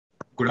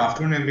Good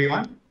afternoon,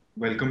 everyone.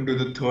 Welcome to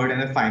the third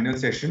and the final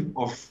session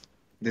of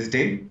this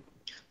day.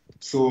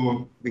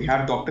 So we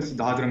have Dr.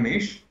 Siddharth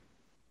Ramesh.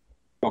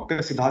 Dr.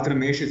 Siddharth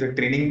Ramesh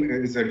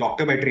is a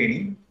doctor by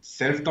training,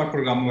 self-taught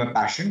programmer by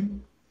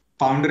passion,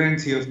 founder and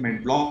CEO of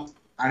Medblocks,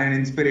 and an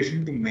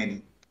inspiration to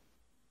many.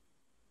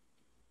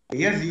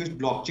 He has used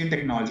blockchain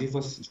technology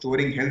for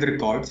storing health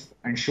records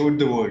and showed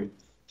the world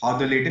how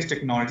the latest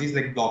technologies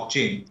like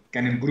blockchain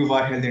can improve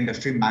our health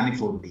industry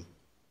manifoldly.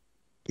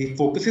 He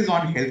focuses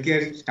on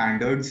healthcare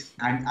standards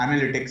and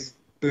analytics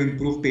to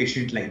improve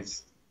patient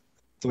lives.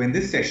 So, in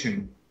this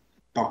session,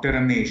 Dr.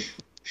 Ramesh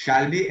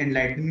shall be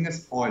enlightening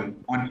us all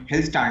on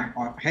health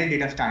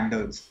data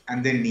standards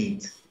and their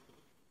needs.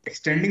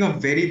 Extending a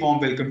very warm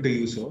welcome to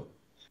you, sir.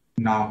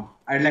 Now,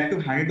 I'd like to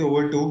hand it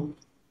over to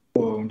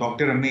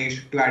Dr.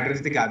 Ramesh to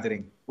address the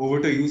gathering. Over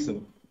to you, sir.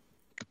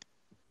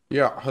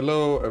 Yeah,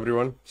 hello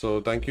everyone.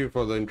 So thank you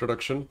for the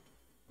introduction.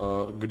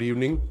 Good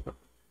evening.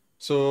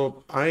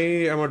 So I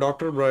am a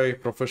doctor by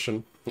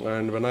profession,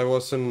 and when I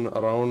was in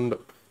around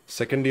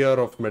second year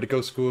of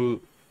medical school,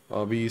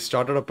 we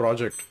started a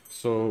project.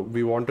 So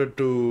we wanted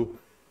to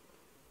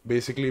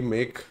basically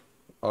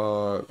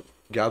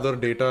gather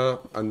data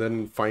and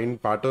then find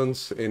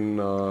patterns in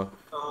a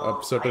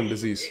certain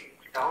disease.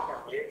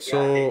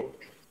 So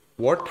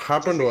what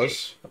happened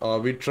was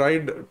we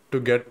tried to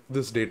get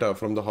this data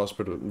from the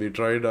hospital. We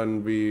tried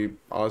and we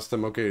asked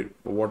them, okay,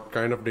 what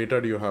kind of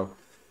data do you have?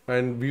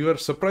 And we were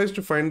surprised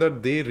to find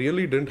that they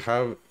really didn't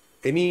have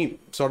any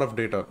sort of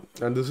data.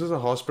 And this is a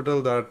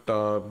hospital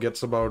that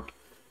gets about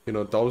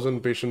 1,000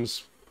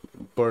 patients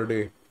per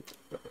day,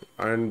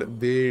 and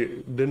they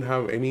didn't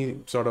have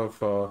any sort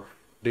of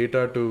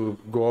data to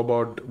go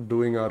about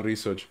doing our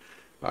research.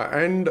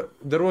 And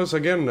there was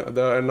again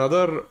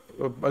another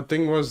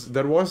thing was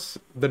there was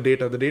the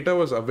data. The data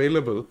was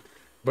available,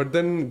 but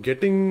then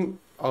getting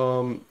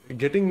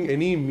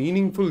any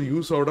meaningful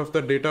use out of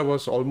that data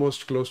was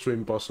almost close to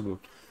impossible.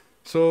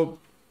 So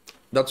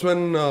that's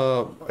when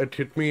it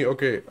hit me.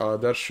 Okay,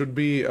 there should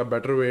be a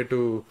better way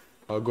to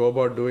go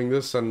about doing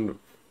this, and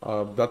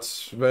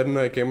that's when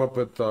I came up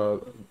with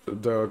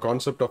the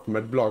concept of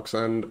Medblocks.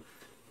 And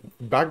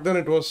back then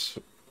it was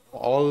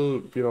all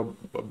the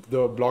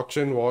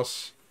blockchain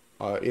was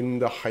in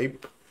the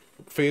hype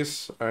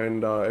phase,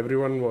 and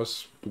everyone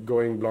was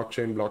going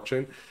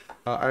blockchain.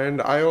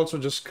 And I also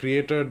just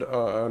created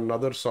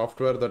another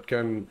software that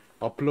can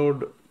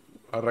upload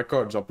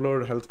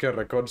healthcare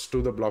records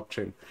to the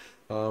blockchain,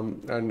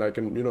 and I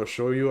can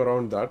show you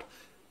around that.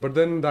 But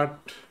then that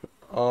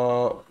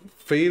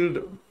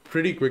failed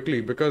pretty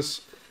quickly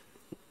because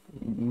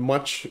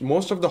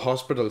most of the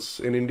hospitals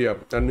in India,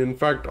 and in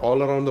fact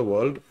all around the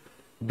world,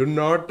 do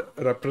not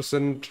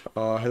represent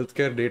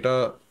healthcare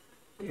data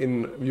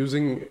in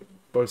using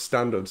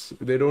standards.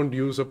 They don't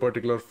use a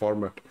particular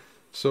format.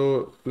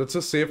 So let's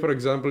just say, for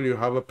example, you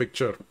have a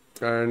picture,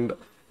 and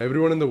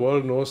everyone in the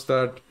world knows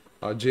that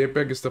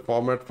JPEG is the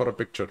format for a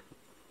picture.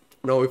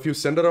 Now, if you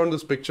send around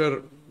this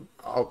picture,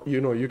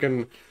 you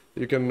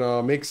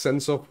can make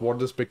sense of what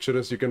this picture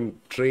is. You can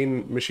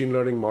train machine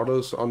learning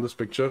models on this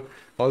picture.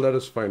 All that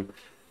is fine.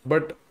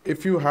 But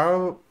if you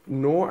have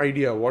no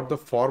idea what the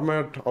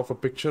format of a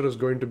picture is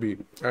going to be,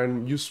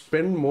 and you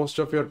spend most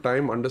of your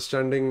time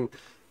understanding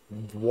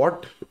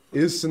what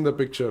is in the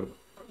picture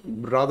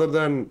rather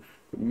than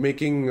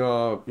making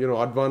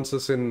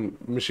advances in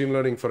machine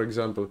learning, for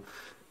example,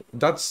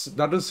 that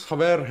is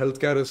where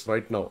healthcare is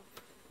right now,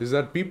 is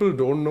that people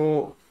don't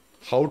know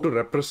how to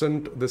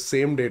represent the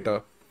same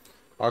data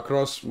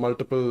across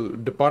multiple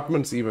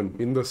departments. Even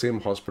in the same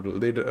hospital,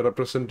 they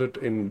represent it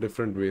in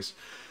different ways.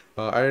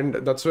 And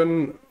that's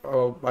when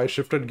I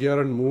shifted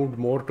gear and moved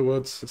more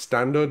towards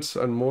standards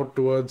and more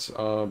towards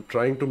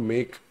trying to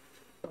make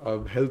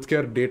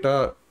healthcare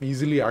data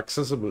easily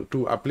accessible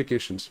to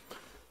applications.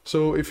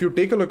 So if you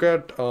take a look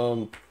at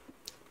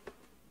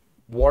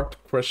what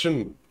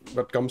question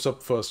that comes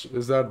up first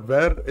is that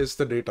where is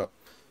the data?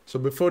 So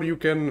before you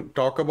can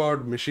talk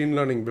about machine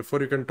learning, before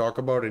you can talk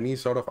about any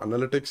sort of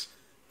analytics,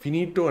 we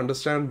need to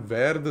understand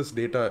where this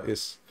data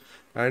is.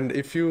 And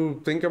if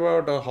you think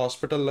about a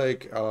hospital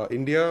like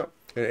India,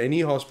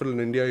 any hospital in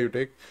India you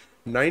take,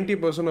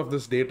 90% of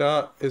this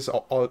data is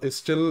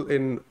still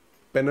in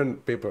pen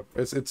and paper.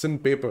 It's in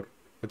paper.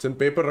 It's in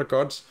paper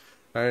records.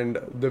 And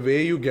the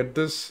way you get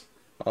this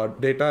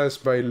data is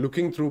by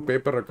looking through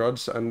paper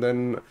records and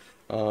then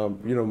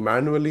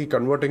manually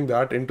converting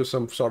that into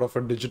some sort of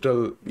a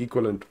digital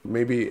equivalent,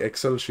 maybe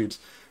Excel sheets.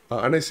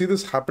 And I see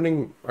this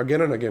happening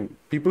again and again.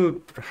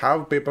 People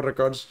have paper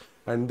records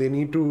and they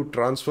need to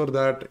transfer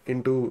that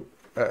into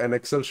an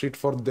Excel sheet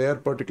for their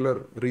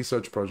particular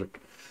research project.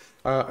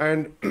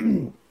 And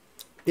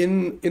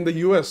in the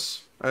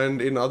US and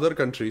in other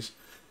countries,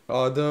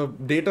 the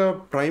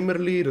data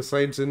primarily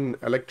resides in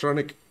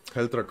electronic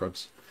health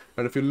records.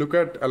 And if you look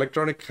at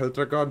electronic health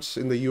records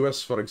in the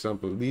US, for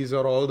example, these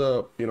are all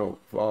the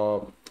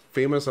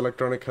famous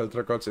electronic health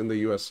records in the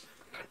US.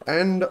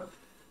 And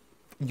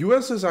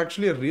US is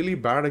actually a really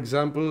bad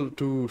example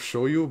to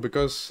show you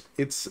because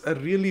it's a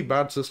really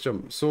bad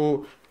system.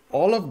 So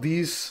all of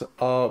these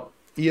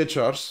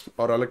EHRs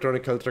or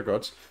electronic health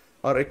records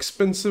are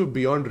expensive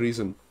beyond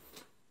reason.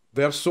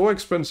 They are so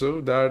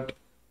expensive that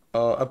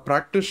a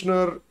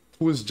practitioner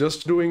who is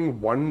just doing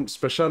one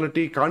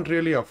specialty can't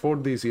really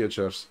afford these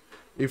EHRs.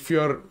 If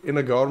you're in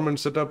a government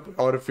setup,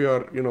 or if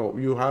you're,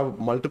 you have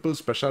multiple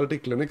specialty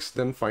clinics,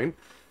 then fine.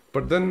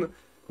 But then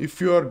if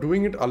you are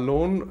doing it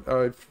alone,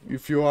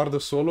 if you are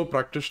the solo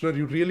practitioner,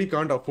 you really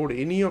can't afford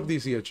any of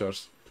these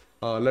EHRs,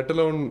 let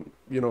alone,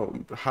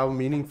 have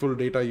meaningful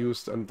data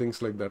used and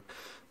things like that.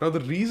 Now,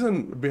 the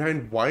reason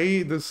behind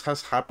why this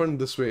has happened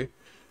this way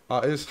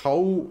is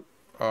how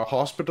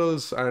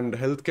hospitals and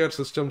healthcare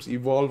systems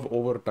evolve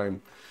over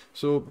time.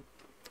 So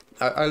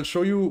I'll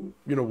show you,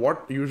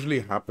 what usually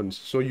happens.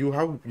 So you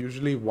have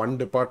usually one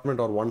department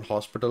or one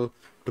hospital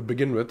to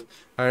begin with,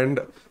 and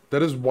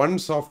there is one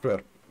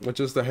software, which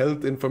is the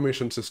health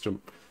information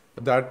system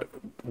that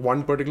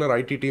one particular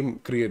IT team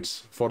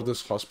creates for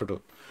this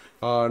hospital.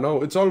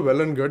 Now, it's all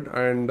well and good,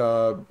 and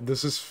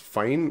this is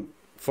fine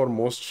for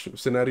most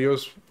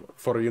scenarios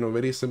for,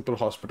 very simple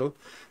hospital.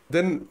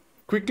 Then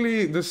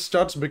quickly this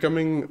starts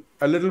becoming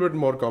a little bit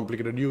more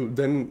complicated. You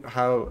then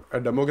have a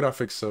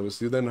demographics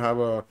service. You then have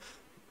a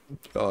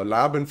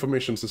lab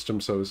information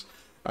system service,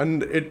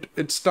 and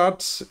it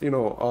starts,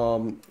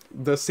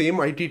 the same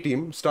IT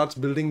team starts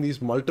building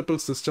these multiple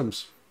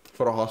systems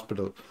for a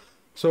hospital.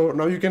 So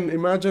now you can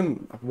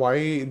imagine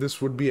why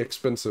this would be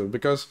expensive,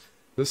 because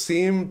the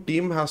same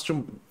team has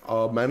to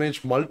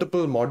manage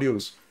multiple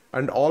modules,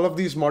 and all of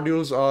these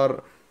modules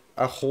are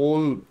a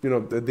whole,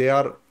 they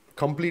are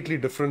completely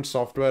different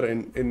software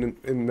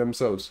in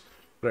themselves,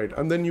 right?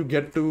 And then you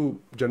get to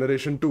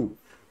generation 2,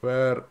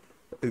 where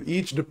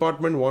each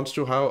department wants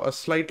to have a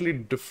slightly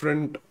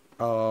different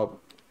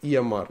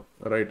EMR,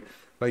 right?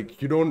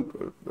 Like, you don't,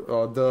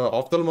 the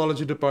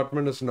ophthalmology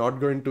department is not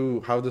going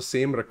to have the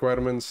same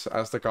requirements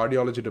as the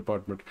cardiology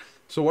department.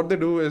 So what they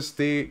do is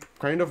they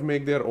kind of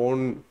make their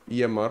own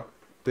EMR,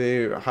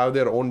 they have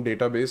their own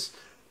database,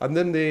 and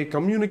then they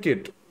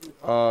communicate.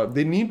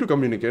 They need to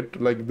communicate.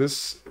 Like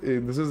this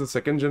is the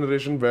second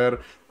generation where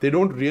they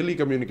don't really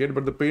communicate,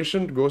 but the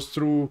patient goes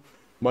through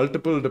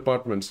multiple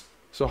departments.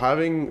 So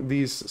having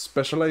these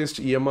specialized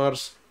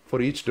EMRs for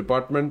each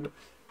department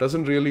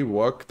doesn't really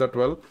work that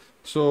well.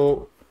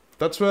 So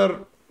that's where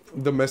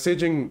the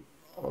messaging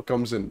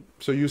comes in.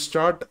 So you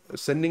start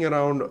sending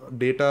around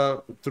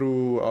data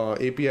through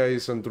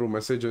APIs and through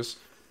messages.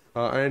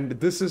 And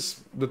this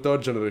is the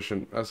third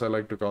generation, as I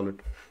like to call it.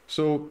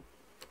 So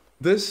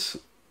this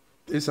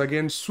is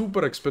again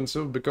super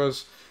expensive,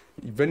 because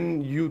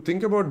when you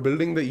think about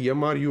building the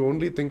EMR, you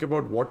only think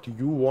about what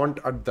you want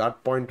at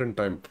that point in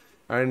time.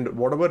 And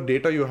whatever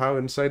data you have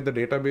inside the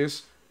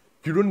database,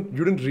 you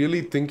didn't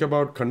really think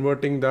about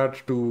converting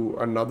that to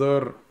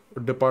another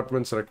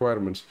department's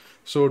requirements.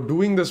 So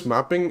doing this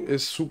mapping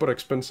is super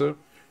expensive,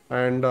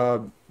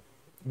 and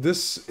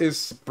this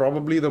is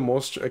probably the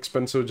most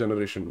expensive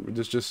generation, which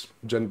is just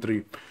Gen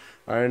 3.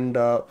 And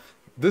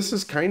this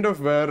is kind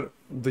of where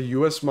the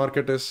US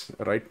market is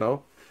right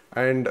now.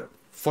 And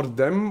for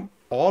them,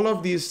 all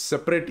of these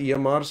separate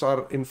EMRs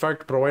are in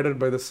fact provided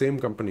by the same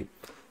company.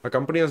 A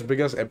company as big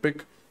as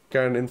Epic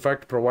can in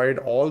fact provide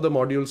all the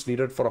modules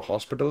needed for a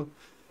hospital.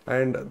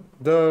 And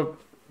the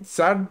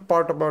sad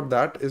part about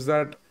that is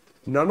that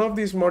none of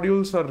these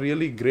modules are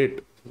really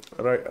great,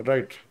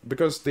 right?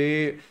 Because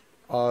they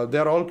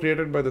are all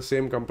created by the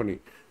same company.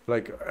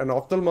 Like an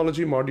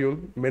ophthalmology module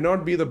may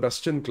not be the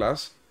best in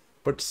class,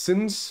 but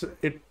since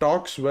it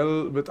talks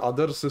well with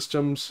other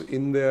systems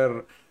in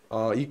their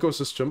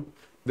ecosystem,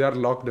 they are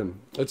locked in.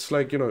 It's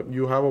like,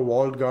 you have a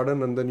walled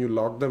garden and then you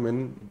lock them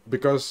in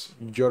because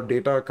your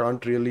data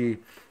can't really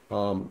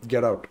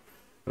get out,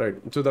 right?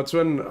 So that's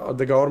when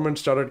the government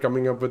started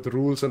coming up with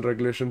rules and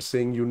regulations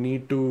saying you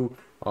need to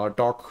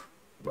talk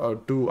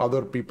to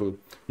other people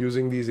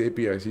using these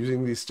APIs,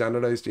 using these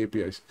standardized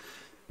APIs.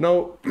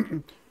 Now,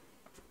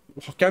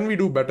 can we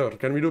do better?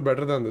 Can we do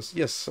better than this?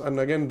 Yes. And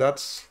again,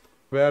 that's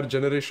where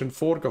generation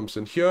 4 comes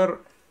in. Here,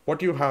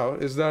 what you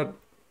have is that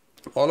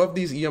all of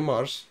these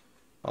EMRs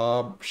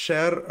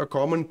share a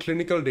common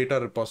clinical data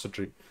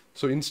repository.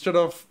 So instead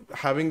of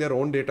having their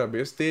own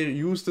database, they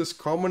use this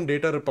common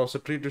data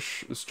repository to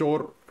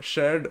store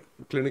shared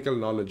clinical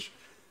knowledge.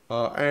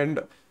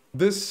 And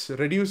this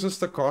reduces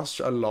the cost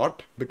a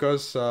lot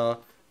because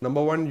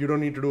number one, you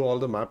don't need to do all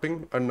the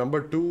mapping. And number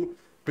two,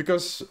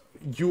 because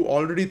you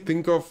already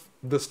think of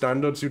the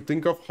standards, you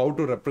think of how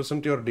to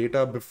represent your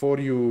data before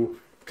you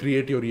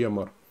create your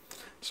EMR.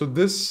 So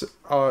this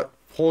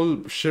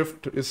whole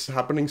shift is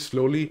happening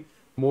slowly.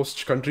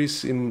 Most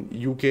countries in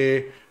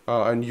UK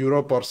and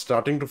Europe are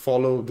starting to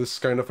follow this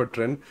kind of a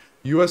trend.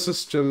 US is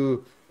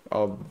still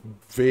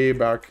way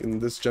back in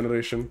this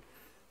generation,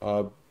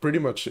 pretty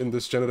much in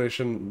this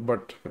generation,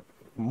 but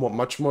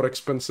much more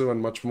expensive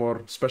and much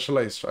more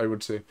specialized, I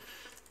would say.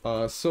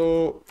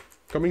 So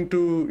coming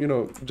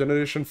to,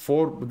 generation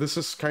 4, this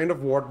is kind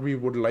of what we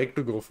would like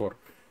to go for.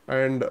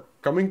 And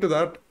coming to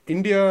that,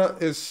 India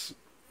is,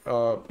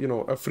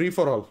 a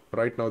free-for-all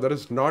right now. There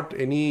is not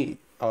any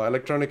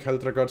electronic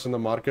health records in the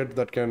market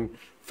that can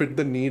fit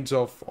the needs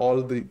of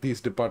all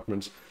these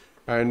departments.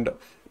 And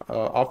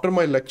after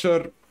my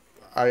lecture,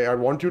 I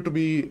want you to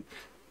be,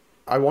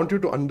 I want you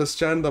to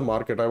understand the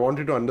market. I want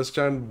you to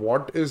understand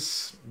what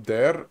is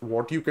there,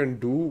 what you can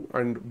do,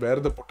 and where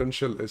the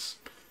potential is.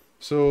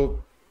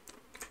 So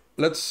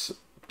let's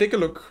take a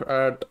look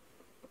at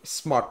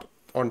Smart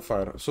on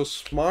Fire. So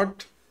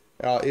Smart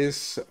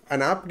is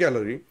an app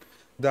gallery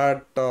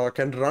that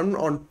can run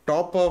on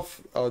top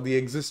of the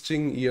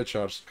existing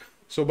EHRs.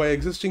 So by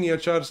existing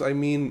EHRs, I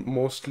mean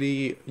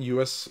mostly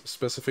US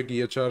specific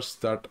EHRs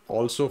that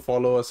also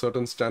follow a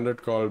certain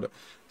standard called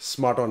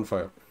Smart on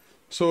Fire.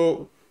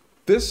 So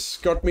this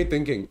got me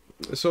thinking.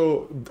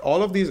 So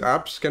all of these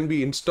apps can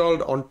be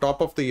installed on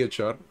top of the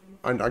EHR.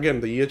 And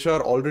again, the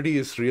EHR already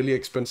is really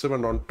expensive.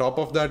 And on top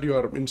of that, you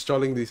are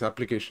installing these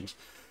applications.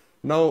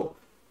 Now,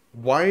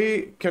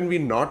 why can we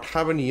not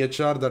have an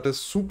EHR that is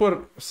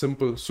super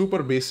simple,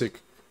 super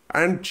basic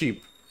and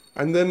cheap?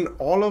 And then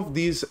all of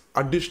these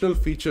additional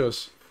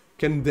features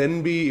can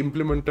then be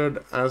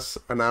implemented as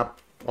an app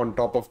on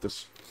top of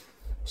this.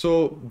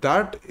 So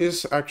that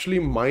is actually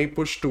my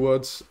push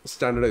towards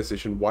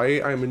standardization.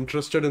 Why I'm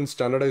interested in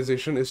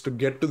standardization is to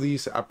get to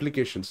these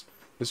applications,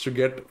 is to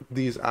get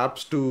these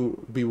apps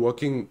to be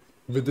working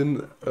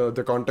within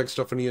the context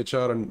of an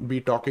EHR and be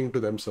talking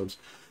to themselves.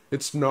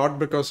 It's not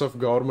because of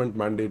government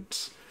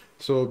mandates.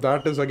 So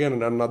that is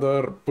again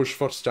another push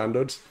for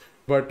standards.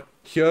 But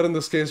here in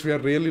this case, we are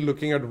really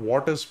looking at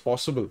what is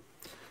possible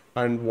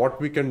and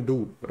what we can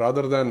do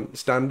rather than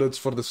standards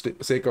for the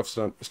sake of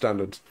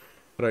standards,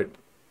 right?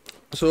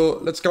 So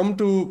let's come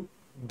to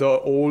the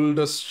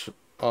oldest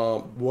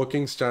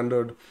working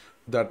standard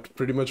that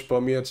pretty much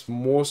permeates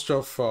most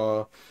of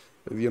the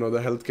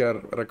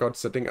healthcare record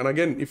setting. And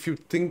again, if you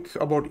think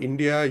about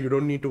India, you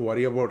don't need to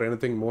worry about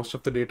anything. Most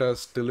of the data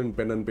is still in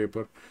pen and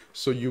paper.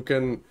 So you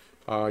can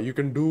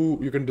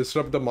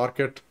disrupt the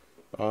market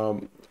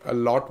a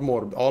lot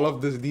more. All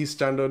of these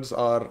standards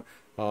are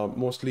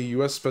mostly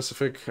US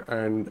specific,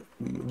 and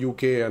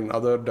UK and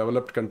other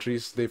developed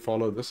countries, they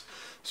follow this.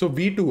 So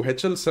V2,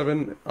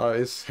 HL7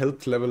 is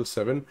health level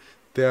 7.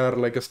 They are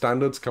like a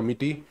standards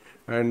committee,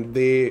 and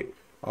they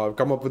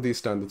come up with these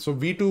standards. So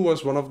V2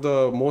 was one of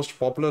the most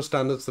popular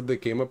standards that they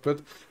came up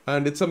with,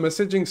 and it's a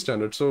messaging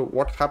standard. So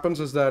what happens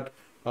is that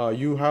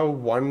you have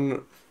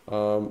one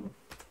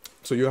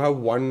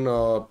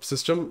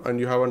system and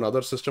you have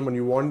another system, and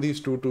you want these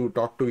two to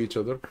talk to each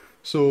other.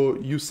 So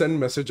you send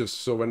messages.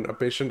 So when a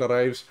patient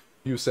arrives,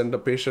 you send a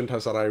patient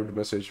has arrived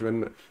message.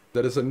 When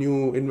there is a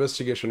new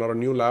investigation or a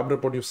new lab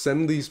report, you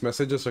send these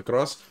messages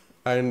across,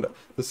 and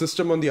the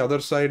system on the other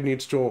side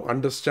needs to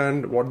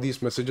understand what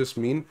these messages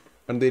mean,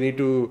 and they need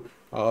to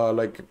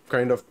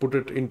kind of put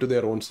it into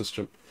their own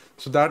system.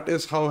 So that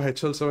is how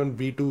HL7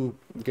 V2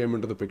 came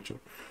into the picture.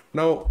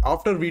 Now,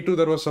 after V2,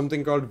 there was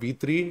something called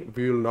V3.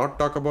 We will not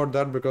talk about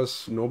that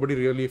because nobody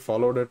really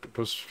followed it. It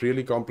was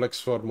really complex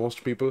for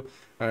most people,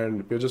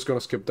 and we're just going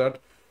to skip that.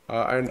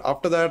 And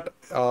after that,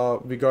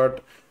 we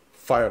got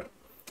Fire.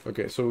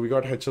 Okay, so we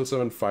got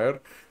HL7 Fire.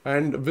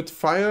 And with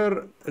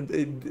Fire,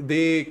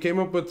 they came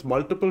up with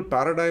multiple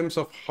paradigms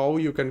of how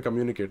you can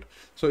communicate.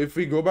 So if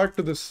we go back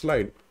to this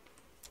slide,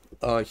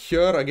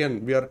 here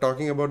again, we are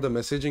talking about the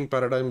messaging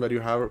paradigm where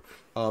you have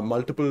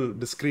multiple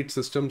discrete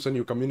systems and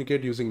you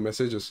communicate using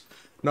messages.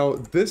 Now,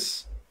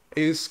 this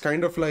is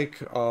kind of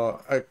like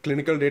a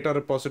clinical data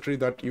repository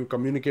that you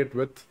communicate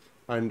with,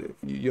 and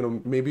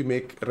maybe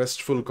make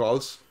RESTful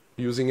calls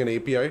using an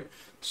API.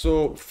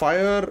 So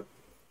Fire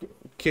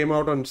came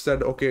out and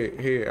said, okay,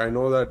 hey, I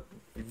know that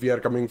we are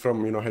coming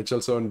from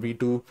HL7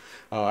 V2,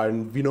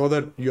 and we know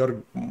that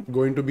you're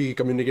going to be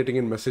communicating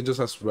in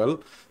messages as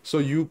well. So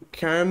you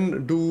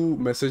can do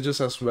messages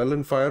as well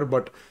in Fire,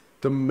 but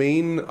the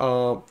main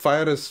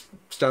Fire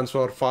stands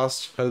for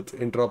Fast Health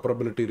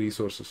Interoperability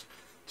Resources.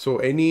 So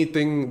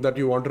anything that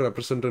you want to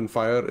represent in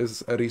Fire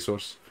is a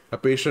resource. A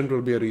patient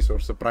will be a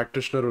resource, a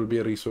practitioner will be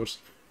a resource,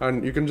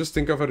 and you can just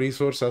think of a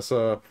resource as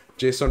a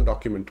JSON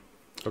document.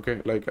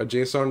 Okay, like a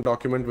JSON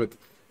document with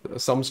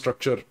some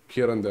structure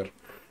here and there.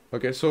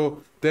 Okay,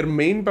 so their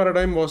main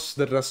paradigm was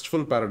the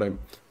RESTful paradigm.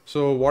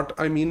 So what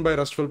I mean by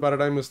RESTful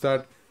paradigm is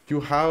that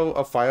you have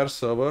a Fire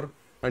server,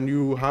 and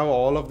you have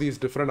all of these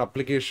different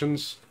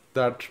applications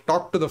that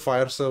talk to the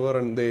Fire server,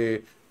 and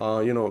they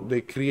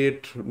they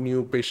create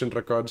new patient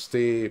records,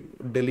 they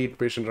delete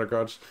patient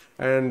records,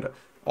 and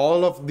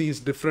all of these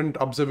different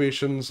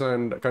observations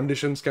and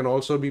conditions can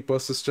also be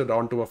persisted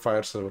onto a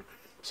Fire server.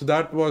 So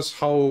that was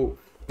how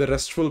the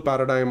RESTful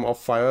paradigm of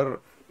Fire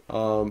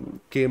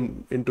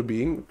came into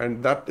being,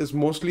 and that is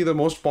mostly the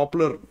most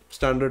popular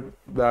standard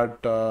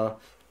that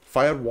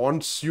Fire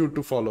wants you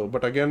to follow.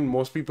 But again,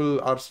 most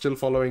people are still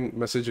following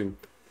messaging,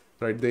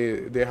 right?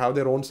 They have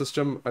their own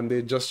system, and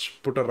they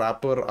just put a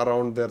wrapper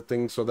around their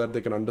thing so that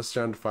they can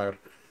understand Fire.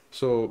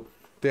 So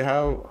they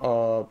have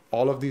all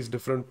of these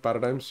different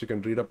paradigms. You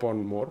can read up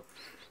on more.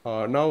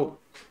 Now,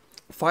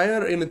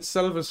 Fire in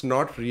itself is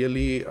not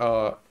really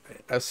a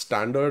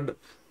standard,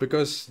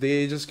 because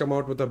they just come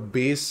out with a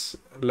base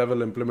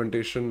level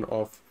implementation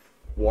of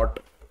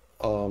what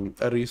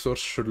a resource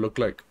should look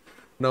like.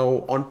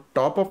 Now, on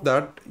top of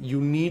that, you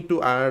need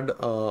to add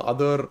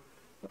other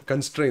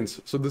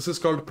constraints. So this is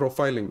called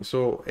profiling.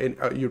 So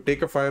you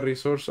take a fire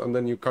resource and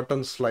then you cut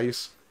and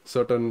slice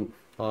certain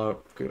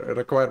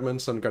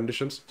requirements and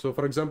conditions. So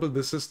for example,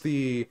 this is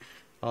the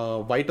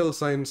vital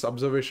signs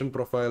observation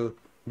profile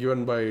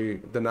given by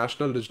the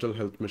National Digital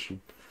Health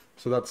Mission.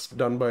 So that's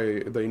done by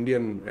the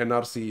Indian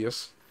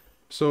NRCES.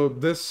 So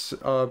this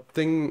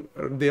thing,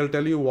 they'll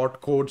tell you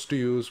what codes to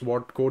use,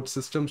 what code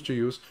systems to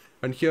use.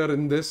 And here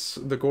in this,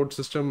 the code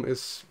system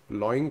is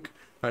LOINC,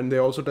 and they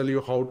also tell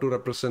you how to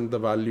represent the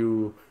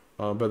value,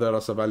 whether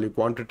as a value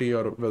quantity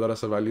or whether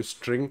as a value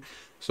string.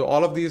 So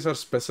all of these are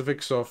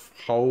specifics of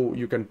how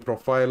you can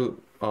profile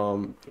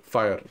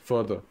fire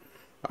further.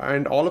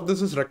 And all of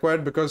this is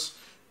required because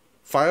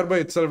fire by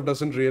itself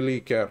doesn't really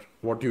care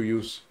what you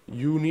use.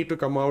 You need to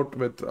come out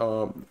with,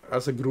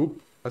 as a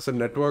group, as a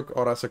network,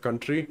 or as a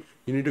country,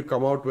 you need to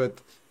come out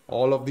with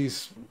all of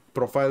these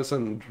profiles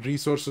and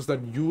resources that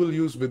you will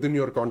use within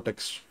your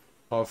context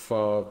of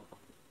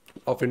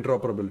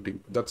interoperability.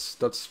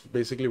 That's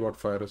basically what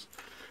fire is.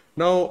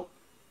 Now,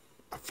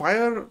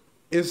 fire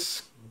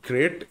is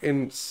great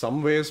in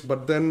some ways,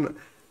 but then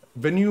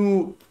when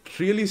you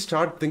really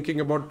start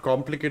thinking about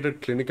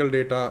complicated clinical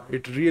data,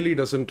 it really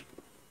doesn't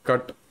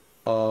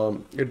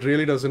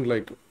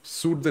like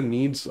suit the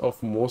needs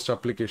of most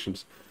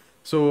applications.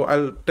 So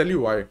I'll tell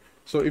you why.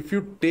 So if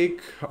you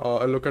take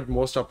a look at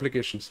most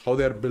applications, how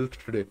they are built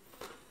today.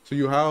 So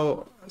you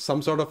have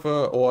some sort of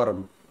a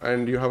ORM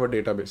and you have a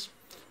database,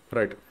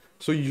 right?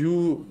 So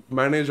you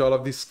manage all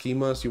of these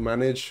schemas, you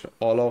manage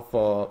all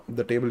of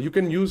the table. You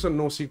can use a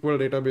NoSQL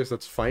database,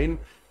 that's fine,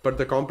 but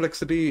the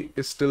complexity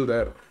is still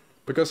there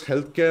because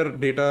healthcare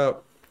data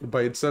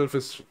by itself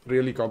is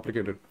really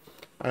complicated.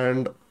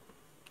 And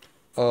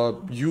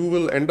you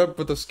will end up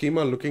with a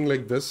schema looking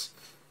like this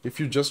if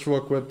you just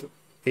work with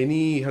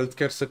any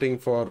healthcare setting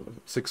for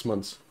 6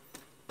 months.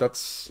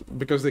 That's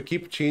because they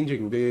keep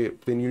changing.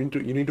 Then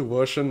you need to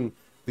version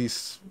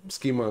these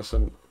schemas,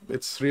 and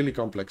it's really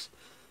complex.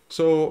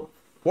 So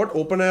what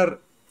OpenAir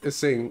is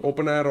saying,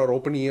 OpenAir or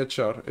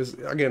OpenEHR, is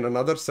again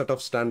another set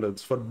of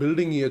standards for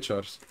building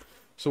EHRs.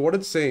 So what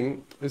it's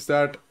saying is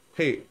that,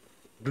 hey,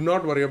 do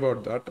not worry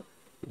about that.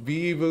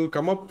 We will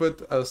come up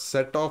with a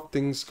set of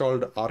things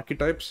called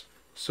archetypes.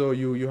 So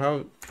you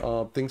have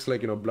things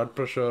like, blood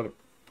pressure,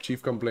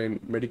 chief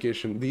complaint,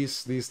 medication,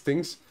 these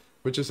things,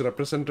 which is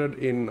represented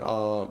in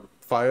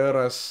fire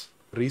as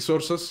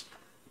resources.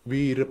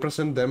 We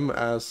represent them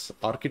as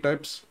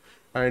archetypes,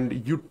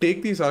 and you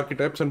take these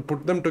archetypes and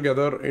put them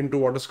together into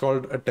what is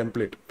called a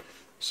template.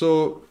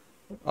 So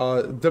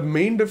the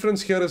main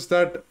difference here is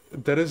that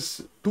there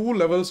is 2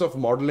 levels of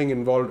modeling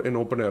involved in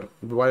OpenAir.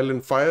 While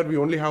in fire, we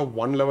only have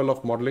 1 level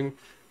of modeling,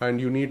 and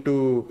you need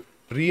to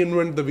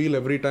reinvent the wheel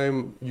every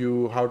time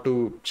you have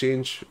to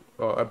change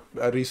a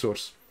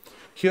resource.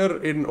 Here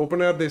in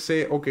OpenAir, they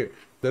say, okay,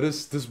 there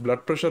is this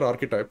blood pressure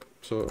archetype.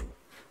 So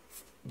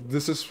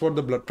this is what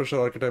the blood pressure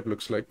archetype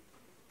looks like.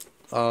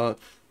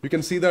 You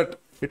can see that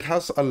it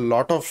has a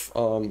lot of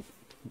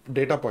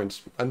data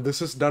points, and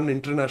this is done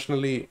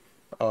internationally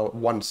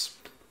once.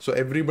 So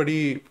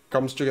everybody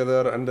comes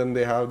together, and then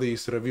they have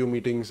these review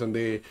meetings, and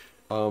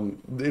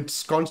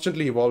it's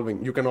constantly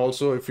evolving. You can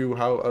also, if you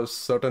have a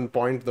certain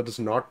point that is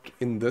not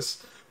in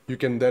this, you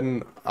can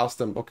then ask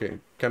them, okay,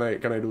 can I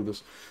do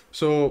this?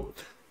 So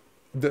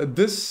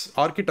this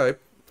archetype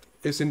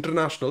is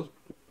international.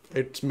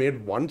 It's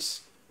made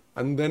once,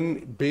 and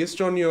then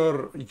based on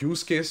your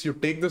use case, you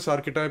take this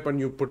archetype and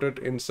you put it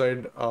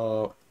inside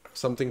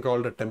something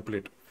called a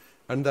template,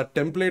 and that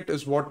template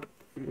is what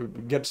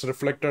gets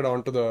reflected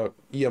onto the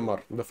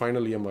EMR, the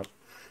final EMR.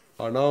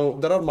 Now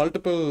there are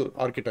multiple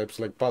archetypes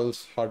like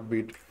pulse,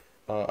 heartbeat,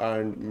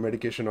 and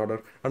medication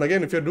order. And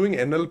again, if you're doing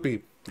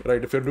NLP,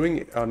 right, if you're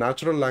doing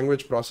natural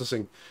language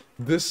processing,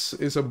 this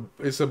is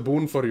a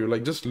boon for you.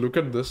 Like, just look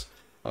at this.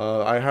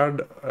 I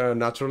had a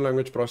natural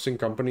language processing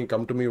company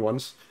come to me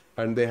once,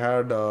 and they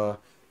had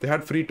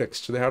free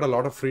text. They had a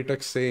lot of free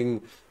text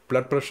saying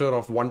blood pressure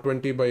of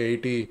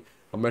 120/80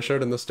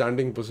 measured in the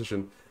standing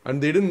position,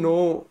 and they didn't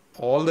know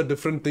all the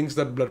different things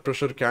that blood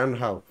pressure can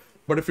have.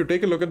 But if you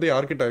take a look at the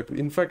archetype,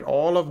 in fact,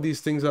 all of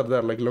these things are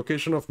there. Like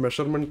location of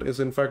measurement is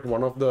in fact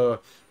one of the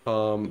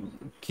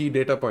key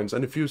data points.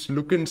 And if you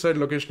look inside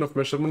location of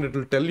measurement, it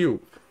will tell you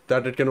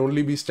that it can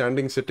only be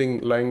standing, sitting,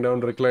 lying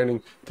down,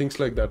 reclining, things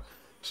like that.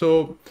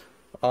 So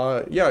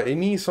yeah,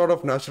 any sort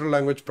of natural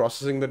language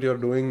processing that you're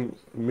doing,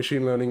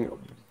 machine learning,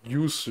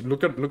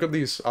 look at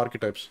these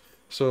archetypes.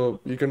 So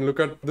you can look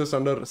at this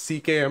under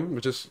CKM,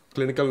 which is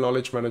Clinical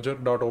Knowledge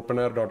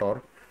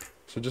Manager.openair.org.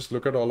 So just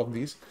look at all of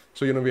these.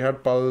 So, we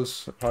had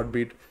pulse,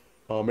 heartbeat,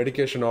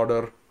 medication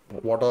order,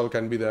 what all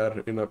can be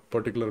there in a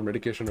particular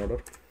medication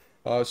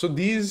order. So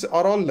these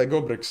are all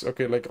Lego bricks.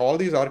 Okay, like all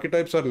these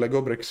archetypes are Lego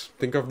bricks.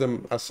 Think of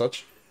them as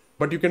such.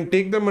 But you can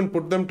take them and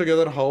put them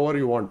together however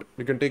you want.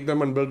 You can take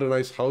them and build a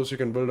nice house. You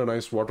can build a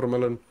nice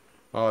watermelon.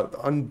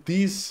 And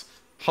these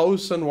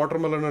house and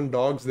watermelon and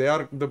dogs, they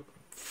are the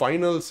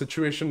final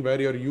situation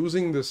where you're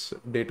using this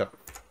data.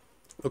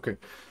 Okay,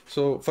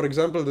 so for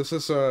example, this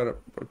is a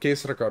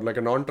case record, like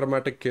a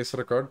non-traumatic case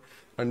record,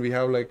 and we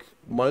have like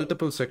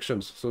multiple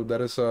sections. So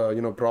there is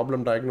a,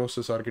 problem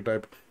diagnosis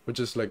archetype, which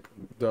is like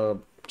the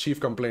chief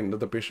complaint that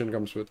the patient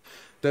comes with.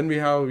 Then we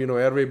have,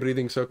 airway,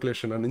 breathing,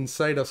 circulation, and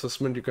inside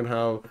assessment, you can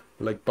have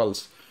like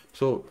pulse.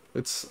 So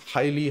it's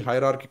highly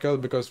hierarchical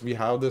because we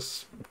have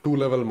this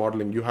two-level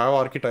modeling. You have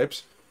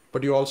archetypes,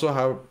 but you also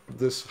have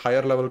this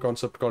higher level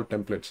concept called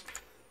templates.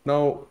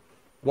 Now,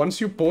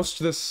 once you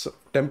post this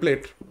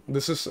template,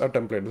 this is a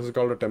template, this is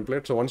called a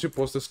template. So once you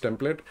post this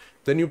template,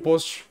 then you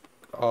post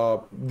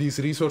these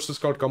resources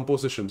called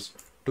compositions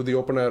to the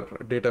OpenAir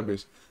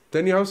database.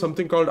 Then you have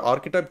something called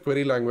archetype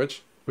query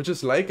language, which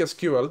is like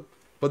SQL,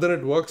 but then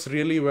it works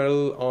really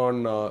well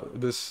on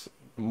this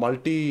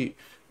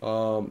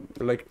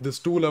like this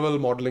two-level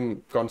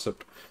modeling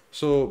concept.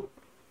 So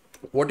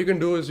what you can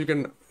do is you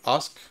can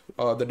ask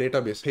the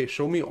database, hey,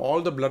 show me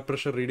all the blood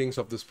pressure readings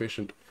of this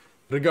patient,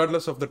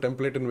 regardless of the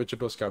template in which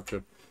it was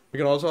captured. You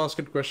can also ask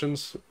it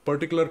questions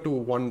particular to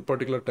one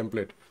particular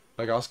template,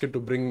 like ask it to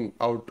bring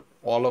out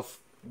all of,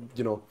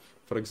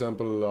 for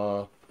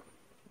example,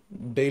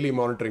 daily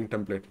monitoring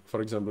template,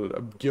 for example,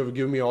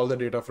 give me all the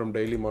data from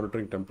daily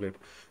monitoring template.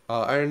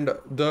 And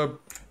the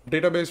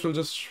database will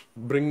just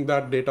bring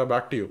that data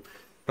back to you.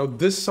 Now,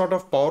 this sort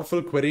of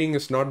powerful querying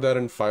is not there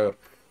in FHIR.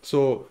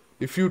 So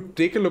if you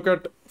take a look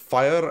at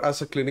FHIR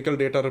as a clinical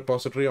data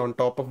repository on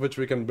top of which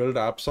we can build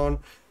apps on,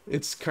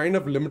 it's kind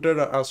of limited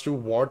as to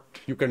what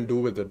you can do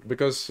with it,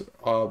 because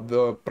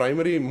the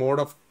primary mode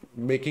of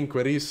making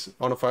queries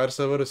on a FHIR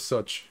server is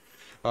search.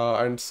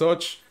 And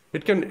search,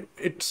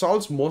 it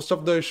solves most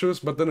of the issues,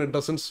 but then it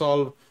doesn't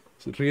solve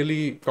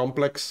really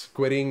complex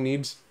querying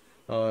needs.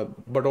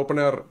 But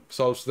OpenAir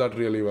solves that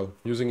really well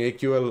using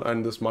AQL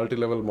and this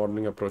multi-level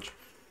modeling approach.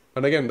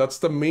 And again, that's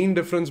the main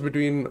difference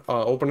between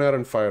OpenAir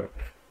and FHIR.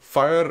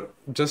 FHIR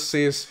just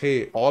says,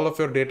 hey, all of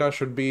your data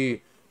should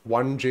be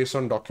one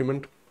JSON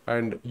document,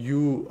 and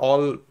you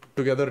all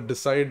together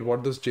decide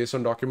what this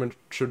JSON document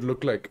should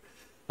look like.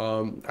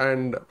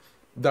 And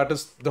that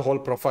is the whole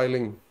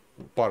profiling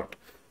part.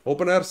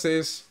 OpenAir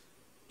says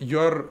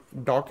your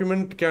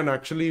document can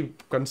actually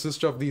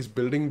consist of these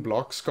building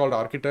blocks called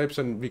archetypes,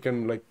 and we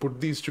can like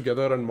put these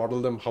together and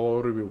model them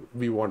however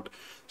we want.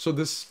 So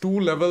this two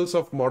levels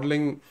of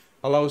modeling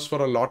allows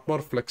for a lot more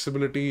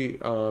flexibility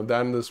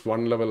than this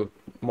one level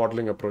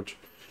modeling approach.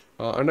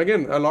 And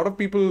again, a lot of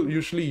people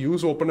usually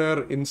use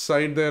OpenAir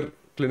inside their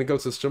clinical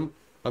system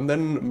and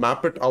then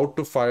map it out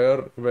to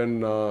FHIR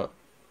when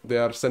they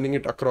are sending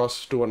it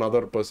across to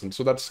another person.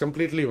 So that's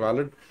completely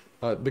valid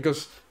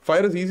because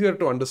FHIR is easier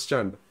to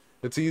understand.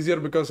 It's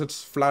easier because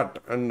it's flat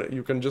and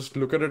you can just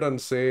look at it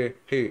and say,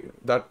 hey,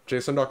 that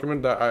JSON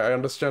document, that I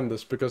understand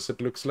this because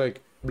it looks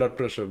like blood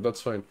pressure.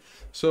 That's fine.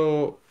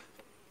 So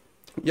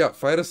yeah,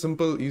 FHIR is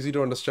simple, easy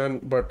to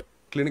understand, but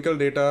clinical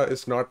data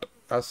is not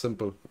as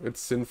simple.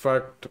 It's in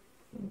fact,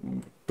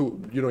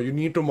 you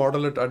need to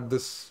model it at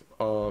this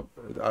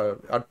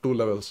at two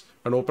levels,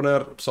 and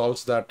OpenAir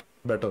solves that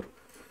better.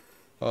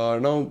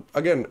 Now,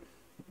 again,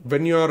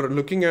 when you are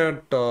looking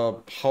at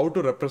how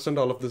to represent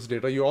all of this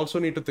data, you also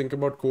need to think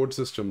about code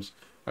systems.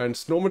 And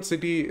SNOMED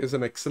City is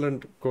an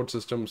excellent code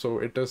system. So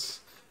it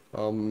is,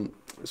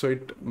 so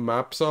it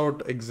maps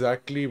out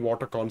exactly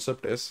what a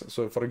concept is.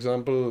 So for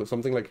example,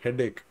 something like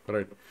headache,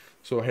 right?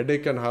 So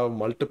headache can have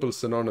multiple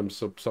synonyms.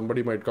 So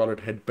somebody might call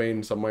it head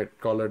pain, some might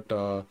call it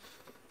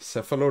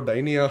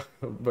cephalodynia.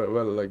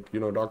 Well, like,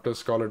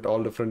 doctors call it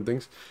all different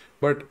things.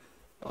 But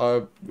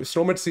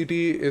SNOMED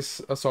City is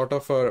a sort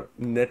of a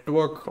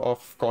network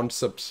of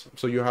concepts.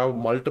 So you have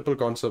multiple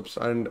concepts,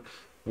 and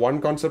one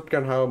concept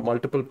can have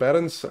multiple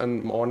parents,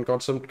 and one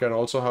concept can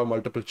also have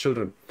multiple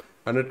children.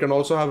 And it can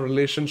also have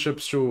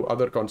relationships to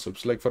other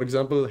concepts. Like, for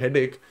example,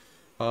 headache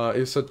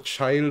is a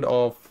child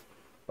of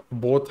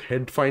both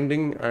head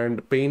finding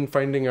and pain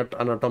finding at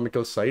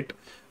anatomical site.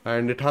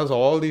 And it has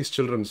all these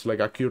children's like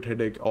acute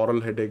headache,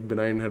 oral headache,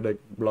 benign headache,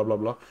 blah, blah,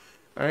 blah.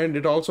 And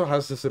it also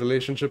has this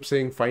relationship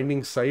saying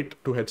finding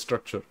site to head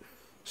structure.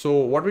 So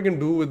what we can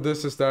do with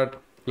this is that,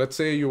 let's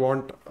say you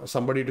want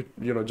somebody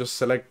to, just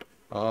select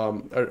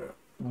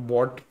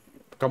what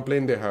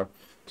complaint they have.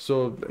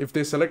 So if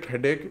they select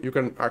headache, you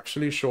can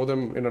actually show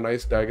them in a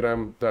nice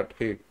diagram that,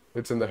 hey,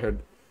 it's in the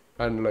head.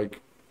 And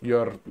like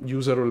your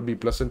user will be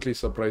pleasantly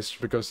surprised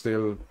because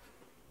they'll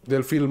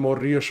feel more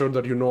reassured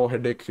that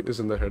headache is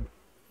in the head.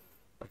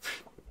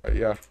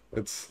 Yeah,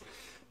 it's...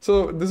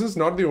 So this is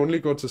not the only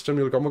code system.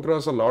 You'll come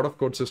across a lot of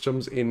code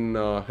systems in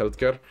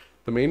healthcare.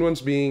 The main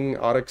ones being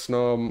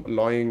RxNorm,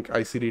 LawInc,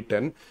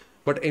 ICD-10.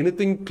 But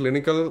anything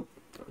clinical,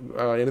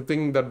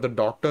 anything that the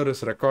doctor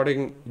is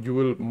recording, you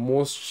will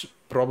most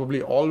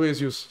probably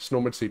always use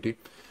SNOMED City.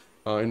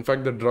 In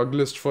fact, the drug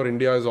list for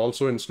India is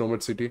also in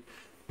SNOMED City.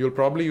 You'll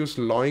probably use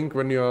LawInc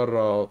when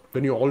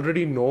you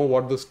already know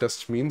what this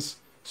test means.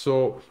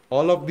 So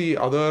all of the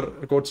other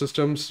code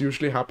systems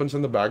usually happens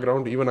in the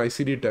background, even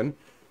ICD-10.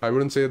 I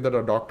wouldn't say that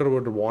a doctor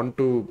would want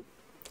to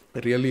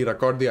really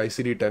record the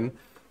ICD-10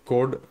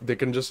 code. They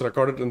can just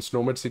record it in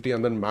SNOMED City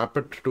and then map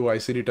it to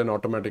ICD-10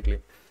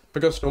 automatically.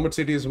 because Nomad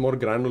City is more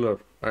granular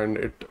and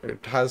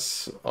it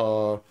has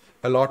a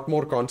lot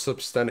more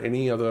concepts than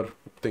any other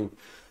thing.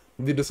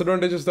 The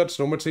disadvantage is that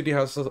Nomad City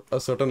has a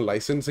certain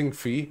licensing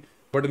fee,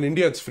 but in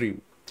India it's free.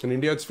 In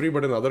India it's free,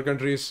 but in other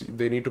countries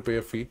they need to pay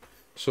a fee.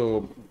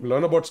 So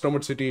learn about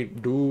Nomad City,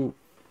 do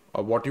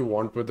what you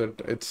want with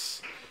it.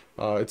 It's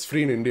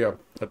free in India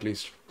at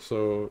least,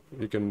 so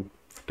you can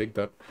take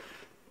that.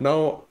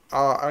 Now,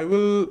 I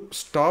will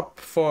stop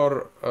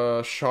for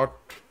a short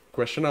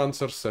question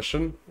answer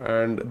session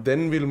and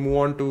then we'll move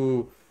on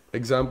to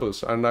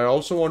examples. And I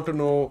also want to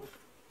know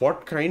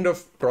what kind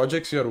of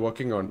projects you're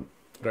working on,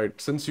 right?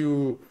 Since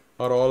you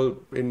are all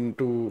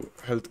into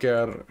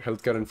healthcare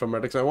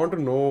informatics, I want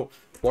to know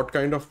what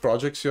kind of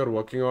projects you're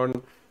working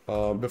on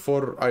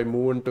before I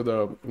move into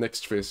the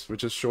next phase,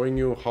 which is showing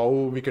you how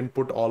we can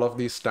put all of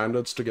these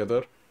standards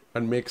together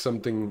and make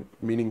something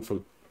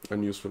meaningful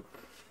and useful.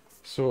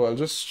 So I'll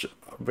just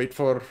wait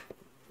for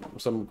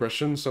some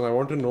questions, and I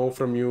want to know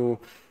from you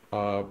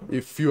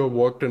if you have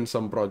worked in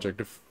some project,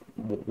 if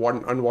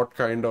one and what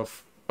kind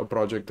of a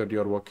project that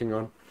you're working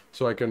on,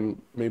 so I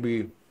can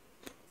maybe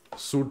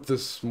suit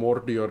this more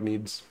to your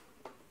needs.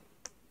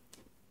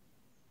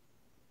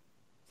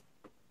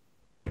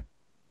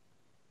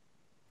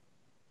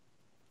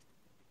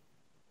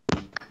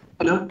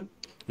 Hello.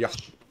 Yeah.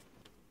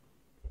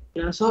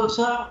 Yeah. So,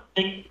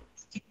 like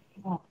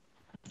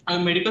a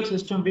medical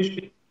system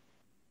which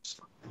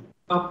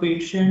a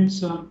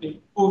patient's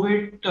like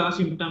COVID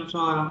symptoms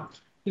or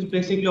is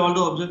basically all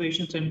the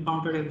observations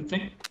encountered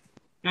everything.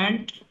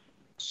 And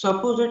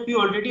suppose that we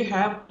already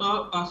have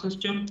a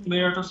system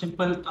made out of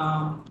simple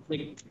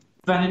like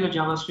vanilla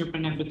JavaScript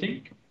and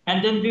everything,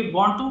 and then we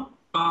want to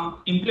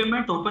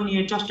implement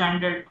OpenEHR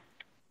standard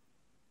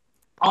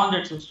on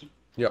that system.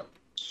 Yeah.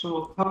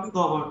 So how do you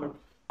go about it?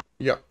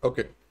 Yeah.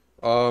 Okay.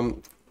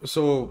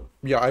 So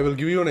yeah, I will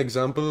give you an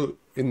example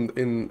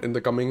in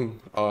the coming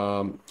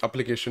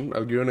application.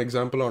 I'll give you an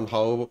example on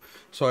how.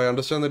 So I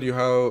understand that you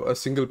have a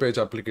single page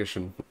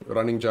application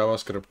running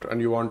JavaScript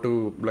and you want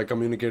to like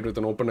communicate with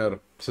an OpenAir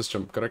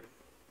system, correct?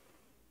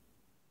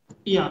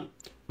 Yeah.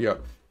 Yeah.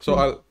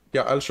 So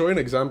I'll show you an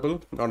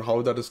example on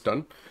how that is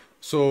done.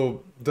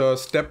 So the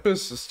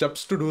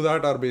steps to do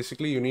that are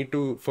basically you need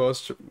to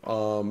first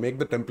make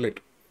the template.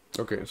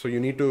 Okay, so you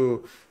need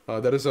to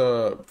there is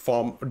a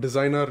form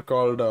designer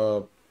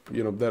called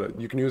there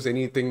you can use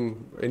any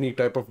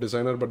type of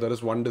designer, but there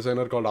is one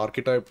designer called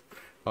archetype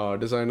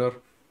designer,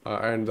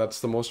 and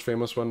that's the most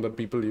famous one that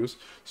people use.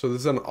 So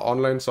this is an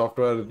online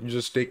software. You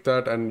just take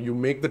that and you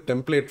make the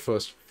template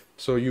first.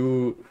 So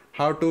you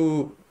have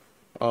to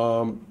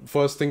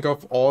first think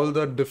of all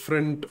the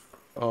different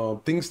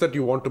things that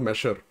you want to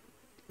measure.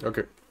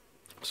 Okay,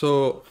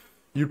 so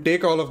you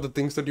take all of the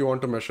things that you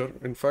want to measure.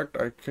 In fact,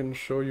 I can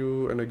show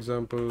you an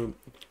example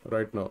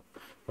right now.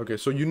 Okay,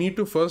 so you need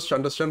to first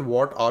understand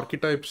what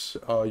archetypes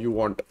you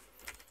want.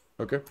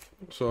 Okay,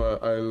 so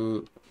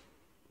I'll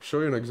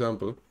show you an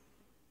example.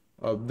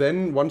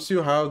 Then once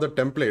you have the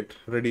template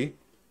ready,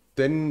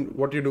 then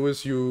what you do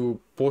is you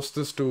post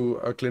this to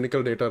a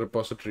clinical data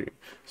repository.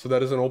 So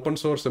there is an open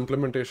source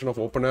implementation of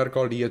OpenAir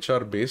called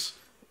EHR Base.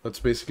 That's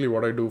basically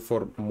what I do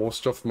for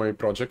most of my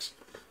projects.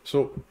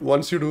 So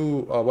once you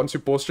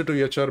post it to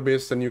EHR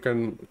Base, then you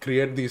can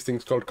create these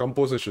things called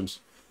compositions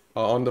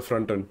on the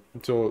front end.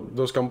 So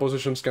those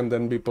compositions can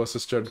then be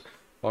persisted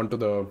onto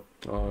the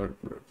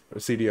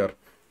CDR.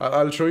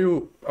 I'll show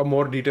you a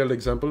more detailed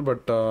example,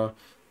 but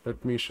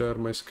let me share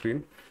my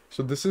screen.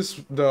 So this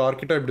is the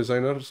archetype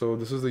designer. So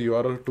this is the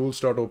URL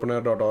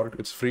tools.openair.org.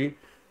 It's free,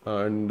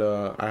 and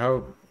I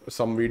have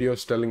some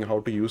videos telling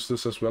how to use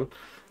this as well.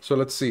 So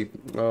let's see.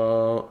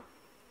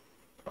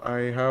 I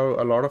have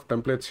a lot of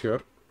templates here.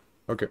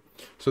 Okay,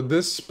 so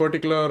this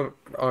particular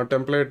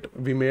template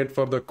we made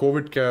for the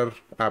COVID care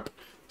app.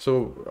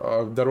 So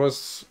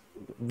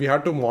we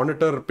had to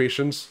monitor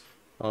patients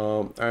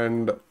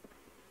and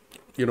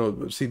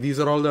see, these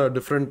are all the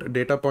different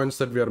data points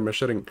that we are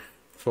measuring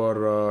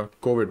for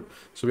COVID.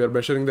 So we are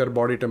measuring their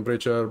body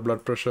temperature,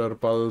 blood pressure,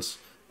 pulse.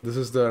 This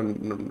is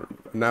the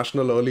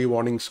national early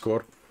warning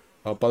score,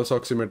 pulse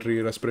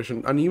oximetry,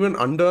 respiration. And even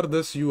under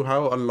this, you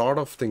have a lot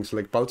of things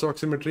like pulse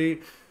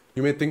oximetry.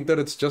 You may think that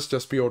it's just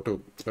SpO2,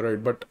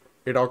 right? But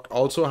it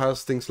also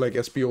has things like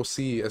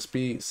SpOC,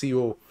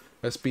 SpCO,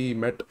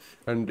 SpMet,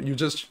 and you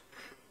just,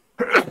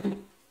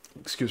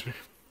 excuse me,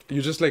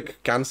 you just like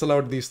cancel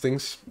out these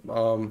things.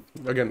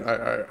 Again,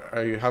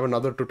 I have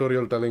another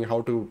tutorial telling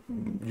how to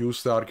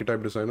use the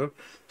archetype designer.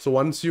 So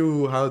once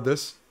you have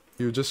this,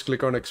 you just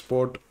click on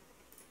export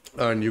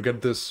and you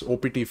get this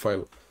OPT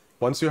file.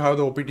 Once you have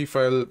the OPT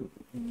file,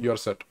 you're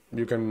set.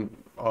 You can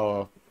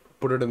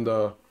put it in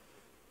the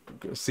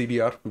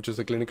CDR, which is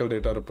the clinical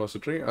data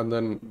repository, and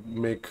then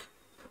make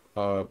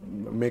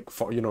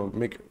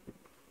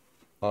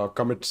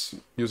commits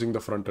using the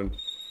front end,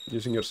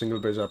 using your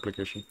single page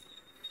application.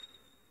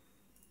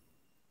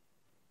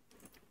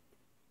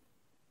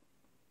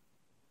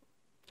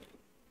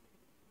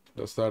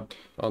 Does that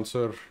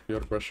answer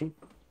your question?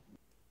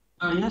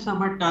 Yes, sir,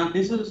 but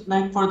this is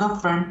like for the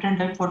front end,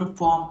 like for the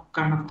form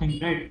kind of thing,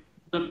 right?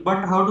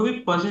 But how do we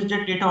persist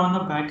that data on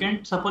the back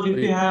end? Suppose if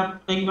we have,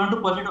 like, we want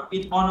to persist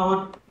it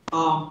on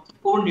our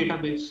own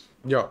database.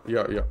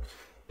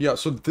 Yeah,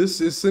 so this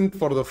isn't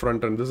for the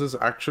front end. This is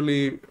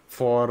actually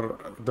for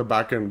the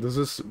back end. This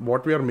is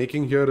what we are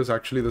making here is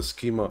actually the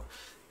schema.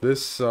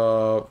 This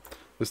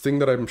thing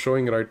that I'm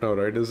showing right now,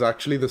 right, is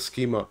actually the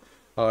schema.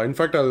 In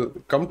fact, I'll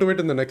come to it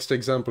in the next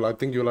example. I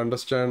think you'll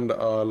understand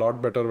a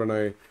lot better when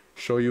I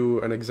show you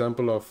an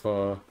example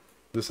of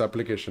this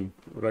application,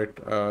 right?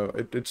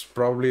 It's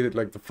probably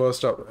like the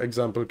first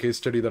example case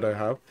study that I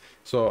have.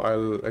 So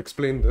I'll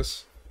explain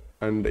this.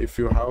 And if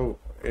you have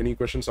any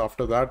questions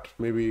after that,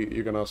 maybe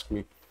you can ask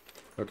me.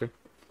 Okay.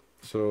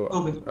 So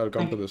Okay, I'll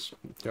come thank to you. this.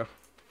 Yeah.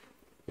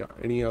 Yeah.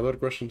 Any other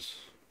questions?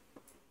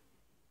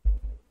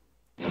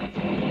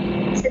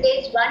 So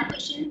there's one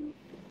question.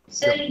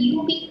 Sir, Yeah.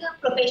 you being a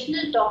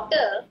professional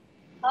doctor,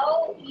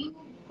 how you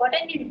got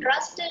an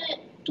interest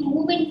to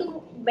move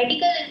into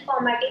medical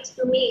informatics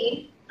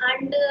domain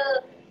and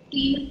to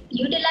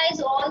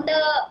utilize all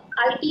the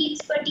IT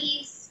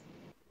expertise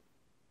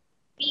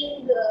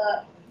being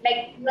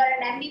like you are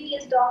an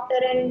MBBS doctor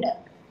and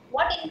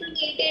what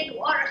inculcated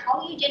or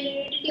how you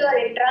generated your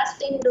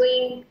interest in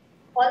doing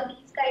all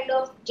these kind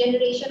of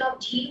generation of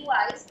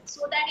GUIs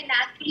so that in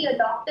actually a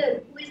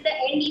doctor who is the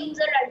end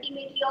user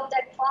ultimately of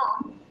that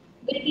form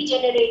will be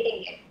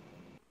generating it.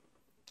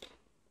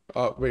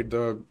 Wait,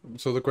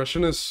 so the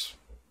question is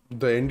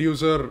the end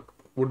user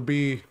would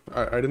be,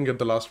 I didn't get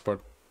the last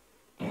part.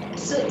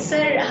 So,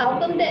 sir, how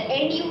come the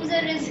end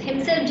user is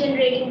himself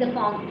generating the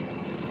form?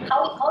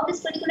 How this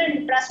particular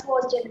interest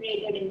was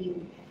generated in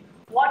you?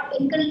 What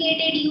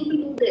inculcated you to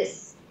do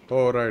this?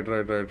 Oh, right.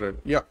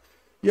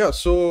 Yeah,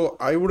 so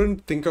I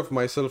wouldn't think of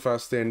myself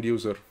as the end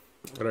user,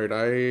 right?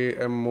 I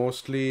am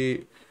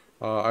mostly,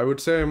 I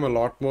would say I'm a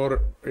lot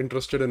more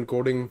interested in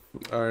coding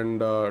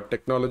and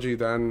technology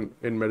than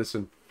in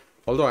medicine.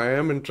 Although I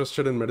am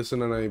interested in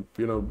medicine and I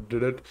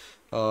did it,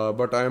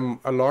 but I'm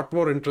a lot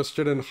more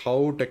interested in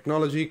how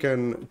technology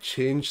can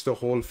change the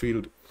whole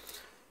field.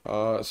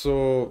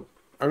 So,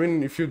 I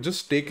mean, if you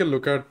just take a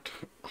look at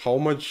how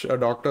much a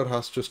doctor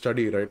has to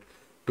study, right,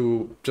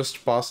 to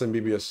just pass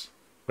MBBS,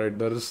 right?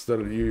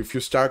 If you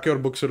stack your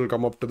books, it'll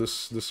come up to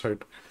this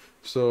height.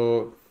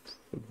 So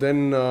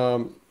then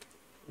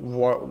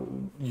most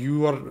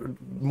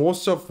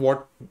of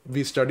what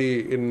we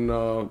study in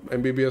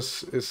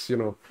MBBS is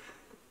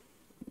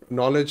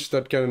knowledge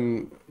that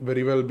can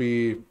very well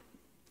be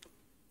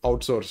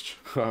outsourced.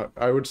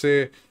 I would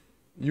say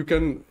you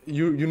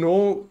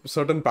know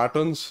certain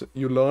patterns.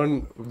 You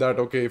learn that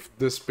okay, if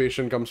this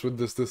patient comes with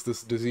this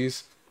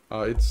disease,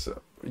 it's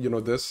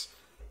this.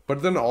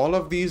 But then all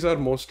of these are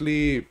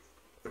mostly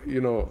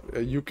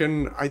you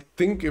can, I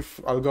think if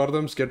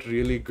algorithms get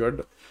really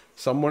good,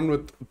 someone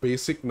with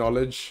basic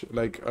knowledge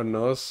like a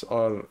nurse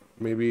or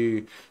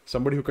maybe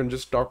somebody who can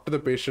just talk to the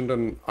patient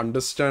and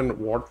understand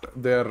what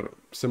their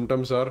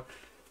symptoms are,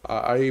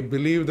 I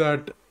believe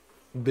that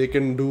they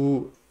can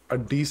do a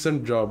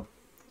decent job.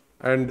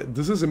 And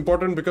this is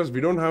important because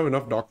we don't have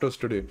enough doctors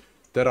today.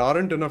 There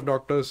aren't enough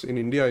doctors in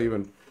India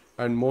even,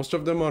 and most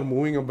of them are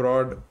moving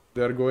abroad.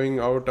 They're going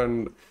out,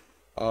 and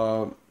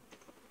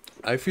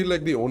I feel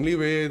like the only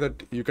way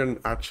that you can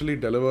actually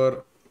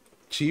deliver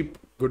cheap,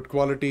 good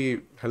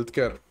quality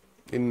healthcare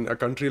in a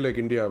country like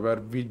India, where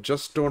we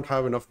just don't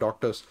have enough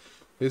doctors,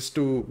 is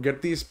to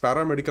get these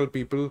paramedical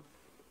people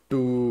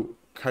to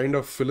kind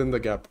of fill in the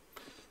gap.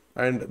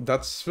 And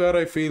that's where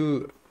I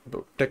feel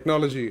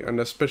technology and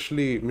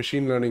especially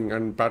machine learning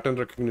and pattern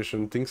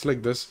recognition, things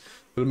like this,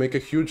 will make a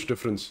huge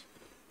difference.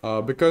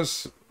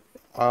 Because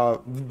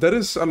there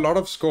is a lot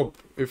of scope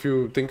if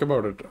you think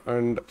about it.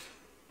 And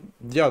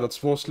yeah,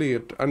 that's mostly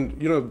it.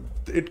 And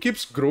it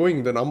keeps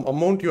growing. The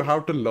amount you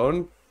have to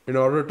learn in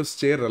order to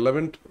stay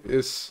relevant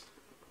it's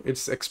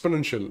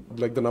exponential.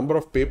 Like the number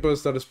of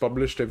papers that is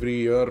published every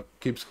year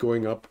keeps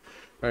going up.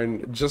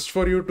 And just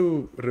for you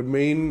to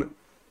remain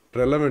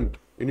relevant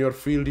in your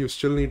field, you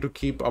still need to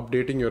keep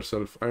updating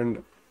yourself.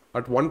 And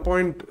at one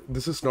point,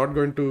 this is not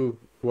going to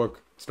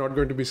work. It's not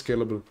going to be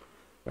scalable.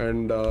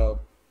 And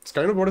it's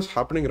kind of what is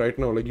happening right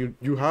now. Like you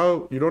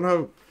don't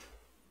have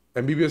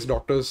MBBS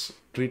doctors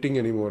treating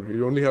anymore.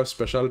 You only have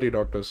specialty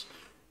doctors.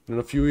 In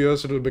a few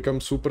years, it will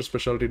become super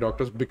specialty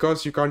doctors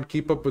because you can't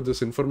keep up with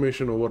this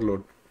information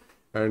overload.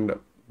 And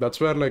that's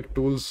where like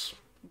tools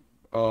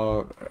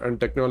and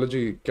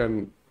technology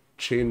can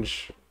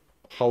change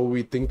how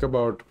we think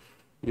about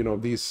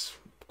these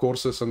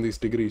courses and these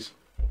degrees.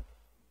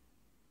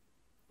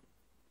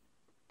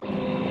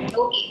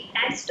 Okay,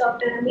 thanks,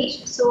 Dr.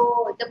 Ramesh.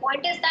 So the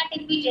point is that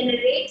if we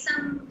generate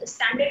some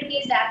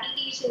standard-based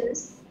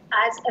applications,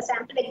 as a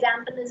sample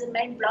example is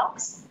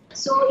Medblocks,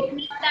 so it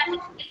means that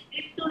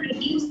it will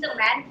reduce the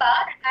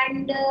manpower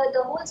and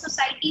the whole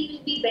society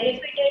will be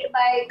benefited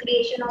by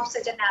creation of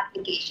such an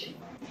application.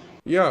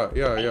 Yeah.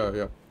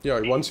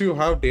 Once you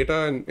have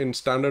data in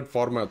standard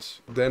formats,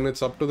 then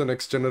it's up to the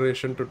next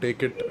generation to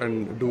take it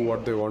and do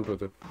what they want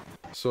with it.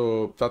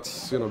 So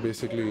that's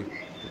basically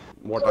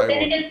what So I then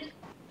want. it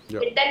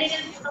will Yeah. then it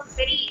will become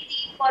very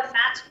easy for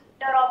maths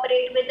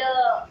interoperate with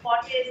the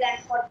Fortis and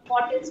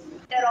Fortis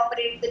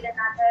interoperate with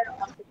another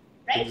hospital,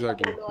 right?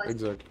 Exactly. Apollo hospital.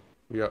 Exactly.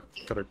 Yeah.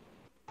 Correct.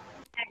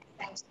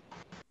 Thanks.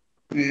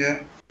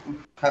 Yeah.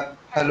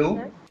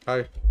 Hello.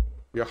 Hi.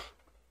 Yeah.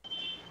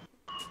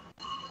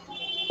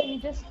 So you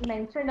just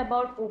mentioned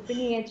about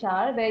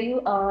OpenEHR, where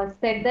you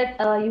said that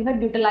you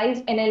had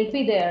utilized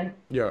NLP there.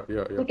 Yeah.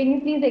 Yeah. So Yeah. can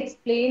you please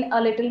explain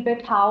a little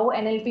bit how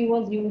NLP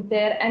was used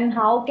there and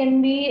how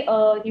can we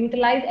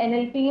utilize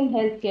NLP in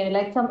healthcare?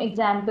 Like some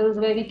examples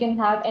where we can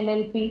have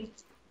NLP.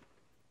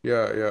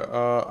 Yeah.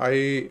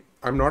 Yeah.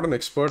 I'm not an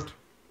expert,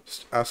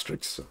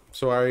 asterisk.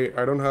 So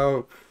I don't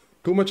have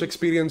too much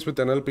experience with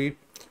NLP,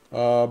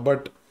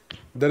 but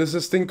there is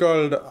this thing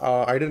called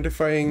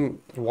identifying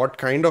what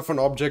kind of an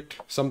object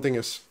something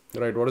is.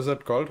 Right? What is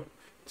that called?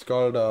 It's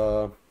called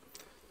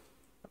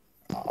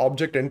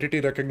object entity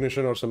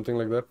recognition or something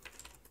like that.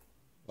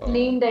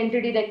 Named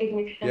entity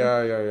recognition.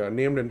 Yeah.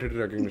 Named entity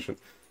recognition.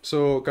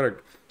 So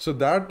correct. So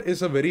that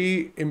is a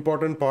very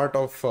important part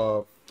of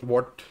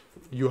what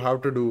you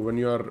have to do when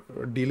you are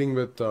dealing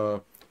with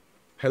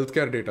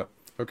healthcare data.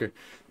 Okay.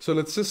 So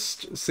let's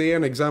just say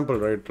an example,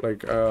 right?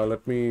 Like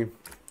let me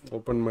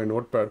open my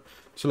notepad.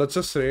 So let's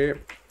just say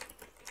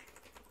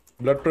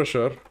blood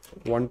pressure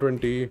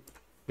 120,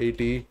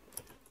 80,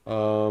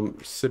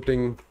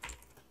 sitting,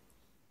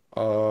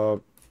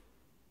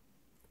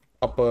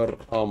 upper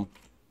arm.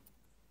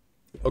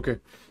 Okay,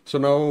 so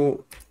now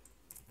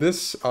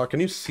this, can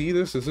you see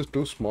this? This is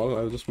too small.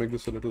 I'll just make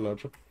this a little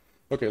larger.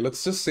 Okay,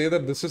 let's just say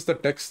that this is the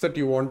text that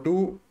you want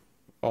to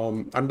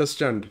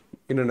understand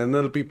in an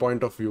NLP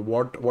point of view.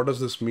 What does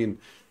this mean?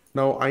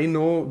 Now, I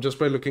know just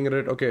by looking at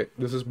it, okay,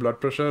 this is blood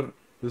pressure,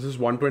 this is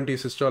 120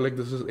 systolic,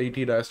 this is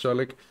 80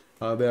 diastolic.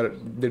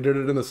 They did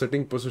it in the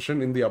sitting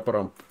position in the upper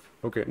arm.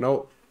 Okay,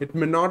 now it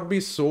may not be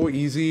so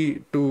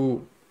easy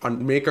to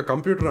make a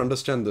computer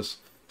understand this.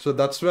 So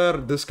that's where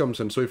this comes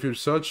in. So if you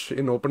search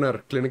in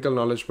OpenAir Clinical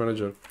Knowledge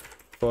Manager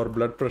for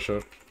blood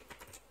pressure,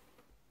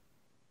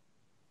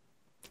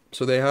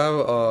 so they have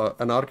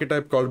an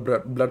archetype called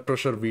blood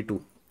pressure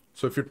V2.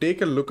 So if you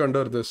take a look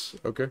under this,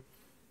 okay,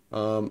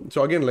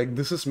 so again, like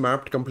this is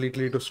mapped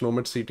completely to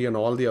SNOMED CT and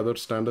all the other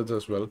standards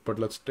as well. But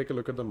let's take a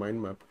look at the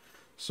mind map.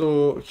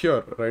 So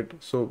here, right?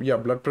 So yeah,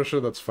 blood pressure,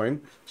 that's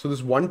fine. So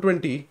this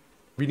 120,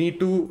 we need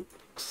to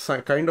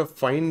kind of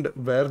find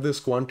where this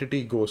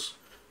quantity goes.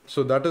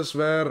 So that is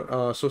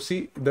where, so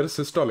see, there is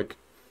systolic.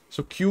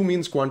 So Q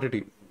means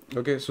quantity.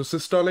 Okay, so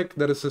systolic,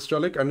 there is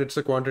systolic and it's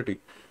a quantity.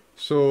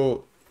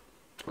 So,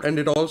 and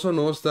it also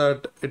knows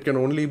that it can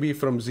only be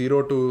from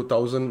 0 to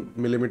 1000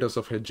 millimeters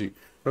of Hg.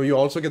 Now you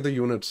also get the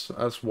units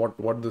as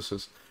what this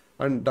is.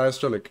 And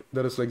diastolic,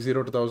 there is like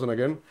 0 to 1000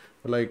 again,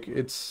 like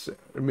it's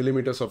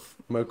millimeters of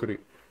mercury.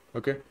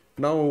 Okay,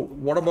 now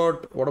what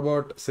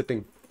about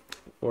sitting?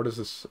 What is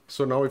this?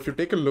 So now if you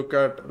take a look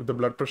at the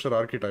blood pressure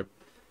archetype,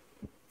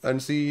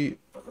 and see,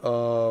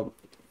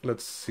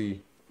 let's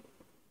see,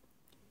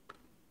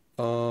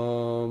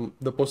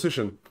 the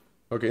position.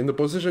 Okay, in the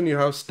position you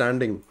have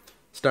standing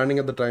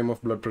at the time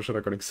of blood pressure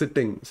recording,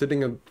 sitting,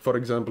 for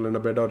example, in a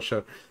bed or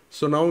chair.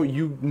 So now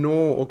you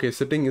know, okay,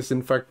 sitting is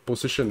in fact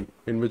position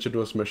in which it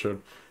was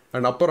measured.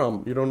 And upper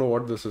arm, you don't know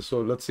what this is. So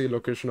let's see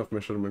location of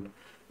measurement.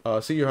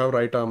 See, you have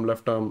right arm,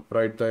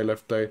 right thigh,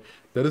 left thigh.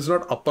 There is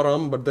not upper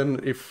arm, but then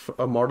if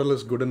a model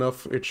is good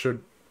enough, it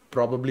should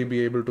probably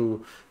be able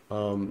to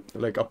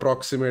like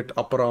approximate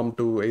upper arm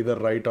to either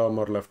right arm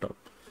or left arm,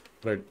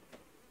 right?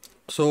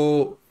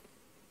 So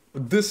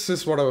this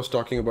is what I was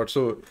talking about.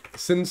 So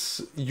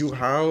since you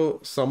have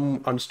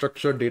some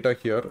unstructured data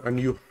here and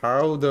you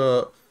have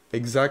the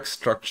exact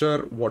structure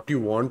what you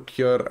want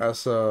here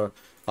as a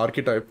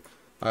archetype,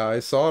 I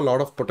saw a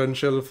lot of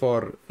potential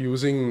for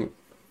using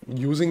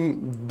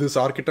this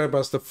archetype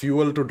as the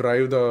fuel to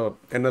drive the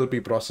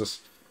NLP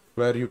process,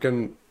 where you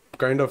can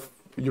kind of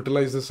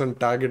utilize this and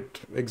tag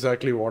it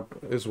exactly what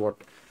is what.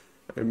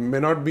 It may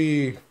not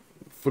be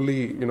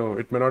fully,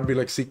 it may not be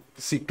like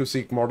seek to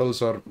seek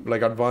models or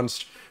like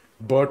advanced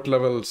BERT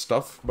level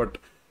stuff, but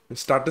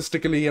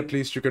statistically at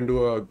least you can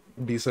do a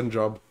decent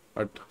job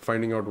at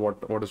finding out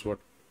what is what.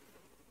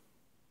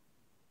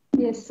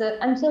 Yes, sir.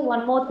 And sir,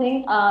 one more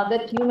thing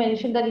that you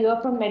mentioned that you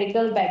are from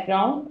medical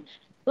background.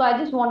 So I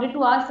just wanted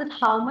to ask that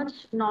how much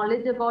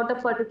knowledge about a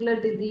particular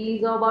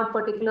disease or about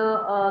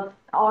particular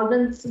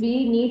organs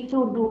we need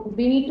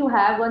to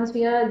have once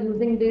we are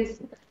using this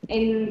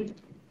in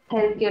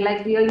healthcare,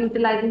 like we are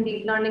utilizing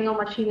deep learning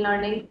or machine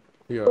learning.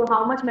 Yeah. So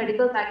how much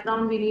medical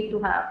background we need to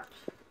have?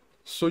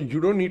 So you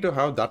don't need to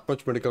have that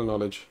much medical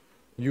knowledge.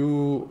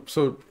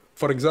 So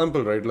for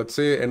example, right, let's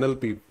say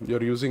NLP,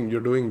 you're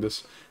doing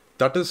this.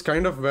 That is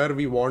kind of where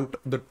we want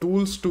the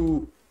tools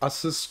to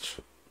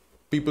assist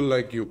people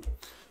like you.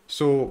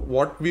 So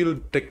what we'll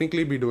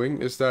technically be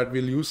doing is that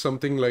we'll use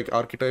something like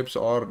archetypes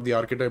or the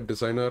archetype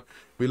designer.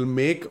 We'll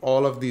make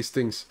all of these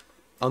things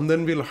and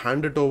then we'll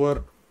hand it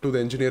over to the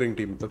engineering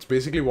team. That's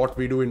basically what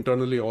we do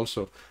internally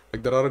also.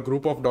 Like there are a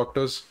group of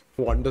doctors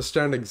who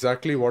understand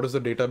exactly what is the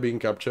data being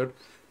captured,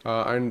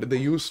 and they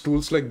use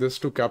tools like this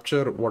to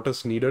capture what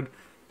is needed.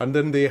 and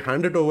then they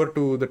hand it over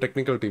to the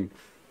technical team.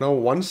 Now,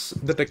 once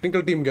the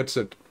technical team gets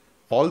it,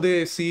 all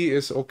they see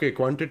is, okay,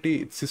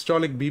 quantity,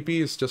 systolic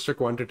BP is just a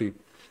quantity,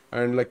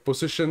 and like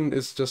position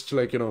is just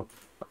like, a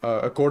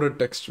coded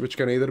text, which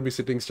can either be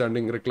sitting,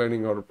 standing,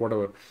 reclining, or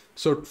whatever.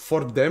 So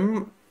for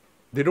them,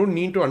 they don't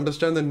need to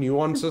understand the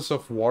nuances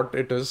of what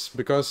it is,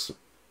 because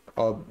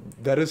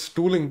there is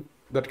tooling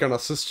that can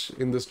assist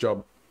in this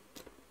job.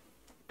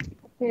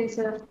 Okay,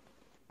 sir.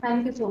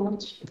 Thank you so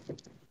much.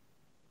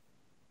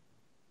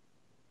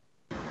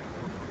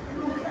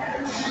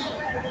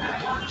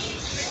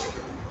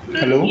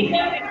 Hello.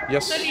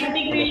 Yes. The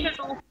integration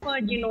of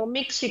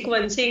genomic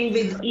sequencing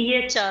with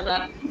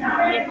EHR,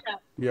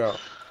 Yeah.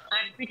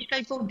 and which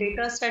type of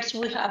data sets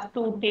we have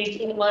to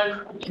take in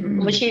our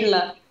machine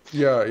learning.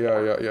 Yeah.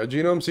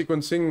 Genome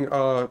sequencing.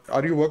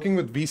 Are you working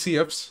with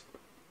VCFs?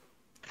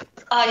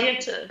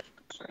 Yes, sir.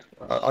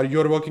 Are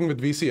you working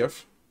with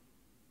VCF?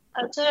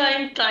 Sir, I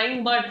am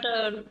trying, but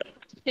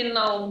till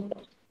now.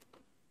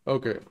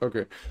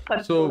 Okay.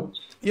 So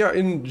yeah,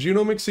 in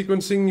genomic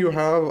sequencing, you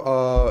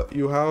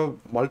have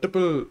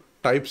multiple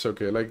types.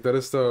 Okay, like there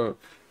is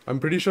I'm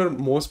pretty sure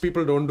most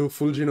people don't do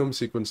full genome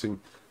sequencing.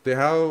 They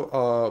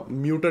have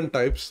mutant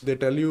types. They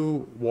tell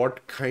you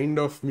what kind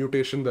of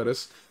mutation there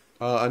is,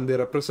 and they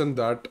represent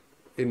that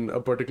in a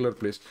particular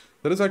place.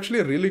 There is actually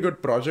a really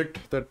good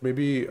project that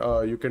maybe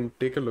you can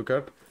take a look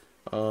at.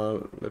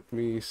 Let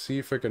me see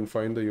if I can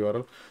find the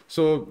URL.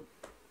 So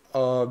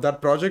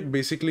that project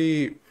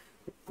basically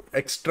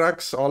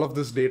extracts all of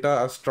this data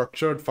as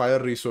structured file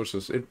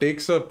resources. It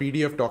takes a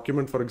PDF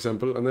document, for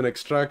example, and then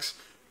extracts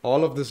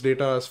all of this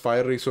data as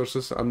file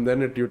resources, and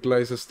then it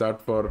utilizes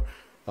that for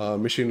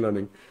machine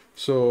learning.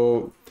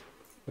 So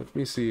let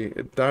me see.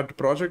 That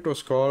project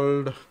was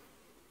called,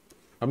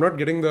 I'm not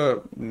getting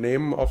the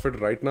name of it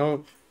right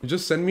now. You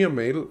just send me a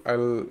mail.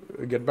 I'll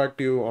get back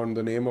to you on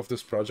the name of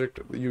this project.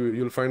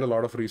 You'll find a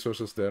lot of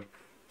resources there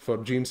for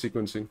gene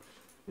sequencing.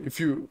 If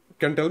you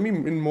can tell me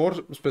in more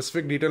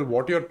specific detail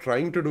what you're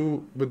trying to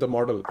do with the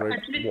model, right?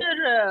 Actually,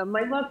 sir,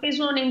 my work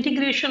is on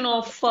integration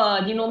of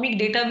genomic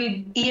data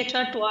with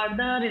EHR toward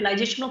the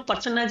realization of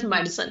personalized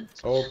medicine.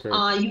 Okay.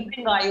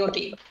 Using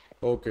IoT.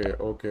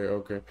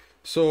 Okay.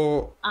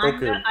 So, And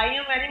okay. I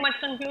am very much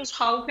confused.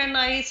 How can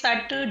I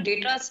set a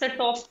data set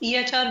of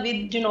EHR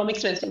with genomic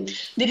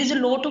sequencing? There is a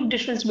lot of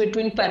difference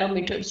between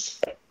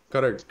parameters.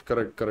 Correct.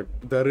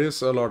 There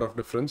is a lot of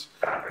difference.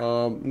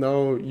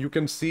 Now you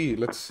can see,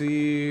 let's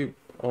see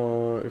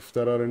if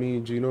there are any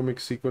genomic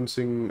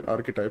sequencing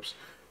archetypes.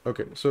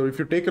 Okay, so if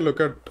you take a look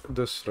at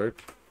this, right?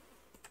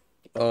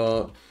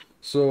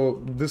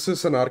 So this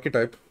is an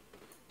archetype.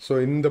 So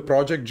in the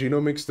project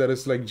genomics, there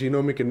is like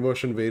genomic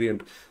inversion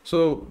variant.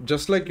 So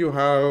just like you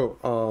have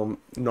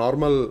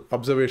normal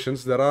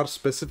observations, there are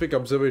specific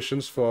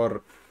observations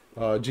for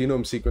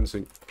genome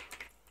sequencing.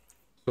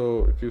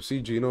 So if you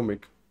see genomic,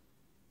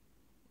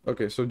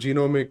 okay, so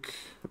genomic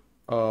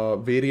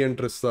variant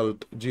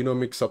result,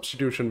 genomic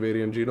substitution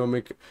variant,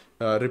 genomic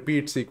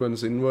repeat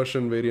sequence,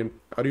 inversion variant.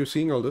 Are you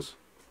seeing all this?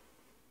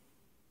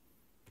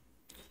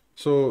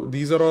 So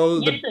these are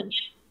all Yes, sir.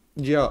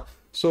 yeah.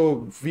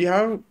 So we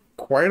have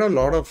quite a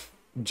lot of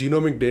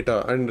genomic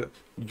data, and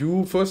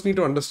you first need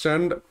to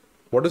understand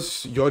what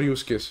is your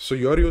use case. So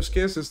your use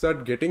case is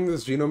that getting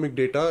this genomic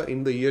data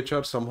in the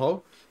EHR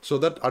somehow, so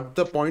that at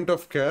the point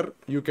of care,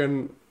 you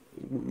can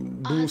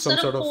do some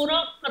Sir, sort of, for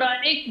a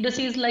chronic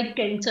disease like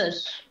cancer,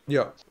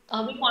 yeah.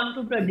 we want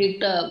to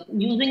predict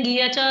using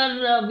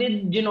EHR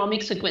with genomic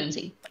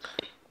sequencing.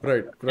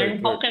 Right.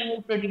 And how can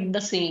we predict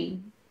the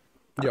same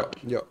Yeah.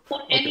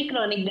 for any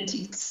chronic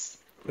disease?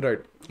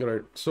 Right.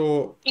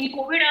 So In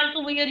COVID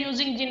also we are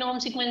using genome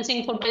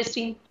sequencing for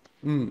testing.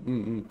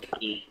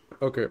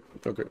 okay.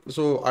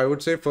 So I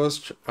would say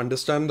first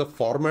understand the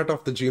format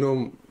of the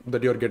genome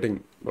that you're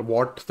getting,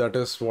 what that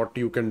is, what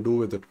you can do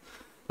with it.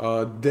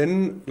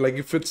 Then, like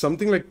if it's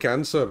something like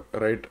cancer,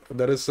 right?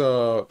 There is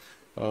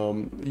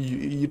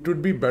it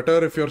would be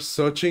better if you're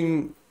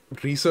searching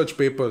research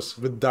papers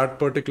with that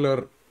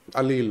particular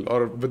allele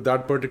or with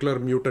that particular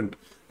mutant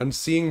and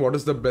seeing what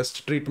is the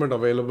best treatment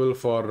available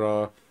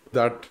for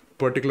that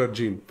particular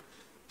gene.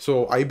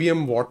 So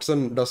IBM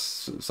Watson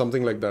does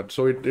something like that.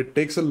 So it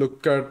takes a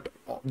look at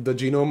the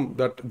genome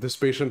that this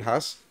patient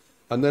has,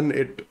 and then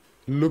it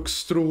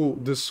looks through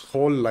this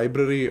whole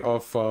library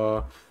of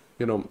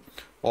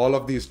all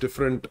of these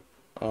different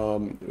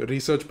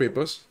research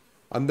papers,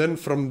 and then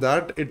from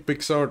that it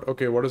picks out,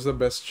 okay, what is the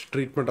best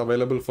treatment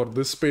available for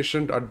this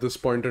patient at this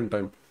point in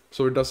time.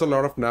 So it does a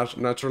lot of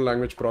natural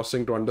language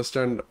processing to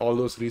understand all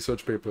those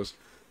research papers,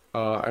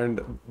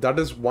 and that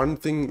is one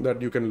thing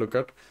that you can look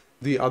at.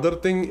 The other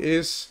thing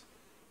is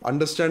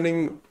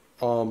understanding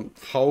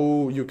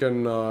how you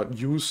can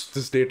use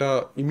this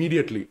data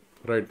immediately,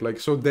 right?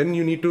 Like, so then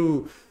you need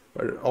to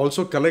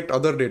also collect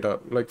other data.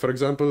 Like, for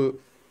example,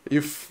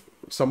 if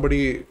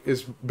somebody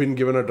is been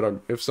given a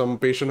drug, if some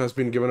patient has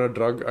been given a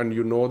drug and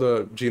you know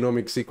the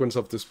genomic sequence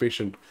of this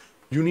patient,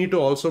 you need to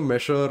also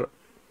measure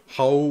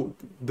how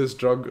this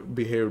drug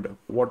behaved,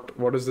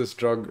 what is this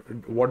drug,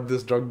 what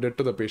this drug did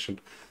to the patient.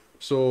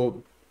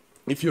 So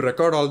if you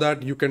record all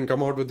that, you can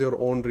come out with your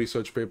own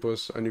research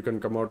papers, and you can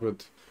come out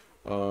with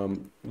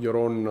your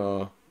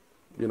own,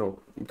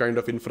 kind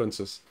of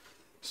inferences.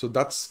 So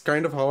that's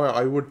kind of how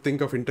I would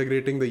think of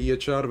integrating the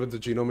EHR with the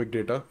genomic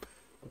data,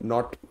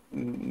 not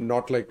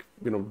like,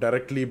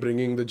 directly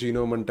bringing the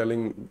genome and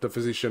telling the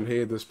physician,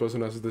 hey, this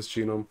person has this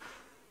genome.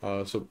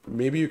 So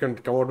maybe you can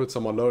come out with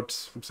some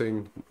alerts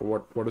saying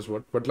what is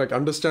what, but like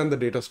understand the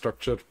data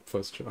structure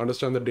first,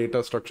 understand the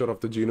data structure of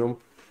the genome,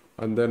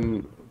 and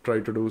then try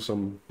to do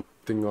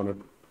something on it.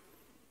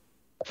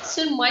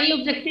 So my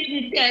objective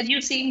is, as you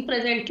see in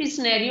presently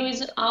scenario,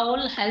 is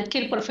all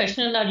healthcare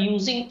professionals are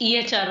using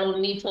EHR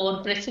only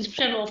for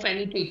prescription of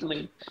any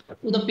treatment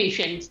to the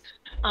patients.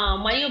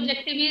 My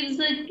objective is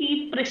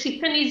that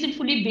prescription is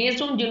fully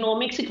based on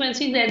genomic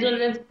sequences as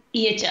well as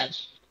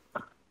EHR.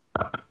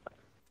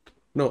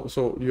 No,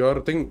 so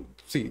your thing,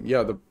 see,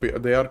 yeah,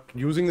 they are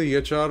using the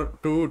EHR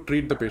to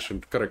treat the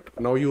patient, correct.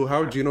 Now you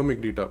have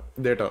genomic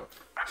data.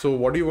 So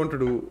what do you want to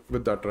do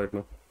with that right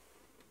now?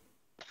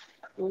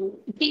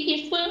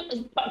 If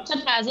a person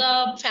has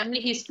a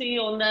family history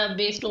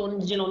based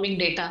on genomic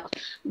data,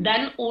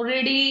 then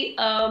already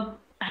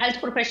health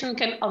professional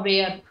can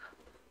aware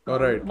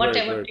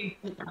whatever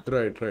treatment.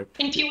 Right.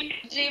 In future,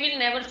 they will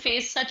never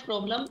face such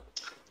problem.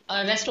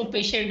 Rest of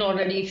patient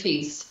already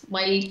face.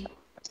 My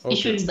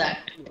issue is that.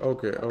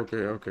 Okay,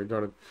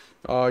 got it.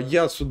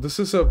 Yeah, so this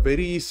is a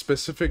very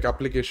specific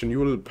application. You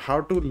will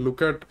have to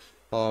look at,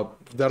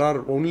 there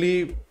are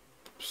only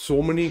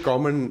so many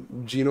common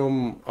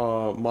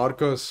genome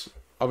markers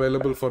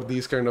available for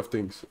these kind of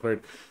things,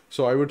 right?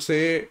 So I would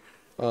say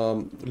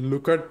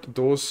look at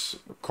those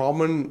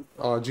common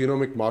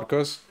genomic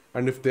markers,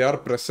 and if they are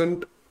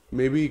present,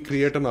 maybe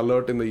create an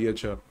alert in the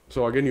EHR.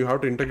 So again, you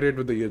have to integrate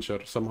with the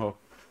EHR somehow.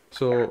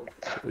 So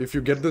if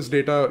you get this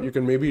data, you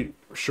can maybe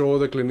show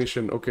the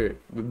clinician, okay,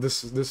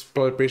 this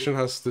patient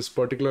has this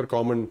particular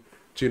common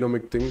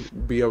genomic thing,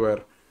 be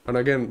aware. And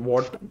again,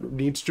 what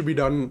needs to be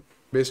done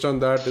based on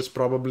that is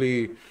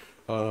probably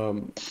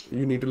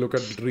you need to look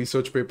at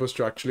research papers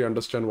to actually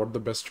understand what the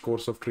best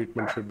course of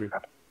treatment should be.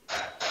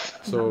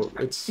 So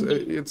it's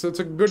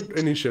a good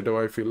initiative.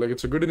 I feel like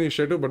it's a good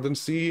initiative, but then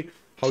see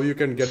how you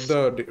can get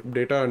the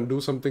data and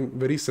do something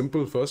very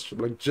simple first,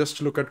 like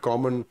just look at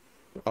common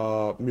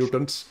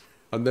mutants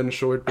and then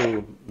show it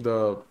to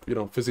the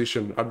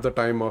physician at the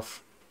time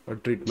of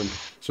treatment,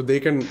 so they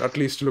can at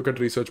least look at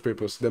research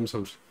papers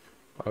themselves.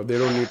 You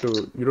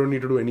don't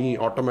need to do any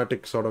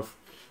automatic sort of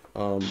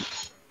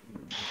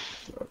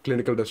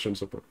clinical decision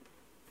support.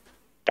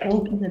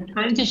 Okay,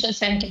 thank you, sir.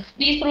 Thank you.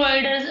 Please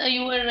provide us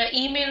your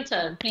email,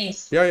 sir,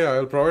 please. Yeah,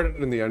 I'll provide it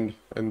in the end.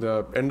 In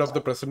the end of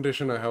the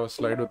presentation, I have a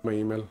slide with my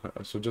email.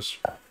 So just,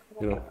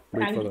 wait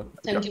for that.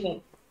 Thank you,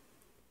 ma'am.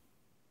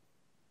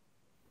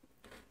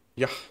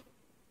 Yeah.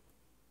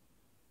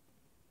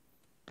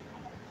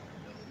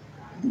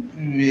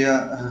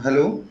 Yeah,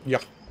 hello. Yeah.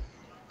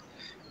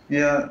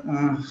 Yeah,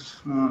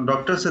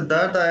 Dr.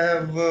 Siddharth, I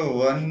have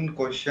one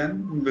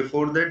question.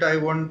 Before that, I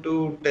want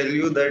to tell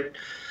you that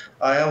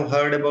I have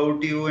heard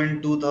about you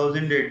in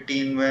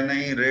 2018 when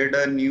I read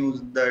a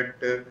news that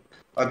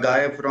a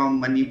guy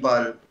from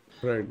Manipal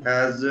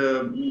has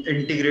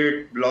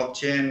integrate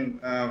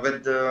blockchain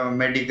with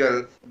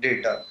medical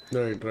data.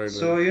 Right.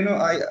 So,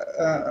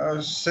 I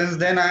since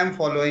then I am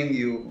following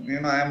you.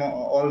 I am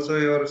also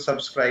your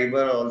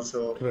subscriber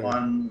also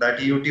on that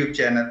YouTube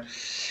channel.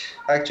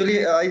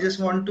 Actually, I just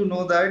want to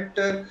know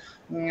that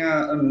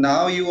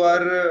now you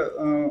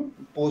are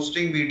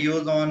posting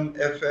videos on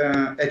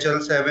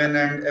HL7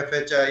 and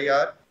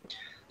FHIR.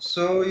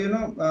 So,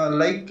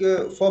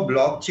 for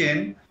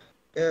blockchain,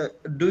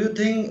 do you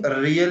think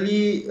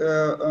really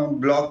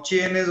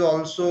blockchain is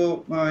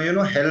also,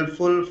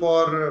 helpful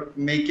for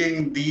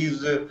making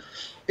these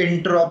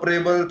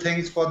interoperable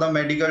things for the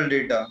medical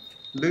data?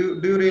 Do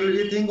you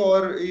really think,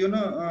 or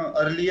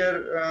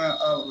earlier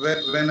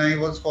when I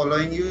was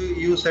following you,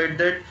 you said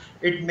that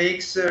it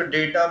makes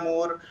data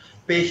more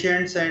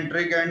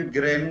patient-centric and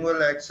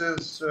granular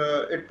access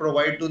it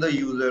provide to the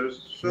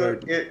users. So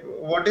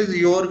what is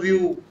your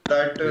view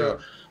that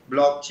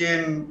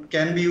blockchain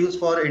can be used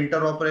for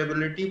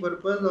interoperability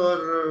purpose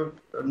or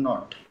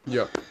not?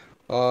 Yeah.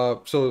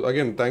 So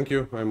again, thank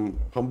you. I'm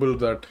humbled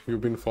that you've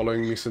been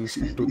following me since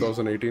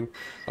 2018.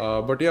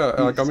 But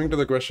yeah, coming to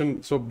the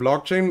question. So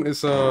blockchain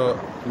is a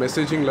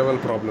messaging level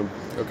problem.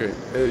 Okay.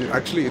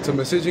 Actually, it's a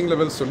messaging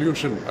level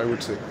solution, I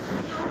would say.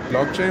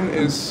 Blockchain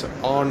is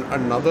on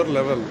another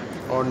level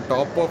on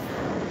top of,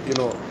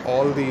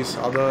 all these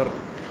other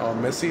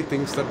messy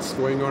things that's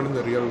going on in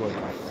the real world.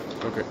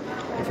 Okay.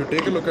 If you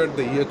take a look at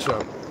the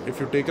EHR, if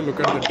you take a look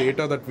at the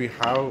data that we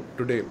have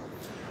today,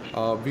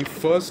 we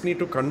first need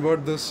to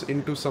convert this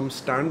into some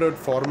standard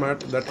format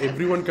that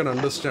everyone can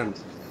understand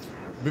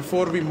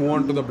before we move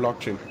on to the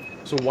blockchain.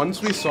 So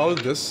once we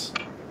solve this,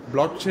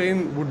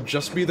 blockchain would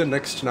just be the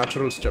next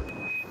natural step.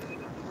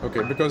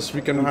 Okay, because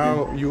we can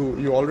have,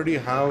 you already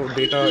have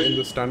data in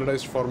the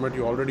standardized format,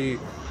 you already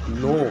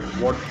know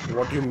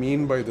what you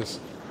mean by this.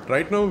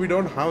 Right now we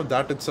don't have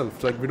that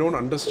itself, like we don't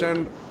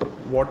understand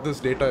what this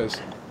data is.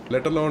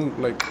 let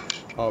alone like,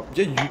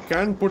 yeah, you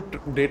can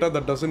put data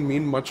that doesn't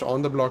mean much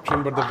on the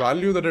blockchain, but the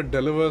value that it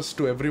delivers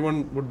to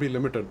everyone would be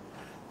limited.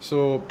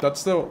 So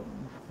that's the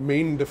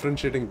main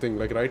differentiating thing.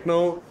 Like right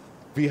now,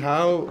 we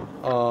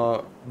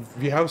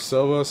have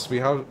servers, we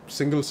have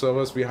single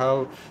servers, we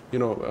have, you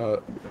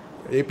know,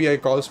 API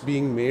calls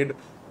being made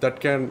that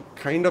can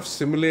kind of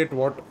simulate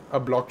what a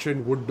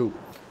blockchain would do.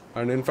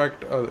 And in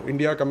fact,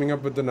 India coming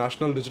up with the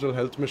National Digital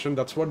Health Mission,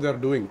 that's what they're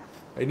doing.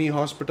 Any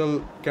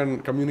hospital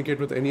can communicate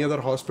with any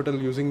other hospital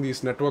using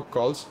these network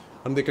calls,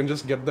 and they can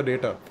just get the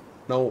data.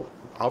 Now,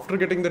 after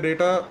getting the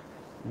data,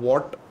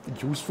 what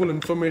useful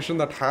information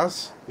that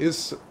has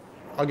is,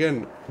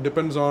 again,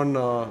 depends on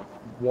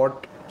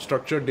what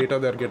structured data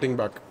they're getting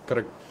back,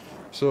 correct?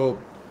 So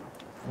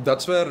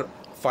that's where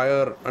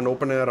Fire and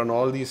OpenAir and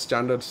all these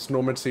standards,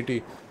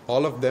 SnowMed,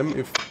 all of them,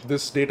 if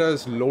this data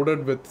is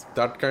loaded with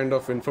that kind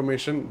of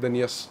information, then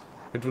yes,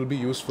 it will be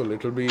useful.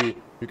 It will be,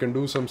 you can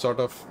do some sort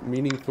of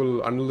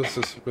meaningful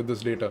analysis with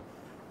this data.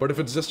 But if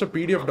it's just a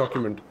PDF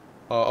document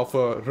of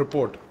a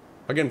report,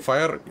 again,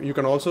 Fire, you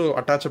can also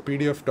attach a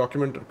PDF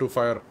document to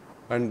Fire,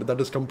 and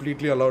that is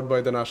completely allowed by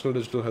the National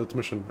Digital Health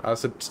Mission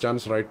as it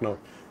stands right now.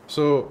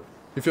 So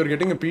if you're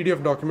getting a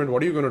PDF document,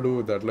 what are you going to do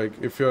with that? Like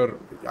if you're,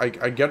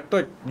 I get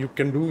that you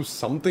can do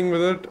something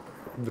with it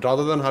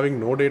rather than having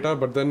no data,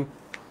 but then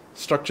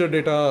structured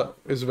data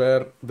is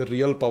where the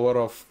real power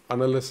of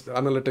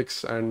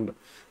analytics and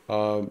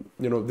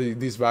you know,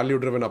 these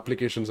value-driven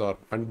applications are.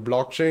 And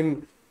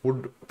blockchain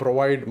would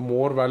provide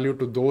more value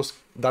to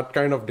that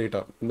kind of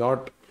data,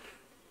 not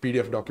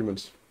PDF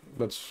documents.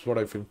 That's what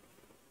I feel.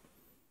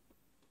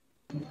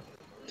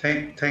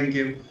 Thank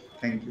you.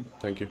 Thank you.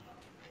 Thank you.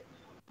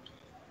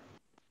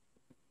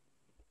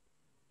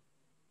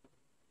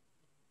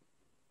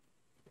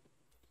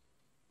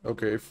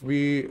 Okay, if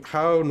we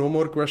have no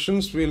more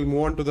questions, we'll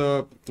move on to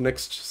the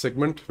next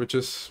segment, which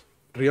is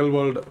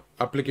real-world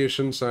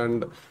applications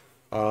and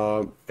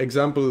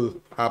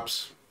example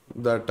apps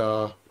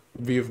that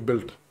we've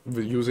built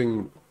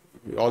using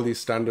all these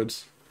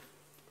standards.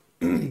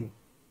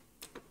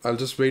 I'll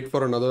just wait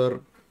for another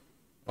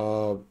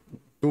 2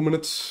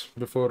 minutes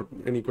before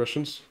any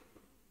questions.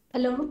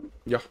 Hello.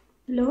 Yeah.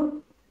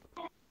 Hello.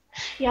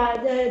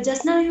 Yeah,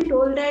 just now you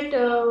told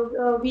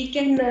that we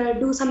can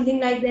do something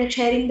like that,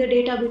 sharing the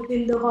data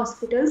between the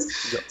hospitals.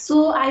 Yeah.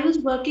 So I was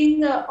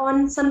working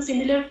on some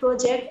similar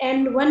project,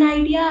 and one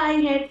idea I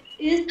had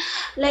is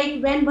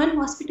like when one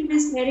hospital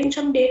is getting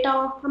some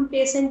data from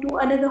patient to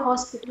another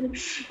hospital,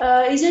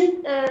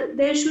 isn't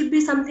there should be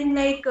something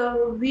like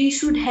we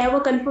should have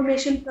a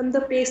confirmation from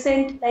the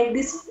patient, like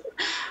this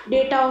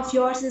data of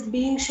yours is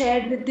being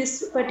shared with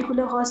this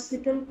particular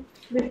hospital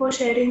before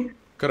sharing.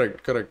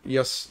 Correct.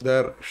 Yes,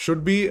 there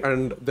should be,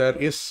 and there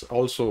is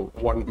also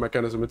one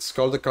mechanism. It's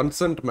called the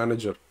consent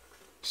manager.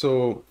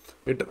 So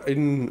it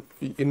in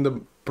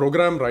the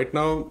program right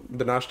now,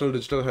 the National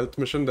Digital Health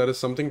Mission, there is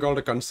something called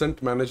a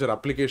consent manager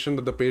application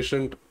that the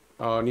patient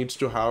needs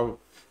to have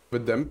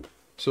with them.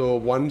 So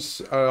once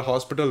a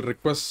hospital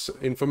requests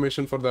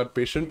information for that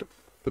patient,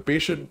 the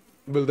patient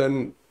will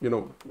then, you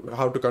know,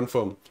 have to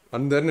confirm,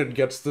 and then it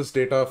gets this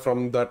data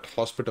from that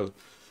hospital.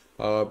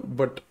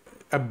 But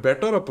a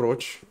better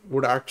approach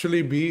would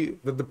actually be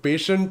that the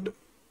patient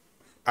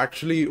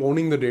actually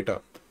owning the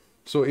data.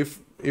 So if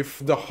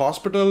the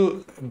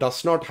hospital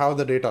does not have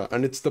the data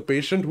and it's the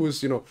patient who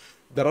is, you know,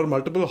 there are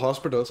multiple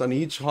hospitals and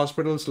each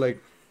hospital's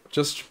like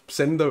just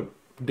send the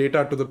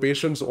data to the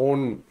patient's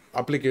own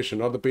application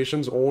or the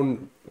patient's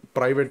own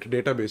private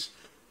database,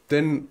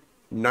 then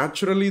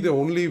naturally the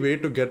only way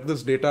to get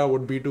this data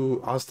would be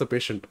to ask the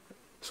patient.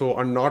 So,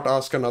 and not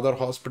ask another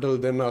hospital,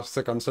 then ask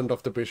the consent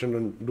of the patient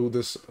and do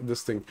this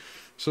thing.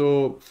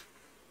 So,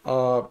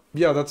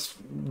 yeah, that's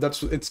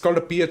it's called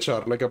a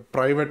PHR, like a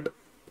private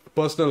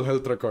personal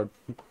health record,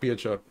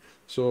 PHR.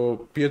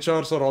 So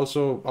PHRs are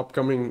also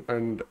upcoming,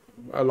 and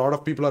a lot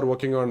of people are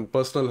working on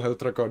personal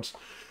health records.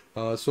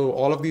 So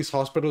all of these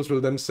hospitals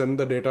will then send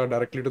the data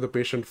directly to the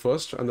patient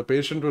first, and the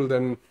patient will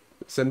then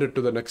send it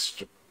to the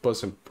next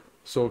person.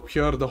 So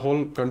here the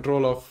whole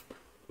control of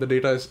the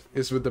data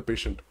is with the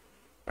patient.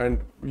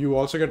 And you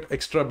also get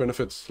extra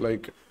benefits,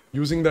 like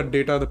using that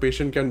data, the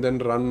patient can then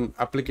run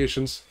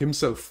applications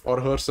himself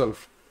or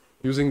herself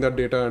using that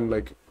data and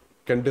like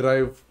can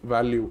derive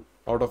value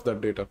out of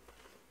that data.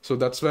 So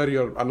that's where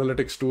your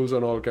analytics tools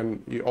and all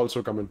can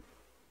also come in.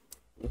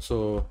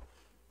 So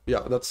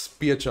yeah, that's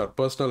PHR,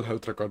 personal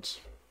health records.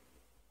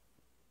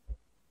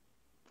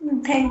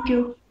 Thank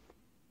you.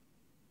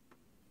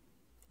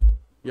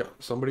 Yeah,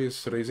 somebody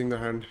is raising the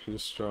hand.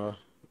 Just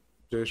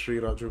Jay Shri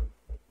Raju.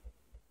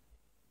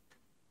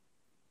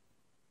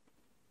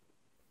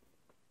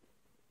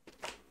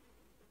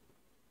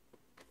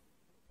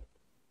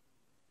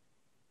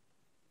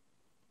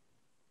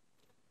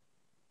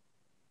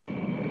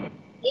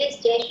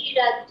 Yes, Jai Shri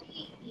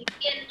Rajji, you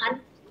can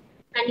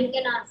unmute and you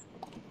can ask.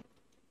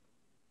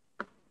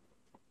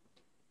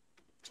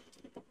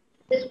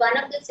 This is one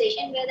of the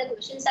session where the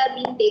questions are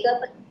being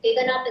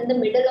taken up in the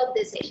middle of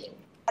the session.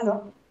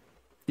 Hello.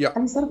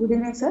 Yeah. Sir, good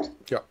evening, sir.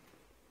 Yeah.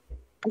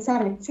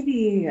 Sir,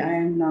 actually, I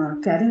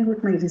am carrying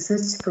out my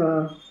research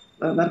work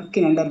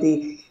under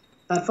the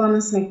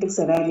performance metrics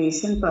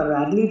evaluation for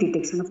early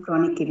detection of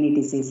chronic kidney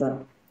disease.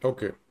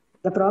 Okay.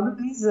 The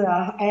problem is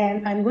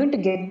I'm going to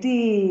get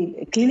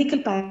the clinical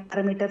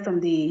parameter from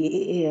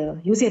the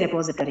UC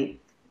repository.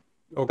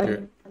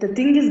 Okay. But the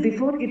thing is,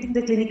 before getting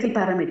the clinical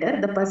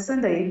parameter, the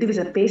person, the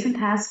individual patient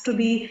has to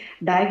be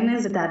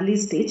diagnosed at early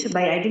stage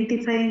by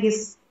identifying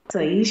his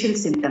initial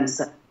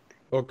symptoms.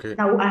 Okay.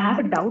 Now, I have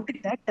a doubt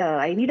in that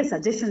I need a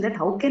suggestion that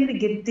how can we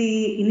get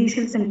the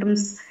initial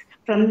symptoms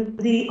from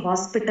the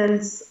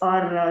hospitals,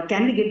 or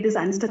can we get these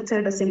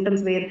unstructured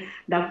symptoms where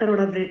doctor would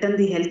have written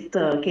the health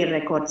care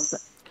records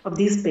of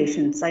these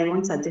patients? I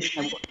want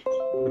suggestion about it.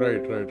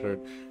 Right.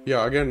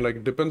 Yeah, again,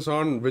 like depends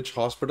on which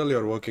hospital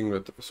you're working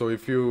with. So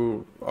if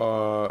you,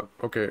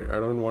 okay, I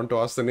don't want to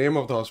ask the name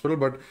of the hospital,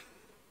 but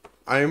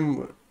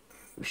I'm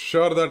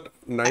sure that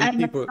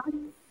 90%.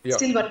 Yeah.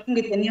 Still working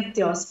with any of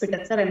the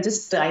hospitals, sir. I want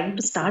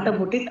to start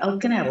about it. How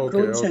can I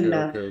approach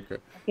Okay.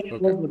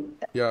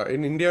 Yeah,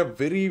 in India,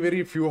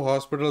 very few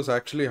hospitals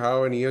actually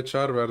have an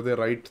EHR where they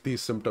write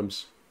these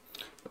symptoms.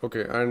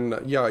 Okay,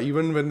 and yeah,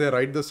 even when they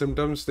write the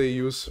symptoms, they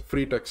use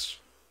free text.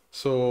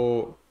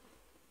 So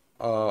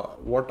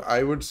what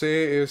I would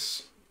say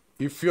is,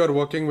 if you are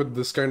working with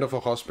this kind of a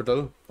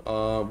hospital,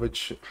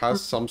 which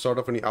has some sort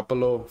of an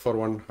Apollo for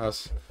one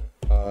has,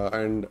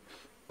 and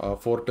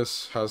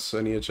Fortis has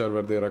an EHR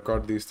where they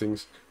record these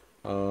things.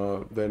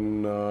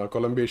 Then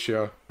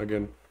Columbia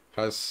again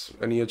has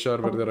an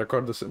EHR where they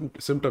record the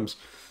symptoms.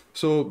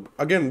 So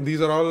again, these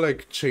are all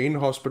like chain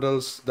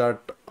hospitals that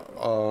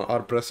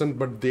are present,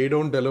 but they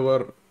don't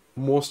deliver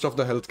most of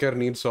the healthcare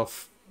needs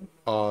of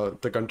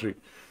the country.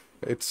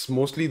 It's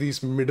mostly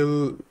these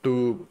middle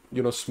to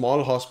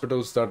small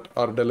hospitals that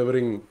are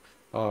delivering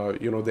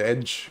the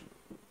edge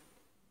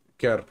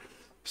care.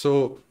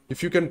 So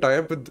if you can tie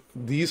up with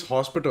these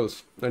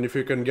hospitals, and if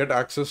you can get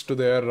access to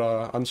their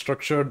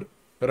unstructured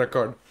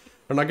record,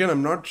 and again,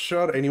 I'm not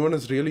sure anyone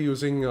is really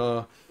using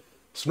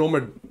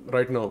SNOMED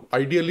right now.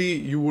 Ideally,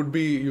 you would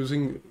be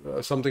using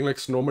something like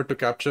SNOMED to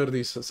capture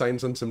these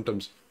signs and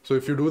symptoms. So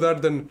if you do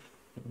that, then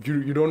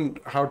you don't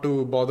have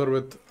to bother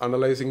with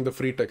analyzing the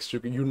free text.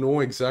 You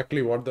know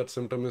exactly what that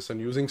symptom is, and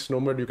using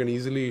SNOMED, you can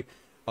easily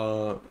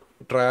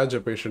triage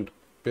a patient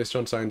based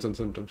on signs and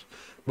symptoms.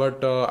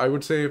 But I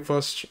would say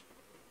first,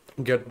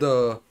 get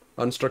the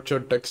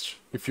unstructured text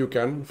if you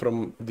can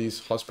from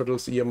these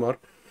hospitals EMR.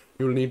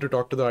 You'll need to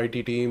talk to the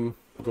IT team,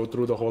 go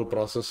through the whole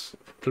process.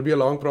 It will be a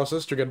long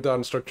process to get the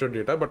unstructured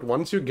data, but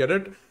once you get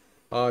it,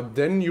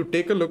 then you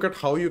take a look at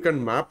how you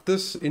can map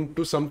this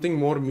into something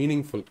more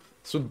meaningful.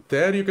 So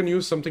there you can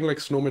use something like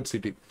SNOMED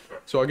CT.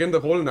 So again,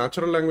 the whole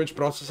natural language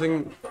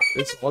processing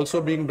is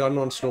also being done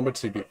on SNOMED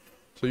CT.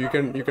 So you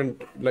can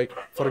like,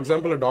 for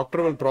example, a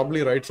doctor will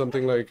probably write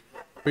something like,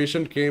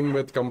 patient came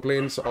with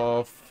complaints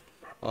of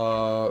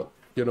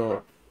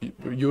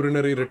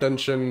urinary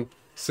retention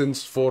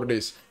since 4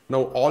 days.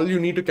 Now all you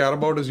need to care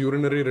about is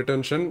urinary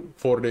retention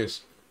 4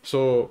 days.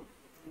 So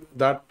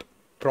that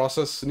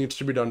process needs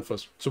to be done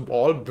first. So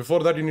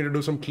before that, you need to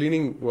do some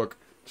cleaning work.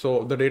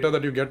 So the data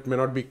that you get may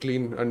not be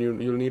clean, and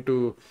you'll need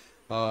to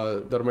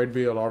there might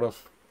be a lot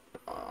of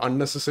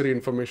unnecessary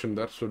information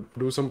there. So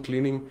do some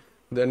cleaning,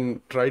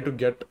 then try to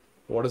get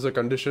what is the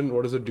condition,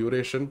 what is the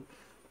duration.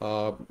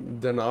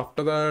 Then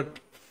after that,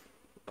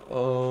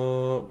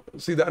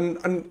 see that,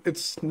 and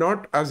it's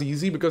not as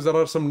easy because there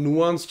are some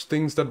nuanced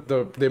things that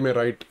they may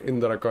write in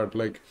the record,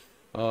 like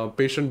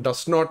patient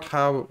does not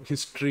have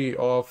history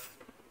of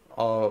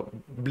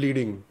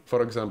bleeding,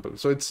 for example.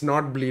 So it's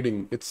not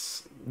bleeding,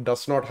 it's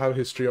does not have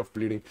history of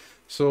bleeding.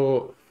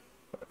 So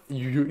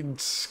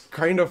it's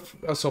kind of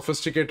a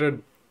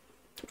sophisticated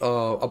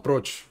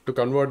approach to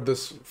convert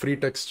this free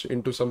text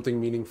into something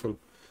meaningful.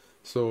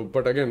 So,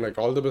 but again, like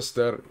all the best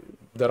there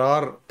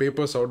are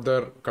papers out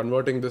there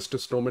converting this to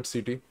SNOMED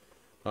CT.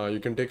 You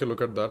can take a look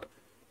at that,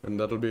 and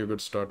that'll be a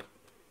good start.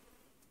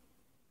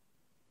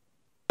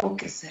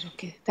 Okay, sir.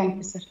 Okay, thank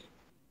you, sir.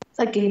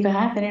 So, okay, if I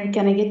have any,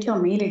 can I get your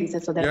mail ID, sir,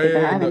 so that if I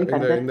have any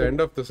further... in the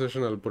end of the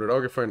session, I'll put it.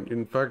 Okay, fine.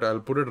 In fact, I'll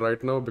put it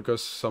right now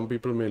because some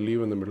people may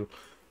leave in the middle.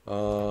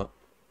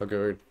 Okay,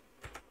 wait.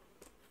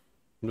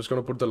 I'm just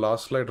going to put the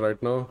last slide right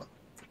now.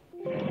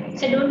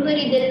 So don't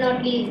worry, they'll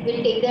not leave.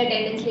 We'll take the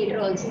attendance later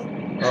also.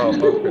 Oh,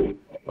 perfect.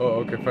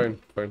 Oh, okay, fine.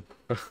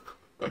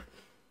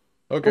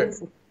 Okay,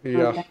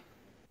 yeah. Okay.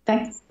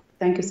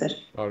 Thank you, sir.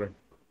 All right.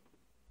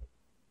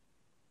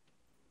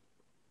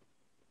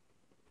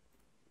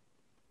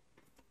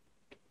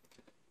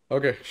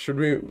 Okay, shall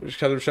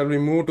we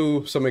move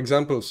to some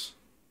examples?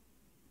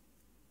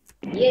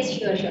 Yes,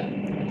 sure.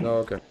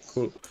 Okay,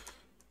 cool.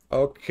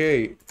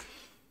 Okay,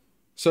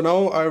 so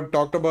now I've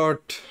talked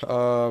about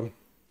what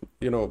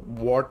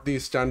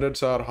these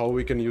standards are, how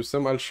we can use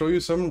them. I'll show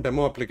you some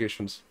demo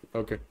applications.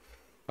 Okay,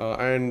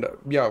 and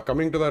yeah,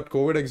 coming to that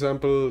COVID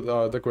example,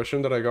 the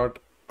question that I got,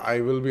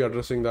 I will be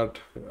addressing that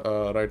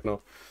right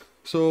now.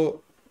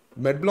 So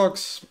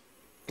Medblocks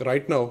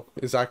right now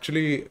is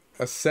actually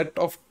a set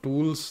of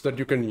tools that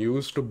you can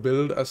use to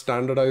build a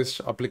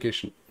standardized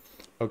application.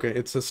 Okay,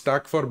 it's a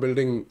stack for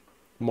building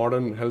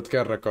modern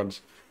healthcare records,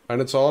 and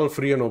it's all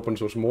free and open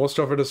source. Most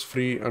of it is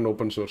free and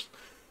open source.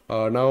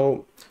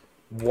 Now,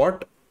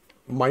 what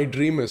my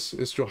dream is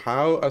to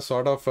have a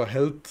sort of a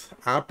health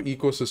app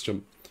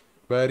ecosystem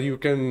where you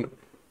can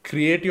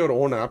create your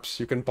own apps,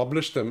 you can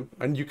publish them,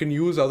 and you can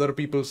use other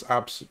people's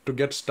apps to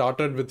get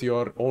started with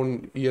your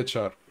own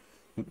EHR.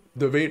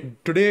 The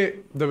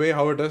way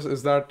how it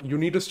is that you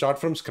need to start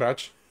from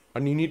scratch,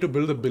 and you need to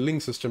build a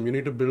billing system, you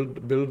need to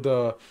build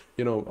the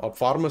a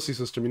pharmacy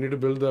system, you need to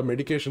build the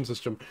medication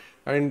system.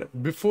 And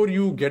before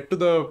you get to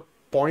the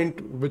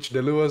point which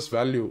delivers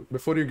value,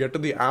 before you get to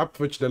the app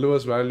which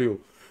delivers value,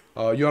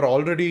 you are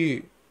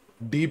already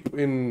deep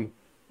in,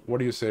 what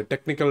do you say,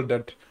 technical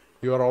debt.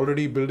 You are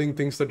already building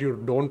things that you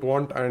don't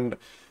want. And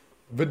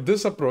with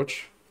this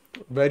approach,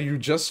 where you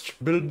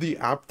just build the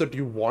app that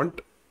you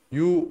want,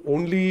 you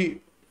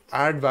only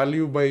add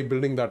value by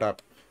building that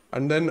app.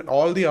 And then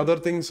all the other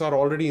things are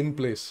already in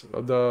place.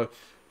 The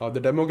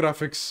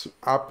demographics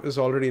app is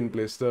already in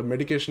place. The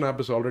medication app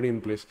is already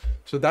in place.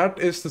 So that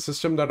is the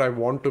system that I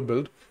want to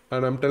build.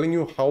 And I'm telling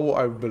you how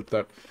I've built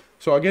that.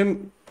 So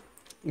again,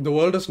 the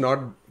world is not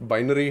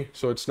binary.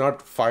 So it's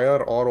not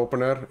fire or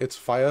open air. It's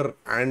fire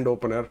and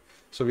open air.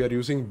 So we are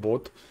using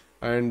both.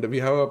 And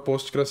we have a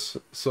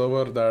Postgres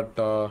server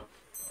that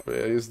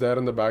is there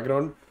in the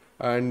background.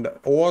 And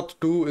OAuth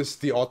 2 is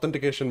the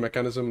authentication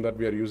mechanism that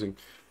we are using.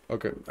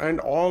 Okay, and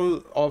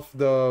all of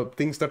the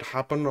things that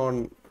happen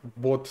on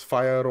both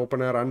Fire,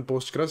 OpenAir, and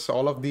Postgres,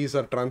 all of these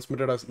are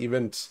transmitted as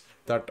events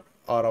that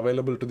are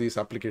available to these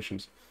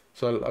applications.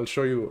 So I'll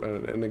show you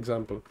an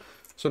example.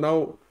 So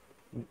now,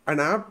 an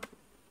app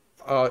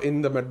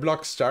in the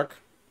Medblocks stack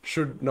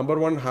should, number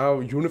one,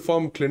 have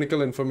uniform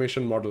clinical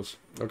information models.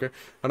 Okay,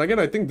 and again,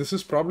 I think this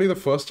is probably the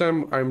first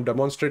time I'm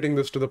demonstrating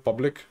this to the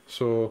public.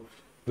 So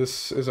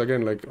this is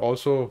again like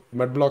also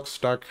Medblocks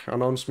stack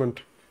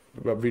announcement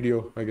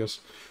video, I guess.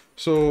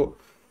 So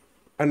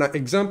an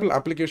example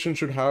application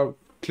should have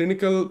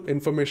clinical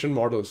information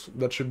models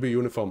that should be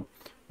uniform.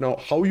 Now,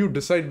 how you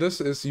decide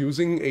this is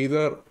using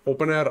either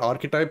OpenAir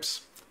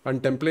archetypes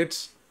and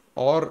templates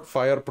or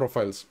Fire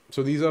profiles.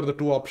 So these are the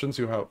two options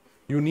you have.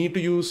 You need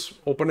to use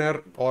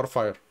OpenAir or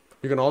Fire.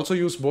 You can also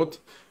use both,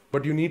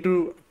 but you need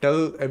to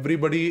tell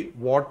everybody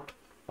what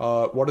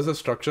is the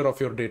structure of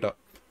your data.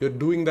 You're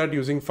doing that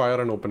using Fire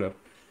and OpenAir.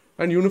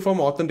 And uniform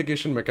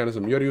authentication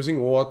mechanism. You're using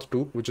OAuth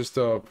 2, which is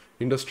the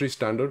industry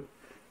standard.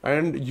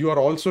 And you are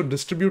also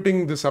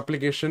distributing this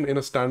application in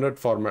a standard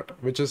format,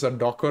 which is a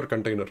Docker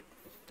container.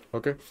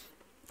 Okay.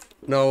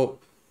 Now,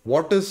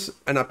 what is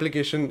an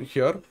application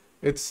here?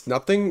 It's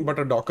nothing but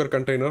a Docker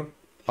container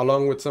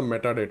along with some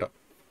metadata.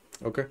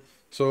 Okay.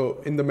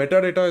 So in the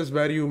metadata is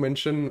where you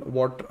mention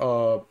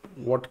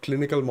what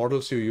clinical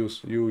models you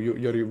use,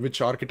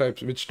 which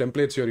archetypes, which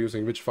templates you're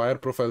using, which Fire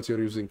profiles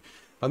you're using.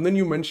 And then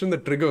you mention the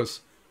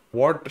triggers.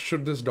 What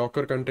should this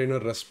Docker container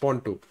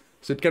respond to?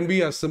 So it can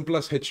be as simple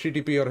as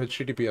HTTP or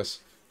HTTPS.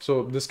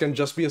 So this can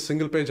just be a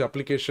single page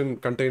application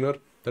container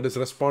that is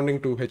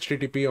responding to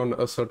HTTP on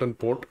a certain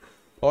port,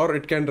 or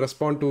it can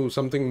respond to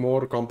something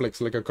more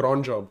complex like a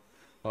cron job,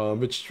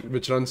 which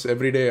runs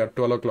every day at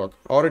 12 o'clock.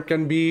 Or it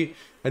can be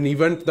an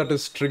event that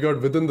is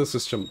triggered within the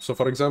system. So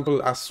for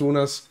example, as soon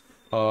as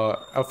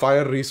a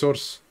Fire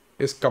resource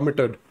is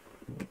committed,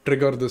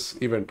 trigger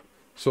this event.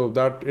 So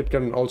that it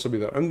can also be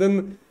there. And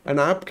then an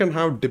app can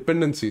have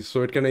dependencies.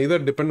 So it can either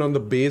depend on the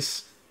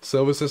base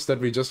services that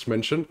we just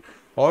mentioned,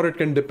 or it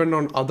can depend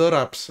on other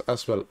apps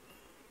as well.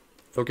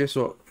 Okay,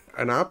 so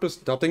an app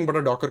is nothing but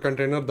a Docker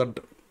container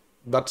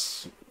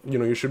that's,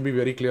 you should be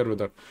very clear with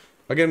that.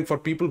 Again, for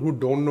people who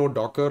don't know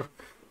Docker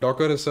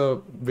is a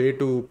way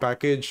to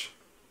package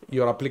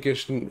your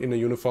application in a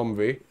uniform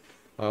way.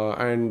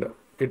 And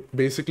it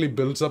basically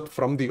builds up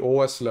from the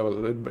OS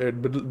level.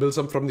 It builds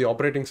up from the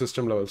operating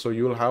system level. So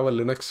you'll have a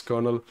Linux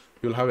kernel,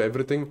 you'll have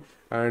everything,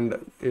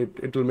 and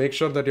it will make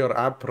sure that your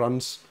app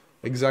runs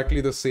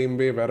exactly the same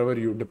way wherever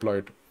you deploy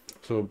it.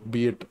 So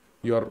be it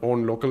your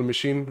own local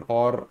machine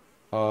or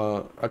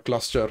a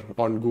cluster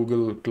on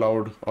Google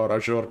Cloud or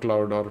Azure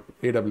Cloud or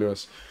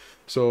AWS.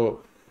 So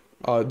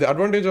the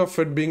advantage of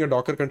it being a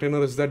Docker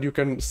container is that you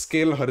can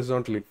scale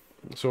horizontally.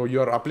 So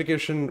your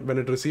application, when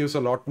it receives a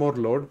lot more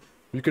load,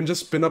 you can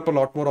just spin up a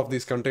lot more of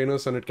these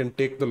containers and it can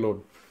take the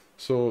load.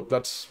 So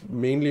that's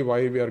mainly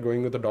why we are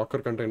going with the Docker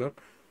container.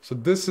 So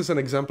this is an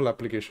example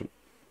application.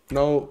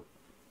 Now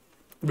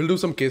we'll do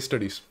some case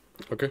studies.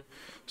 Okay.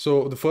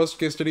 So the first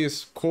case study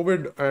is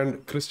COVID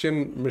and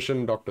Christian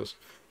mission doctors.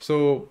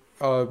 So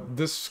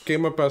this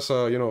came up as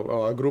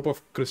a group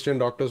of Christian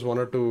doctors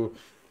wanted to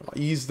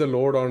ease the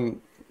load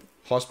on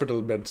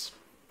hospital beds.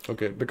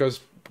 Okay. Because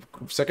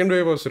second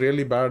wave was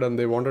really bad and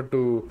they wanted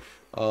to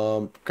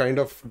kind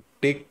of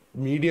take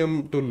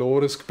medium to low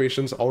risk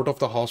patients out of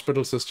the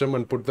hospital system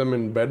and put them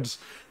in beds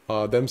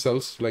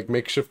themselves, like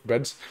makeshift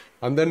beds,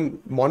 and then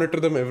monitor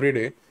them every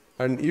day.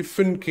 And if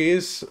in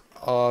case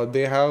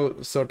they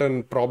have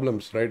certain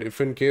problems, right? If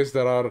in case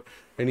there are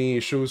any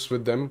issues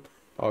with them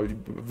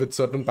with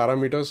certain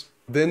parameters,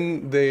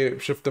 then they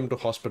shift them to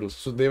hospitals.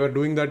 So they were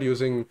doing that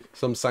using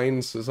some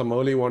signs, some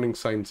early warning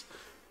signs.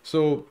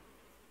 So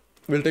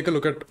we'll take a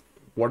look at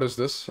what is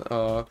this.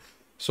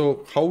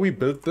 So how we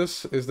built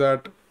this is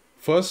that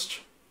first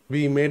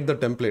we made the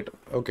template.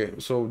 Okay,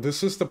 so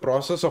this is the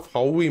process of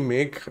how we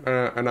make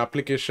an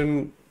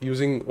application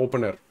using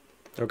OpenAir.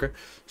 Okay,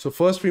 so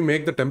first we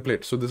make the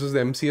template. So this is the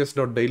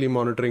mcs.daily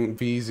monitoring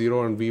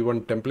V0 and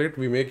V1 template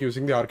we make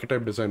using the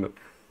archetype designer.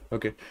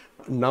 Okay,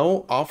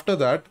 now after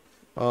that,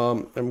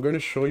 I'm going to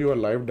show you a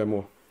live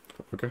demo.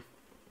 Okay,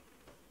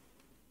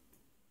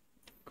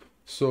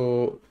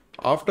 so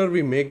after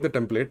we make the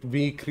template,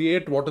 we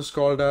create what is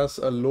called as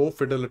a low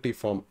fidelity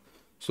form.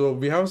 So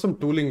we have some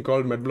tooling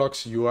called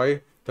Medblocks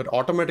UI that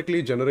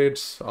automatically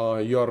generates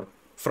your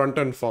front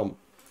end form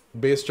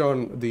based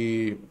on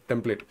the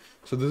template.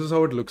 So this is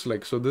how it looks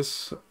like. So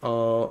this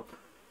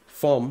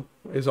form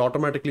is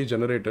automatically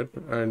generated,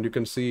 and you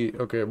can see,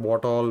 okay,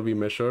 what all we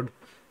measured,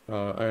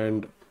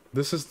 and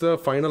this is the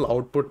final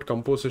output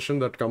composition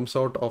that comes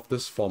out of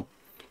this form.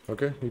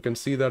 Okay, you can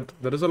see that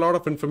there is a lot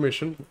of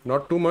information,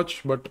 not too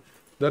much, but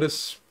there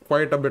is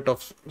quite a bit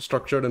of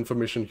structured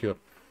information here.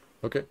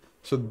 Okay,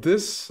 so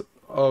this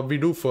we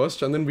do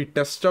first, and then we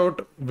test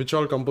out which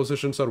all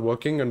compositions are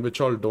working and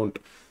which all don't.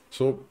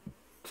 So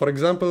for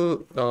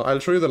example, I'll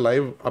show you the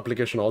live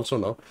application also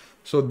now.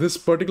 So this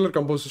particular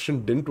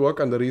composition didn't work,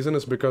 and the reason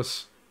is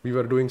because we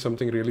were doing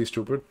something really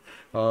stupid.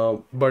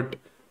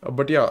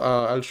 But yeah,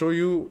 I'll show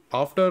you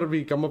after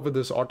we come up with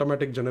this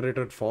automatic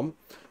generated form.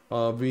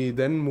 We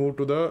then move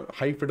to the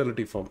high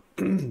fidelity form.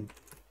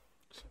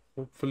 So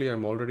hopefully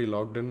I'm already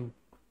logged in.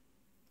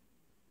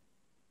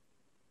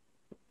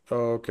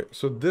 Okay,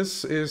 so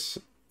this is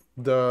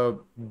the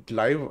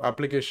live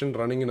application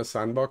running in a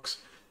sandbox.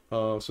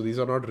 So these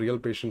are not real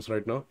patients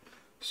right now.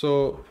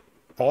 So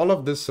all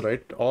of this,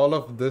 right? All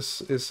of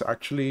this is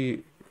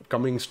actually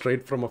coming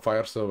straight from a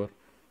Fire server.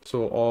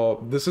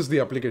 So this is the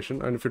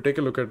application. And if you take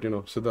a look at,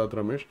 Siddharth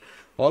Ramesh,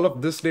 all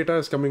of this data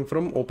is coming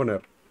from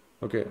OpenAir.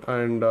 Okay.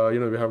 And,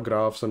 we have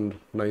graphs and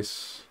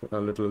nice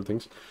little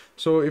things.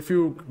 So if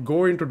you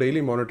go into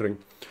daily monitoring,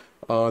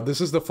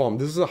 this is the form.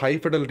 This is a high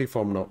fidelity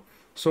form now.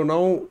 So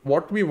now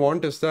what we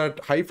want is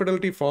that high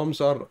fidelity forms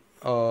are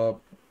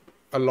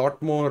a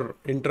lot more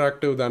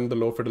interactive than the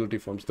low fidelity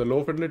forms. The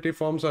low fidelity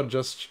forms are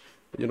just,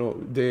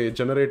 they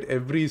generate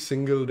every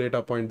single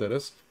data point there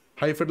is.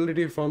 High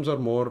fidelity forms are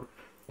more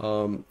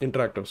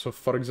interactive. So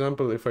for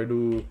example, if I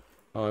do,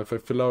 if I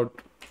fill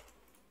out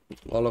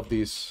all of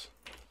these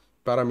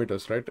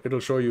parameters, right, it'll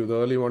show you the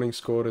early warning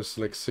score is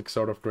like 6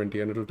 out of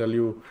 20, and it'll tell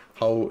you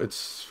how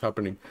it's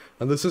happening.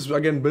 And this is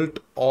again built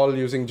all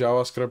using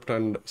JavaScript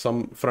and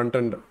some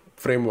front-end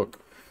framework.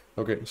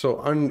 Okay,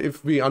 so and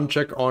if we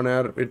uncheck on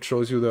air, it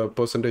shows you the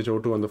percentage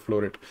O2 and the flow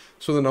rate.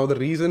 So now the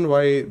reason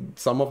why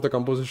some of the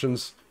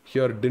compositions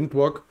here didn't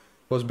work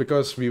was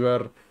because we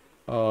were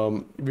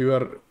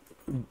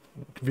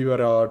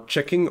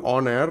checking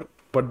on air,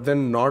 but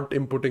then not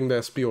inputting the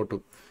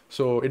SpO2.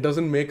 So it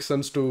doesn't make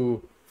sense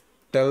to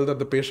tell that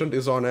the patient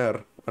is on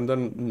air and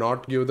then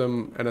not give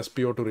them an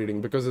SpO2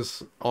 reading, because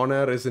this on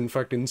air is in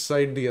fact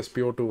inside the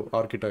SpO2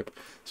 archetype.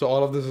 So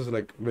all of this is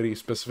like very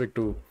specific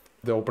to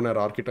the OpenAir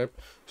archetype.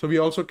 So we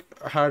also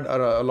had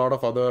a lot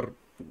of other,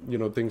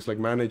 things like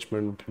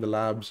management, the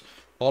labs,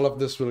 all of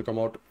this will come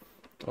out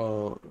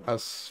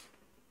as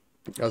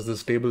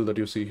this table that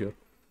you see here.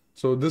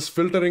 So this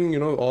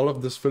filtering, all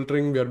of this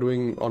filtering we are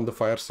doing on the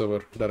Fire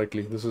server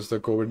directly. This is the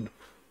COVID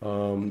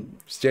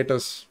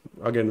status.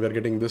 Again, we're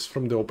getting this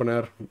from the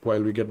OpenAir,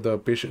 while we get the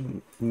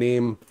patient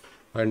name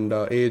and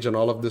age and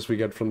all of this we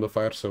get from the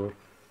Fire server.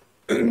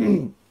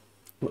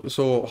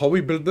 So how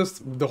we built this,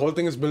 the whole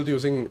thing is built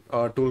using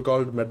a tool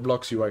called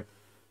Medblocks UI.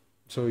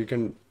 So you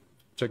can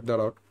check that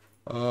out.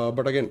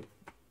 But again,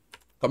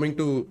 coming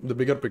to the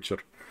bigger picture,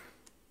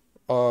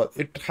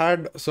 it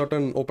had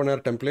certain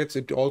OpenAir templates.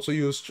 It also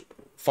used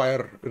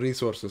Fire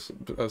resources,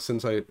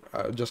 since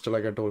just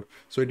like I told.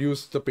 So it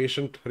used the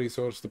patient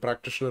resource, the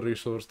practitioner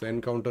resource, the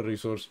encounter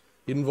resource,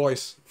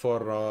 invoice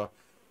for,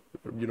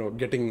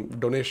 getting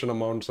donation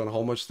amounts and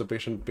how much the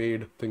patient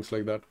paid, things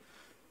like that.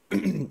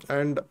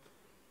 And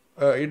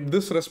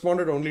this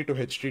responded only to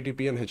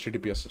HTTP and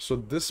HTTPS. So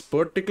this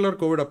particular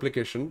COVID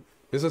application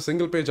is a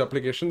single page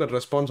application that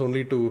responds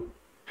only to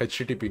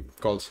HTTP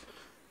calls.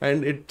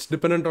 And it's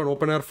dependent on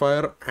OpenAir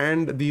Fire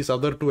and these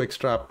other two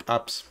extra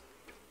apps.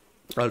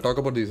 I'll talk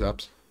about these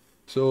apps.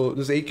 So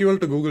this AQL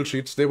to Google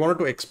Sheets, they wanted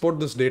to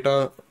export this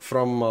data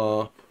from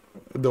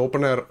the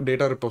OpenAir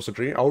data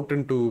repository out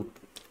into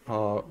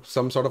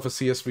some sort of a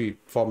CSV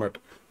format.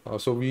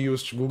 So we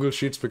used Google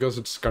Sheets because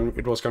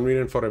it was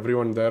convenient for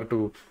everyone there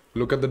to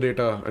look at the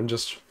data and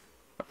just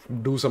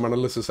do some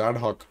analysis ad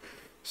hoc.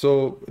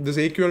 So this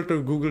AQL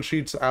to Google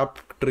Sheets app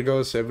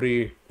triggers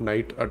every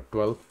night at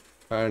 12.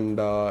 And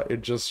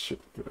it just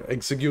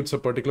executes a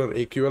particular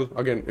AQL.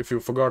 Again, if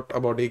you forgot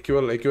about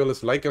AQL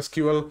is like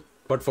SQL,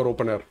 but for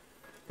OpenAir,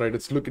 right?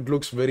 It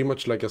looks very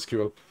much like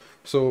SQL.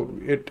 So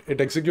it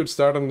executes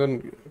that and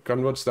then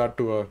converts that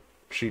to a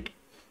sheet.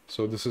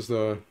 So this is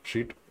the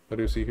sheet that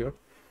you see here.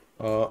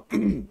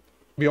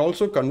 we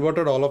also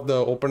converted all of the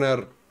open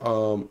air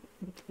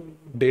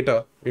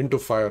data into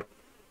Fire,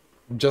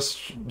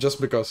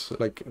 just because,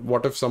 like,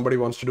 what if somebody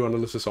wants to do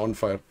analysis on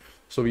Fire?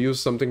 So we use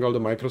something called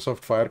the Microsoft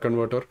Fire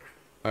Converter,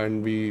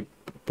 and we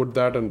put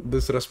that, and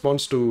this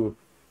responds to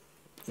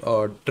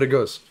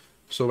triggers.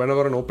 So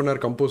whenever an open air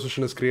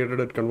composition is created,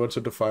 it converts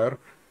it to Fire.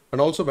 And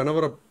also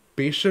whenever a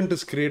patient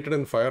is created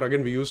in Fire,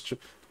 again, we used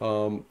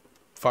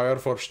Fire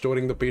for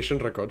storing the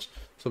patient records.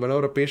 So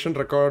whenever a patient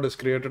record is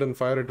created in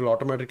Fire, it will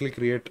automatically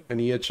create an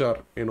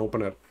EHR in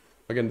open air.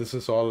 Again, this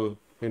is all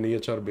in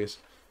EHR base.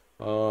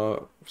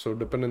 So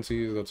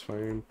dependencies, that's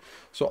fine.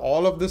 So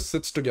all of this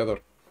sits together.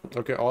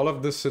 Okay, all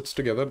of this sits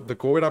together. The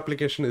COVID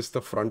application is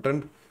the front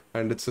end,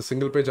 and it's a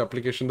single page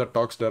application that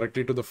talks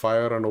directly to the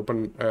Fire and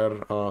open air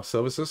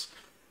services.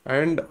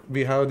 And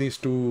we have these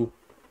two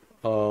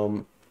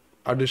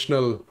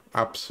additional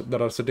apps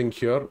that are sitting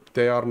here.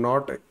 They are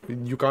not,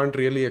 you can't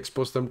really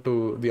expose them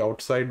to the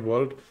outside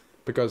world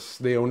because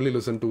they only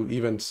listen to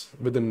events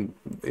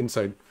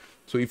inside.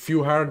 So if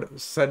you had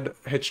said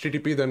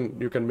HTTP, then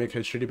you can make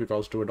HTTP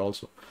calls to it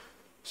also.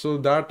 So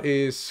that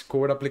is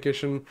COVID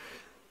application.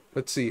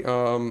 Let's see.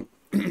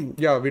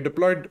 Yeah, we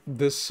deployed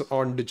this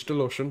on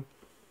DigitalOcean,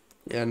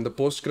 and the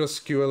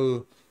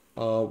PostgreSQL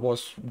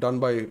was done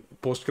by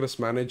Postgres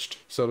managed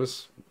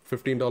service,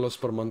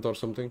 $15 per month or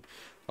something.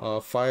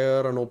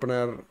 Fire and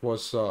OpenAir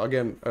was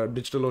again a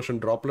DigitalOcean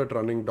droplet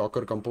running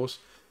Docker Compose.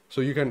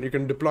 So you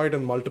can deploy it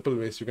in multiple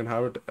ways. You can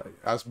have it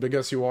as big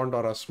as you want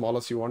or as small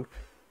as you want.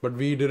 But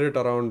we did it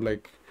around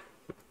like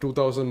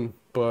 2,000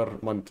 per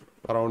month,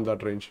 around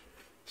that range.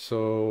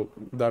 So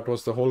that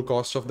was the whole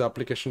cost of the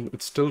application.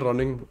 It's still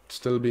running,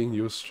 still being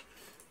used.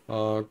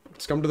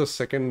 Let's come to the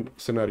second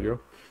scenario.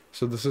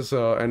 So this is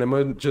an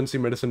emergency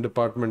medicine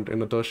department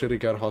in a tertiary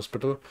care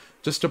hospital,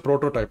 just a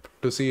prototype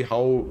to see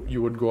how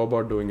you would go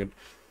about doing it.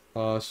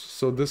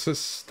 So this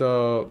is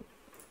the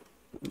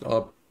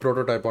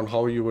prototype on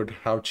how you would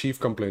have chief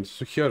complaints.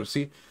 So here,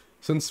 see,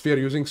 since we are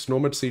using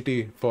SNOMED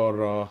CT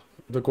for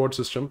the code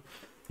system,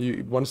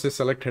 once they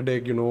select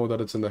headache, you know that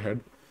it's in the head.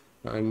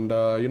 And,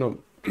 you know,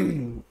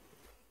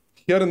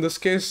 here in this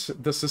case,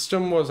 the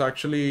system was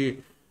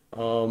actually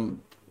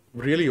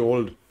really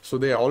old. So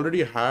they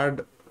already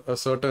had a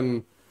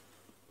certain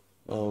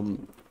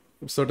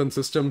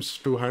systems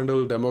to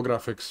handle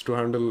demographics, to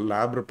handle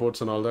lab reports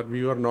and all that.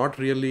 We were not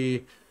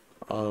really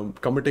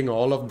committing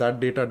all of that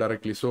data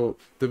directly. So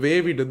the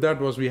way we did that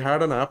was we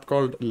had an app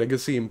called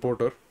Legacy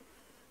Importer.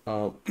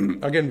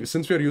 Again,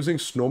 since we are using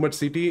SNOMED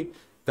CT,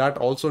 that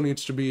also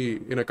needs to be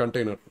in a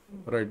container,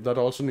 right? That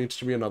also needs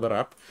to be another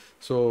app.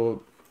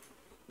 So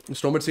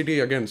SNOMED CT,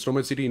 again,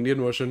 SNOMED CT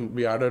Indian version,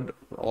 we added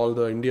all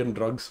the Indian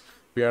drugs.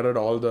 We added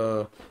all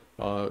the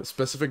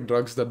specific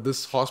drugs that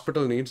this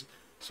hospital needs.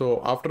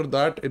 So after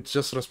that, it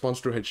just responds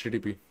to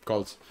HTTP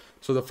calls.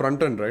 So the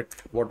front end, right?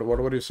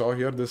 Whatever you saw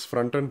here, this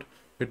front end,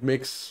 it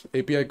makes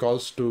API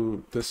calls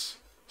to this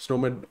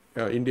SNOMED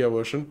India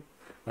version,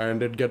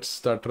 and it gets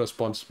that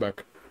response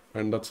back.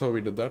 And that's how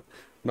we did that.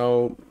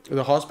 Now,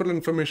 the hospital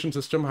information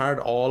system had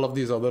all of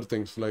these other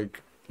things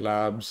like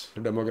labs,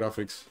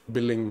 demographics,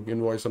 billing,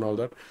 invoice, and all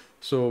that.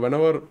 So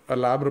whenever a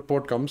lab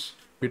report comes,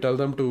 we tell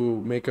them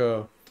to make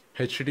a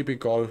HTTP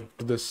call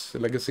to this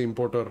legacy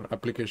importer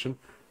application,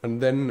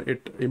 and then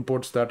it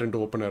imports that into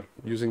OpenAir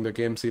using the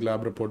KMC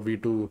lab report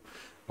v2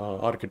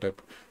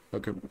 archetype.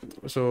 Okay,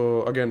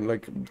 so again,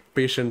 like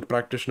patient,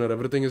 practitioner,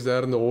 everything is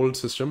there in the old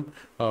system.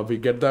 We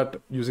get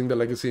that using the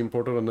legacy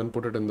importer and then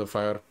put it in the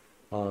Fire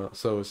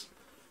service.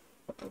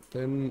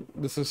 Then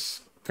this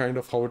is kind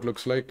of how it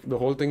looks like. The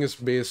whole thing is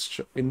based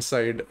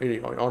inside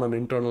on an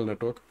internal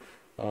network.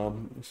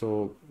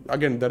 So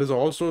again, there is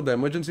also the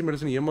emergency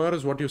medicine EMR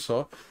is what you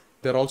saw.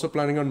 They're also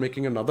planning on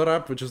making another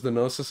app, which is the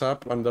nurses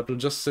app, and that will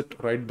just sit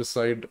right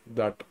beside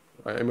that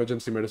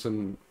emergency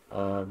medicine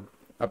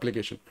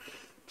application.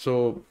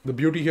 So the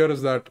beauty here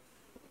is that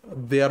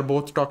they are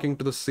both talking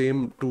to the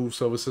same two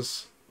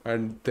services,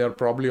 and they're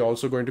probably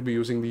also going to be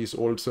using these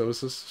old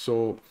services.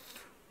 So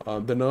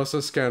the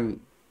nurses can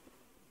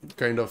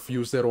kind of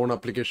use their own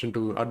application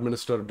to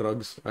administer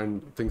drugs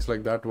and things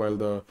like that, while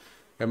the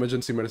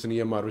emergency medicine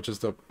EMR, which is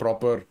the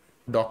proper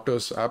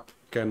doctor's app,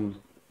 can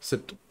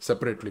sit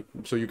separately.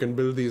 So you can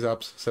build these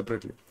apps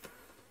separately.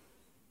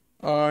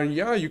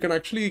 Yeah, you can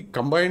actually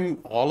combine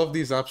all of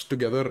these apps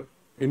together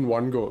in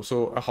one go.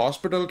 So a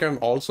hospital can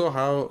also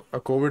have a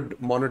COVID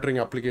monitoring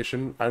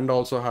application and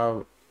also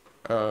have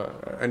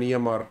an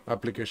EMR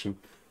application.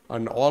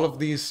 And all of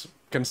these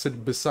can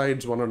sit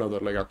besides one another,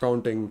 like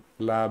accounting,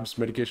 labs,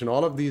 medication,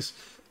 all of these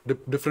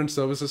different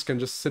services can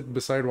just sit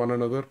beside one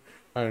another.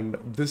 And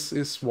this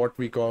is what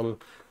we call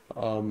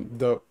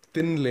the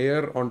thin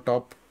layer on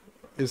top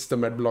is the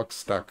Medblocks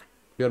stack.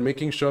 We are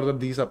making sure that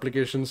these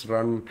applications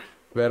run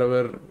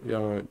wherever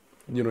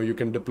you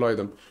can deploy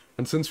them.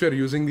 And since we are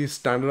using these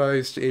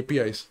standardized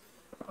APIs,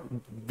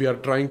 we are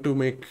trying to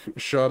make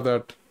sure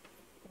that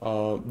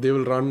they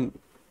will run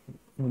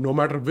no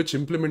matter which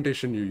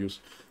implementation you use.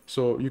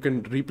 So you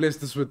can replace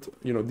this with,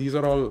 these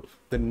are all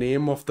the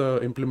name of the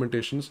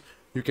implementations.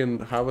 You can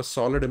have a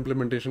solid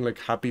implementation like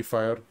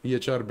HappyFire,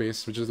 EHR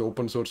base, which is the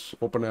open source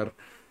OpenAir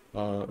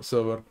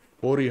server,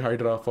 Ori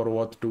Hydra for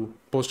OAuth 2,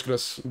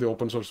 Postgres, the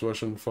open source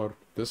version for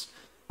this.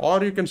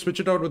 Or you can switch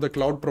it out with a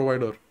cloud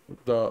provider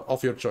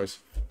of your choice.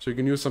 So you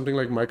can use something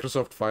like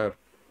Microsoft Fire.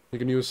 You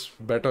can use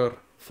Better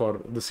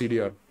for the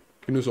CDR.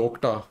 You can use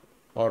Okta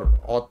or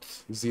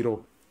Auth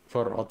 0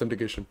 for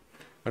authentication.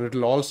 And it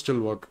will all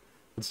still work.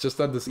 It's just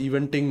that this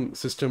eventing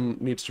system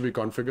needs to be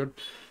configured.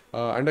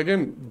 And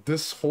again,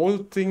 this whole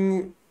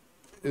thing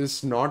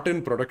is not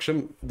in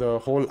production. The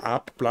whole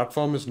app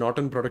platform is not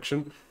in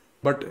production,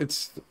 but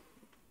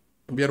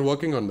we are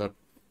working on that.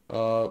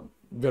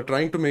 We are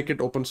trying to make it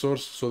open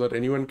source so that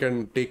anyone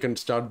can take and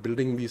start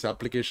building these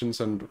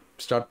applications and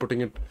start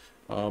putting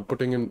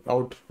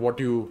out what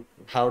you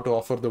have to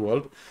offer the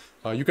world.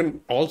 You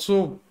can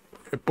also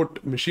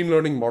put machine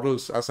learning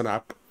models as an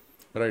app,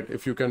 right?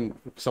 If you can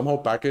somehow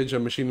package a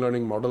machine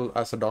learning model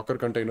as a Docker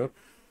container,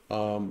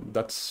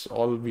 that's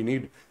all we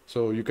need.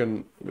 So you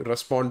can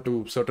respond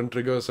to certain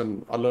triggers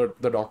and alert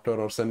the doctor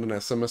or send an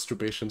SMS to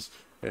patients.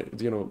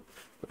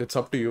 It's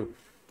up to you.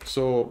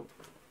 So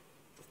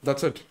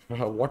that's it.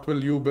 What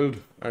will you build?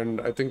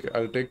 And I think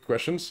I'll take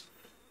questions.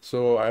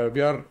 So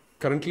we are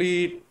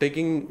currently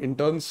taking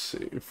interns.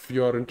 If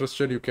you are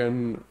interested, you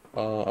can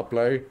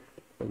apply.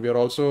 We are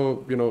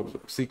also,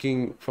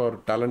 seeking for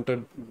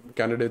talented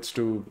candidates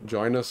to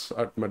join us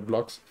at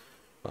Medblocks.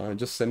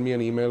 Just send me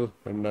an email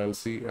and I'll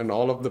see. And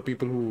all of the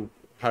people who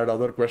had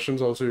other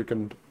questions also, you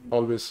can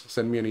always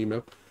send me an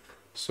email.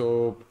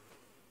 So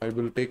I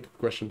will take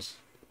questions.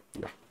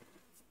 Yeah.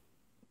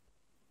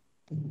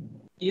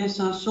 Yes,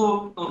 sir.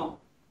 So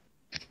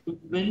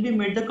when we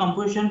made the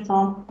composition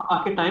from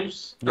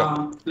archetypes,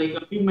 like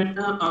we made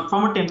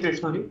from a template.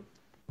 Sorry,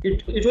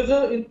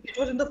 it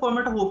was in the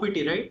format of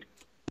OPT, right?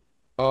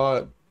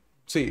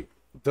 See,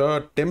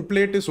 the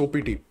template is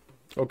OPT.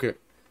 Okay.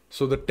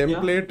 So the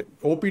template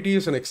OPT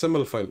is an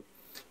XML file.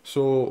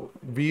 So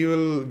we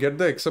will get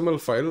the XML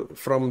file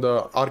from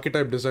the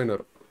archetype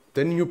designer.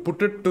 Then you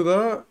put it to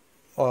the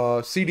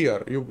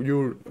CDR.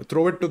 You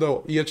throw it to the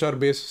EHR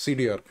based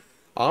CDR.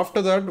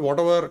 After that,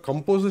 whatever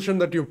composition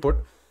that you put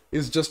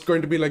is just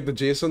going to be like the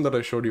JSON that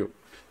I showed you.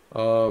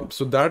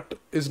 So that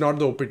is not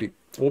the OPT.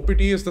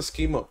 OPT is the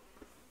schema.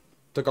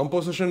 The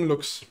composition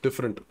looks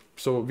different.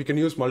 So we can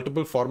use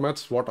multiple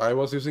formats. What I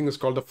was using is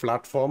called the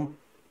flat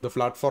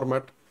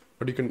format.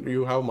 But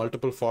you have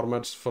multiple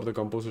formats for the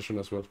composition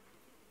as well.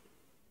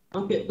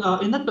 Okay.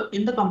 In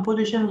the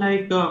composition,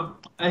 like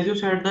as you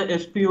said, the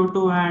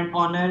SPO2 and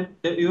ONAIR,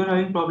 you are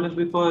having problems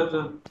because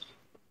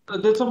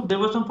there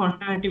was some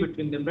functionality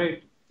between them,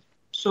 right?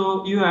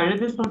 So you added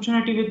this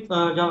functionality with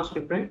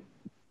JavaScript, right?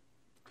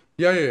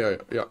 Yeah.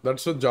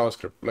 That's with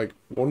JavaScript. Like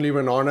only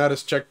when ONAIR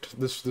is checked,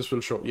 this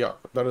will show. Yeah,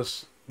 that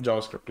is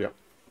JavaScript. Yeah.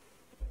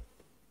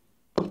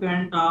 Okay.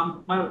 And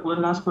my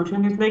one last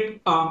question is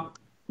like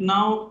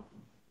now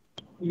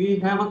we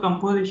have a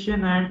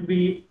composition and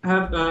we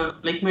have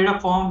like made a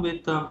form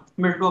with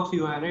Medblocks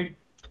UI, right?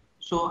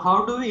 So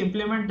how do we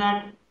implement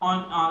that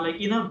on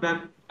like in a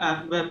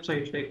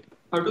website? Like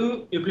how do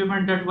you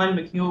implement that while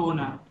making your own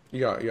app?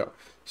 Yeah.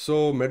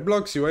 So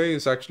Medblocks UI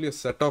is actually a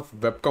set of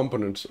web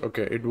components.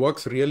 Okay, it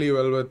works really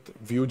well with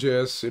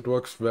Vue.js. It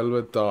works well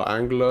with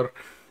Angular.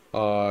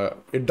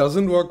 It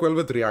doesn't work well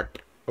with React.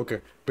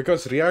 Okay,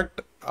 because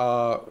React.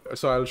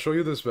 So I'll show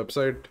you this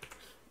website.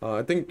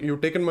 I think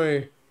you've taken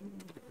my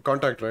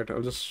contact, right?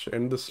 I'll just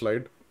end this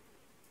slide.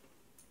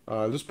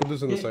 I'll just put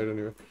this in the slide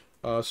anyway.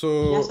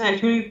 Yes,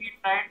 actually we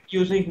tried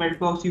using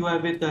Medblocks UI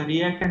with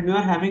React, and we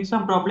were having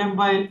some problem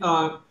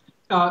while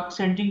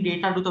sending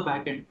data to the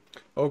backend.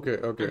 Okay.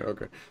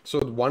 So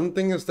one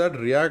thing is that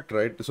React,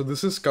 right? So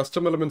this is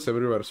custom elements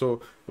everywhere.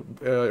 So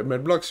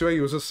Medblocks UI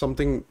uses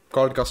something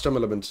called custom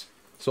elements.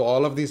 So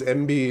all of these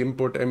MB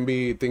input,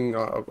 MB thing,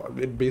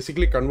 it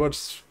basically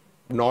converts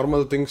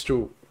normal things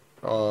to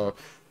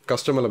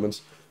custom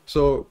elements.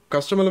 So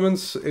custom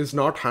elements is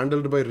not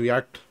handled by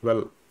React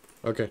well.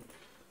 Okay.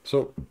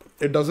 So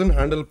it doesn't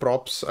handle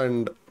props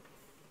and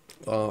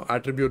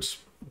attributes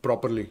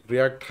properly.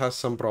 React has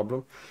some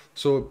problem.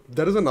 So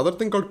there is another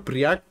thing called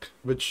Preact,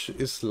 which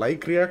is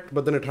like React,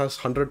 but then it has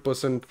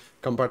 100%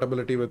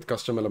 compatibility with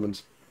custom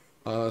elements.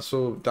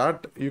 So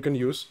that you can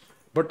use.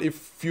 But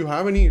if you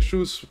have any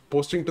issues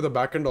posting to the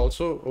backend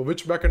also,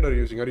 which backend are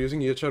you using? Are you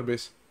using EHR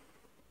base?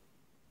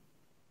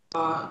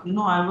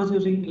 No, I was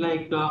using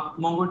like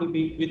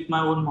MongoDB with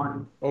my own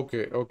model.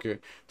 Okay.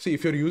 See,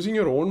 if you're using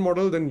your own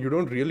model, then you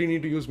don't really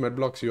need to use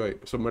Medblocks UI.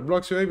 So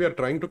Medblocks UI, we are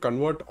trying to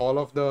convert all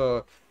of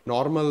the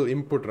normal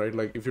input, right?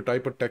 Like if you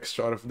type a text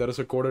or if there is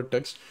a coded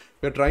text,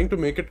 we're trying to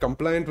make it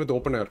compliant with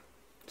OpenAir.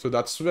 So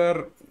that's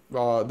where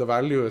the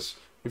value is.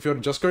 If you're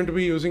just going to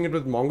be using it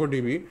with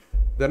MongoDB,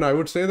 then I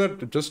would say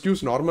that just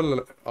use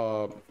normal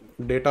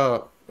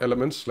data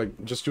elements,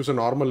 like just use a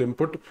normal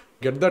input,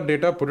 get that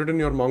data, put it in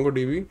your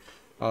MongoDB.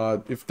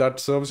 If that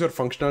serves your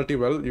functionality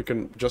well, you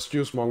can just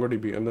use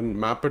MongoDB and then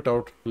map it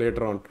out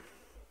later on.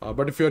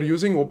 But if you're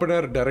using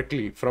OpenAir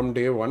directly from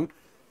day one,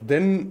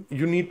 then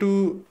you need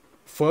to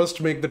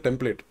first make the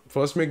template,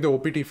 first make the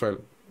OPT file,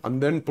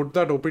 and then put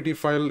that OPT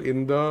file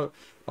in the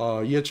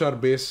EHR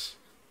base,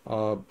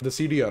 the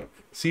CDR.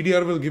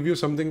 CDR will give you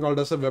something called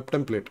as a web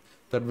template.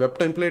 That web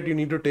template you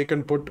need to take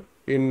and put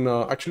in,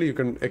 actually you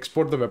can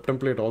export the web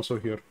template also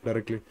here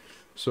directly.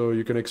 So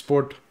you can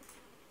export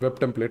web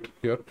template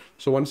here.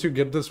 So once you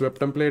get this web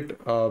template,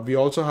 we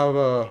also have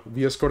a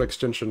VS Code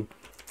extension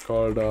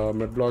called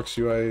Medblocks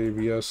UI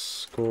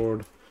VS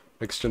Code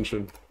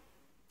extension.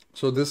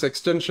 So this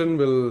extension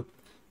will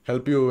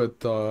help you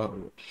with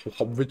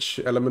which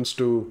elements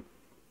to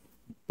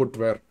put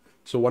where.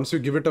 So once you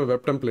give it a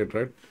web template,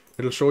 right,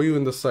 it'll show you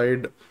in the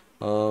side.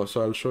 So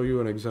I'll show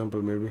you an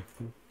example maybe.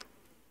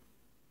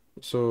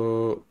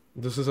 So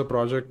this is a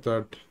project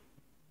that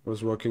I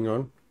was working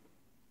on.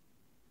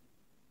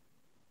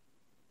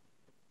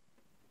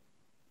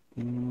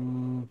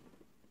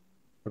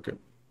 Okay,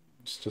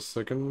 just a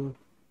second.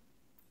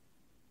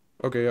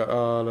 Okay,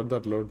 let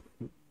that load.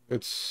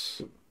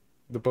 It's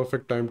the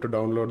perfect time to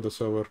download the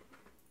server.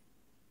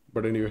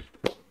 But anyway,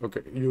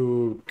 okay,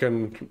 you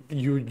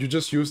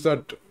just use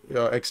that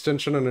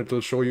extension and it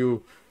will show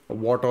you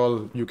what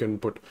all you can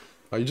put.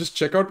 You just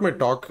check out my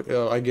talk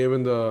I gave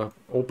in the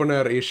Open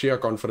Air Asia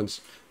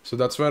conference. So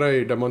that's where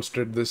I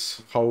demonstrate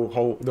this,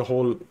 how the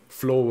whole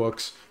flow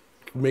works,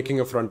 making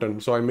a front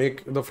end. So I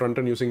make the front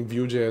end using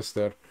Vue.js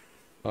there.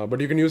 But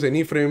you can use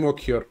any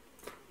framework here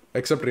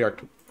except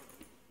React.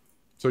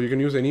 So you can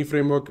use any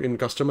framework in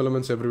custom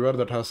elements everywhere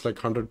that has like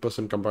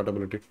 100%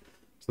 compatibility.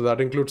 So that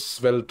includes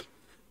Svelte.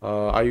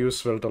 I use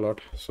Svelte a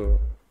lot. So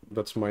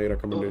that's my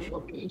recommendation.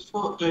 Okay,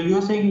 so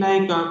you're saying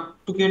like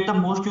to get the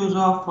most use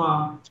of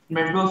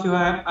Medblocks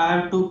UI, I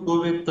have to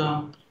go with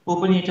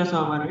OpenEHR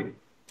server, right?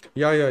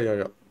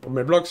 Yeah.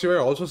 Medblocks UI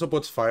also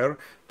supports Fire,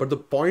 but the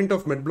point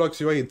of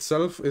Medblocks UI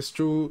itself is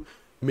to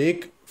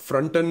make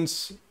front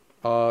ends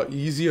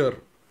easier,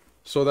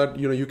 so that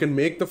you can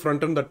make the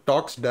front end that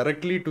talks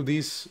directly to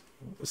these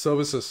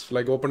services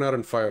like OpenAir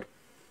and Fire.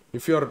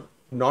 If you're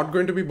not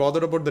going to be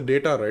bothered about the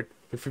data, right?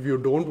 If you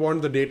don't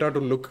want the data to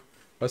look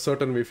a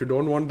certain way, if you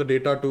don't want the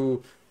data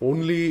to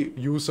only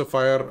use a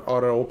Fire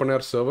or an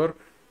OpenAir server,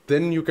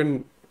 then you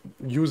can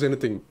use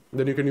anything.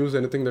 Then you can use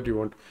anything that you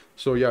want.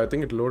 So yeah, I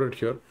think it loaded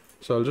here.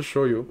 So I'll just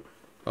show you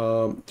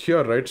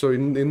here, right? So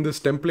in this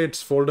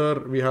templates folder,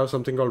 we have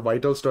something called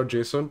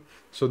vitals.json.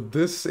 So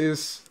this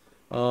is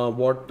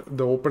what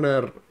the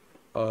OpenAir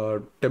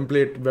web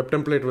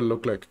template will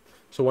look like.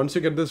 So once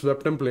you get this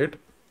web template,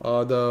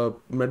 the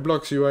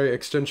Medblocks UI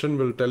extension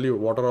will tell you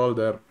what are all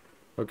there.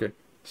 Okay,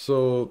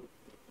 so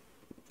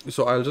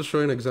I'll just show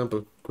you an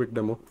example, quick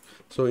demo.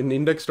 So in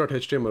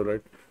index.html,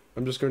 right,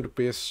 I'm just going to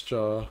paste,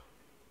 let's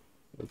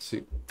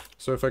see.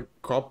 So if I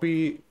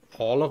copy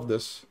all of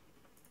this,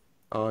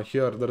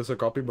 here there is a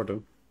copy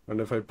button,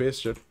 and if I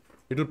paste it,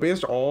 it will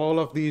paste all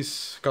of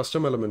these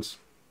custom elements.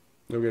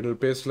 Okay, it will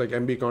paste like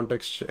MB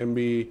context,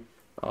 MB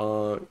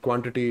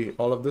quantity,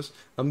 all of this,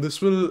 and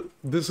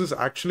this is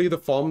actually the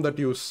form that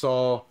you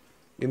saw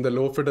in the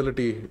low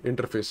fidelity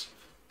interface.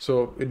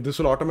 So this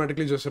will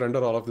automatically just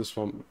render all of this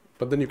form,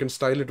 but then you can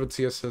style it with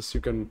CSS, you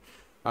can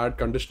add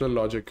conditional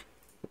logic,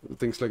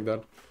 things like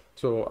that.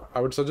 So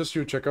I would suggest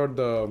you check out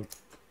the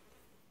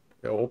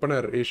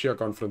OpenAir Asia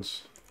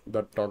conference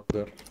that talked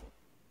there.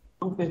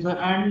 Okay, sir,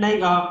 and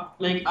like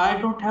I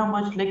don't have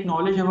much like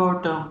knowledge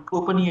about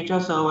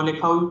OpenEHR server,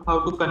 like how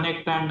to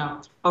connect and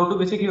how to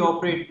basically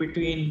operate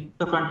between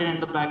the front end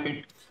and the back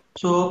end.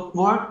 So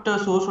what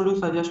source would you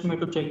suggest me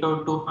to check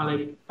out to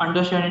like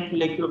understand it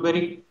like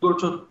very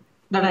good, so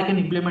that I can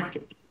implement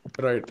it?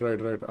 Right.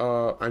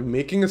 I'm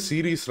making a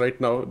series right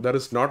now. There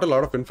is not a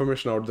lot of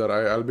information out there.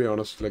 I'll be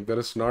honest. Like there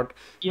is not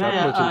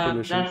that much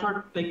information. That's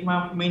what like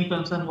my main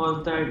concern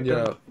was that.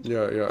 Yeah.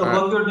 The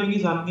work you're doing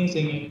is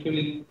amazing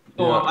actually.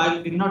 So yeah.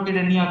 I did not get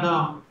any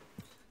other.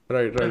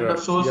 Right.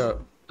 Source. Yeah.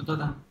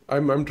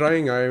 I'm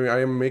trying. I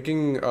am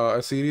making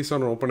a series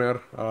on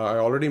OpenAir. I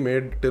already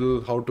made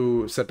till how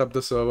to set up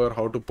the server,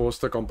 how to post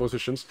the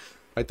compositions.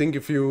 I think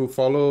if you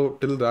follow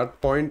till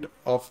that point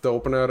of the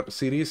OpenAir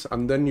series,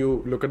 and then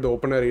you look at the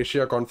OpenAir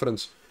Asia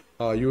conference,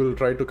 you will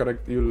try to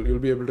connect. You'll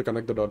be able to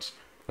connect the dots,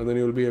 and then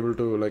you'll be able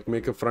to like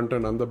make a front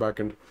end and the back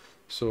end.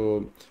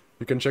 So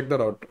you can check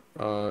that out.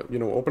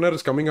 OpenAir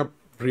is coming up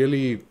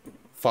really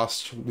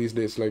fast these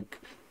days. Like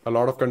a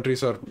lot of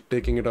countries are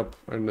taking it up,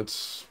 and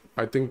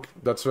I think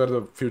that's where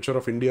the future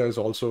of India is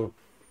also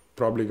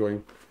probably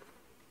going.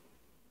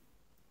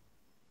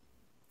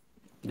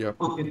 Yeah.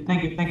 Okay.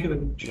 Thank you very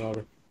much. All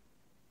right.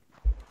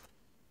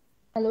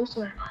 Hello,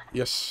 sir.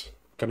 Yes,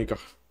 Kanika.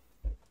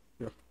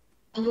 Yeah.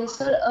 Yes,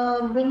 sir.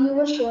 When you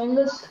were showing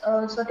us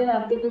certain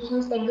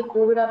applications like the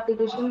COVID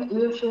application,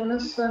 you have shown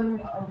us some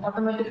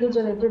automatically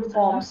generated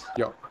forms.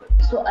 Yeah.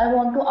 So I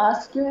want to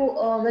ask you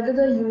whether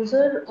the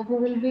user who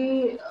will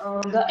be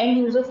the end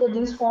user for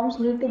these forms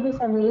need to be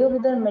familiar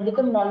with the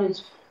medical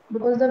knowledge,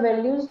 because the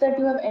values that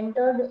you have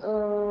entered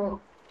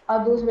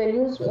are those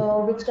values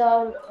which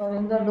are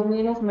in the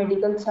domain of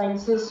medical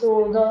sciences.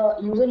 So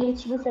the user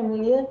needs to be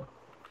familiar.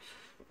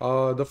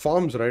 The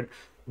forms, right?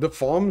 the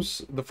forms,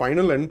 the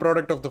final end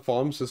product of the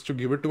forms is to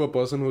give it to a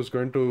person who's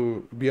going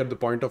to be at the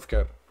point of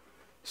care.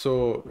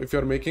 So if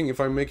I'm making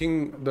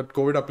that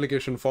COVID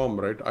application form,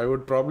 right, I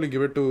would probably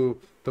give it to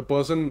the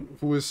person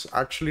who is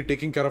actually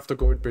taking care of the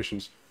COVID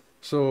patients.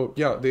 So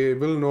yeah, they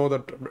will know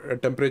that a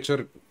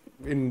temperature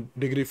in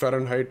degree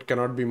Fahrenheit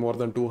cannot be more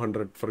than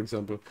 200, for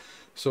example.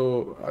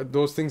 So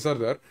those things are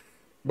there.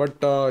 But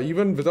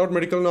even without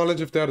medical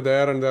knowledge, if they're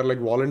there and they're like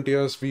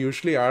volunteers, we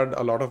usually add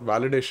a lot of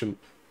validation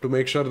to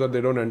make sure that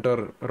they don't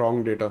enter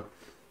wrong data.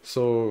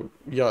 So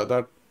yeah,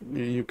 that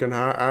you can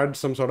add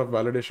some sort of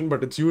validation,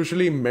 but it's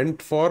usually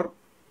meant for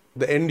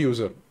the end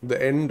user,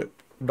 the end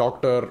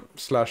doctor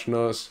 /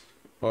 nurse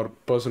or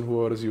person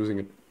whoever is using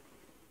it.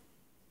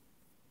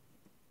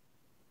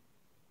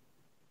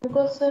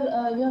 Because sir,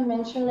 you have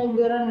mentioned like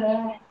there are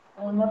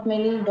not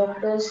many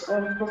doctors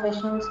or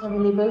professionals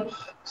available.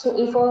 So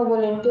if a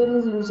volunteer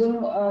is using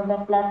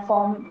that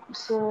platform,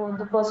 so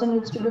the person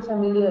needs to be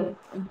familiar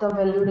with the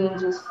value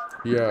ranges.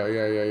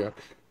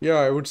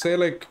 Yeah, I would say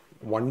like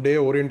 1 day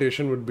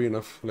orientation would be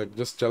enough. Like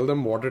just tell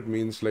them what it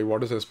means, like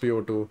what is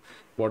SpO2,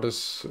 what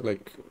is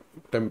like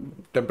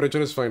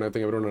temperature is fine. I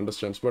think everyone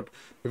understands. But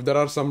if there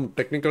are some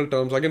technical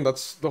terms, again,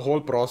 that's the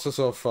whole process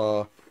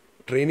of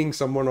training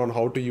someone on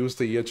how to use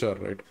the EHR,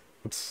 right?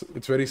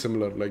 It's very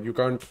similar. Like you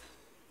can't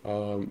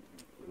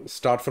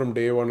start from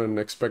day one and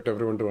expect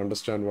everyone to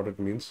understand what it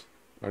means.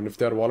 And if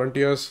they're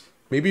volunteers,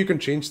 maybe you can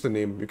change the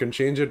name. You can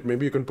change it.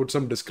 Maybe you can put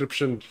some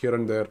description here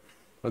and there,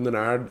 and then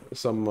add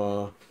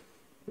some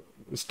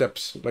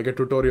steps, like a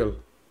tutorial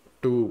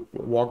to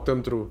walk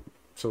them through.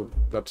 So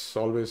that's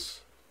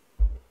always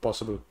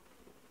possible.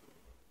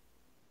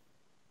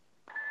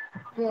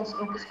 Yes,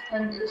 okay,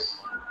 thank you.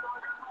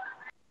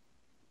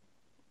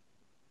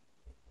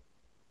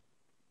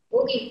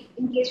 Okay,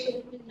 in case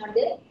Shubham is not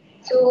there.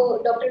 So,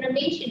 Dr.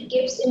 Ramesh, it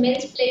gives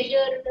immense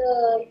pleasure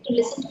to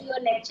listen to your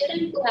lecture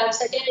and to have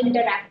such an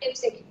interactive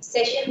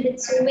session with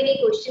so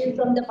many questions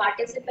from the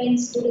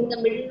participants during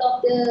the middle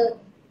of the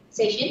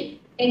session.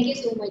 Thank you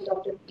so much,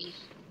 Dr. Ramesh.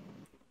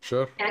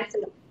 Sure. Thanks a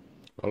lot.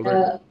 All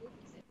right.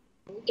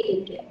 Okay,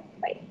 take care.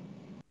 Bye.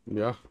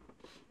 Yeah.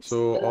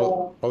 So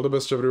all the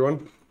best,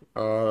 everyone.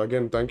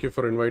 Again, thank you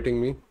for inviting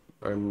me.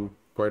 I'm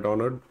quite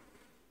honored.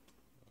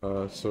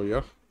 So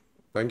yeah,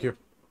 thank you.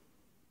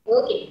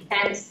 Okay,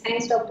 thanks.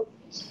 Thanks, Dr.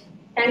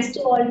 Thanks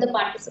to all the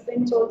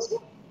participants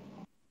also.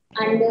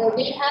 And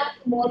we'll have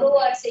tomorrow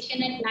our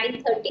session at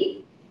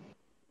 9:30.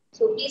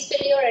 So please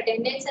fill your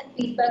attendance and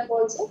feedback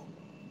also.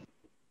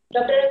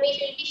 Dr. Ramesh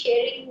will be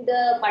sharing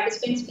the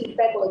participants'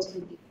 feedback also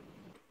with you.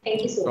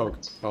 Thank you so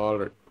much. All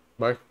right.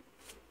 Bye.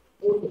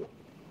 Okay.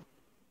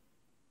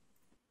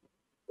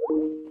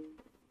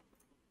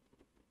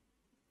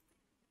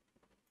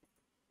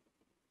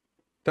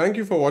 Thank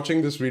you for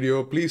watching this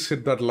video. Please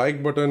hit that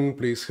like button,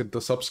 please hit the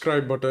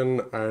subscribe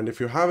button, and if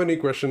you have any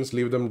questions,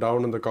 leave them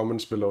down in the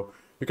comments below.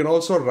 You can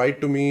also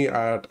write to me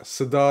at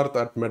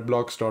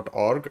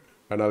siddharth@medblocks.org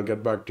and I'll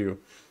get back to you.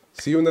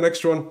 See you in the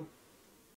next one.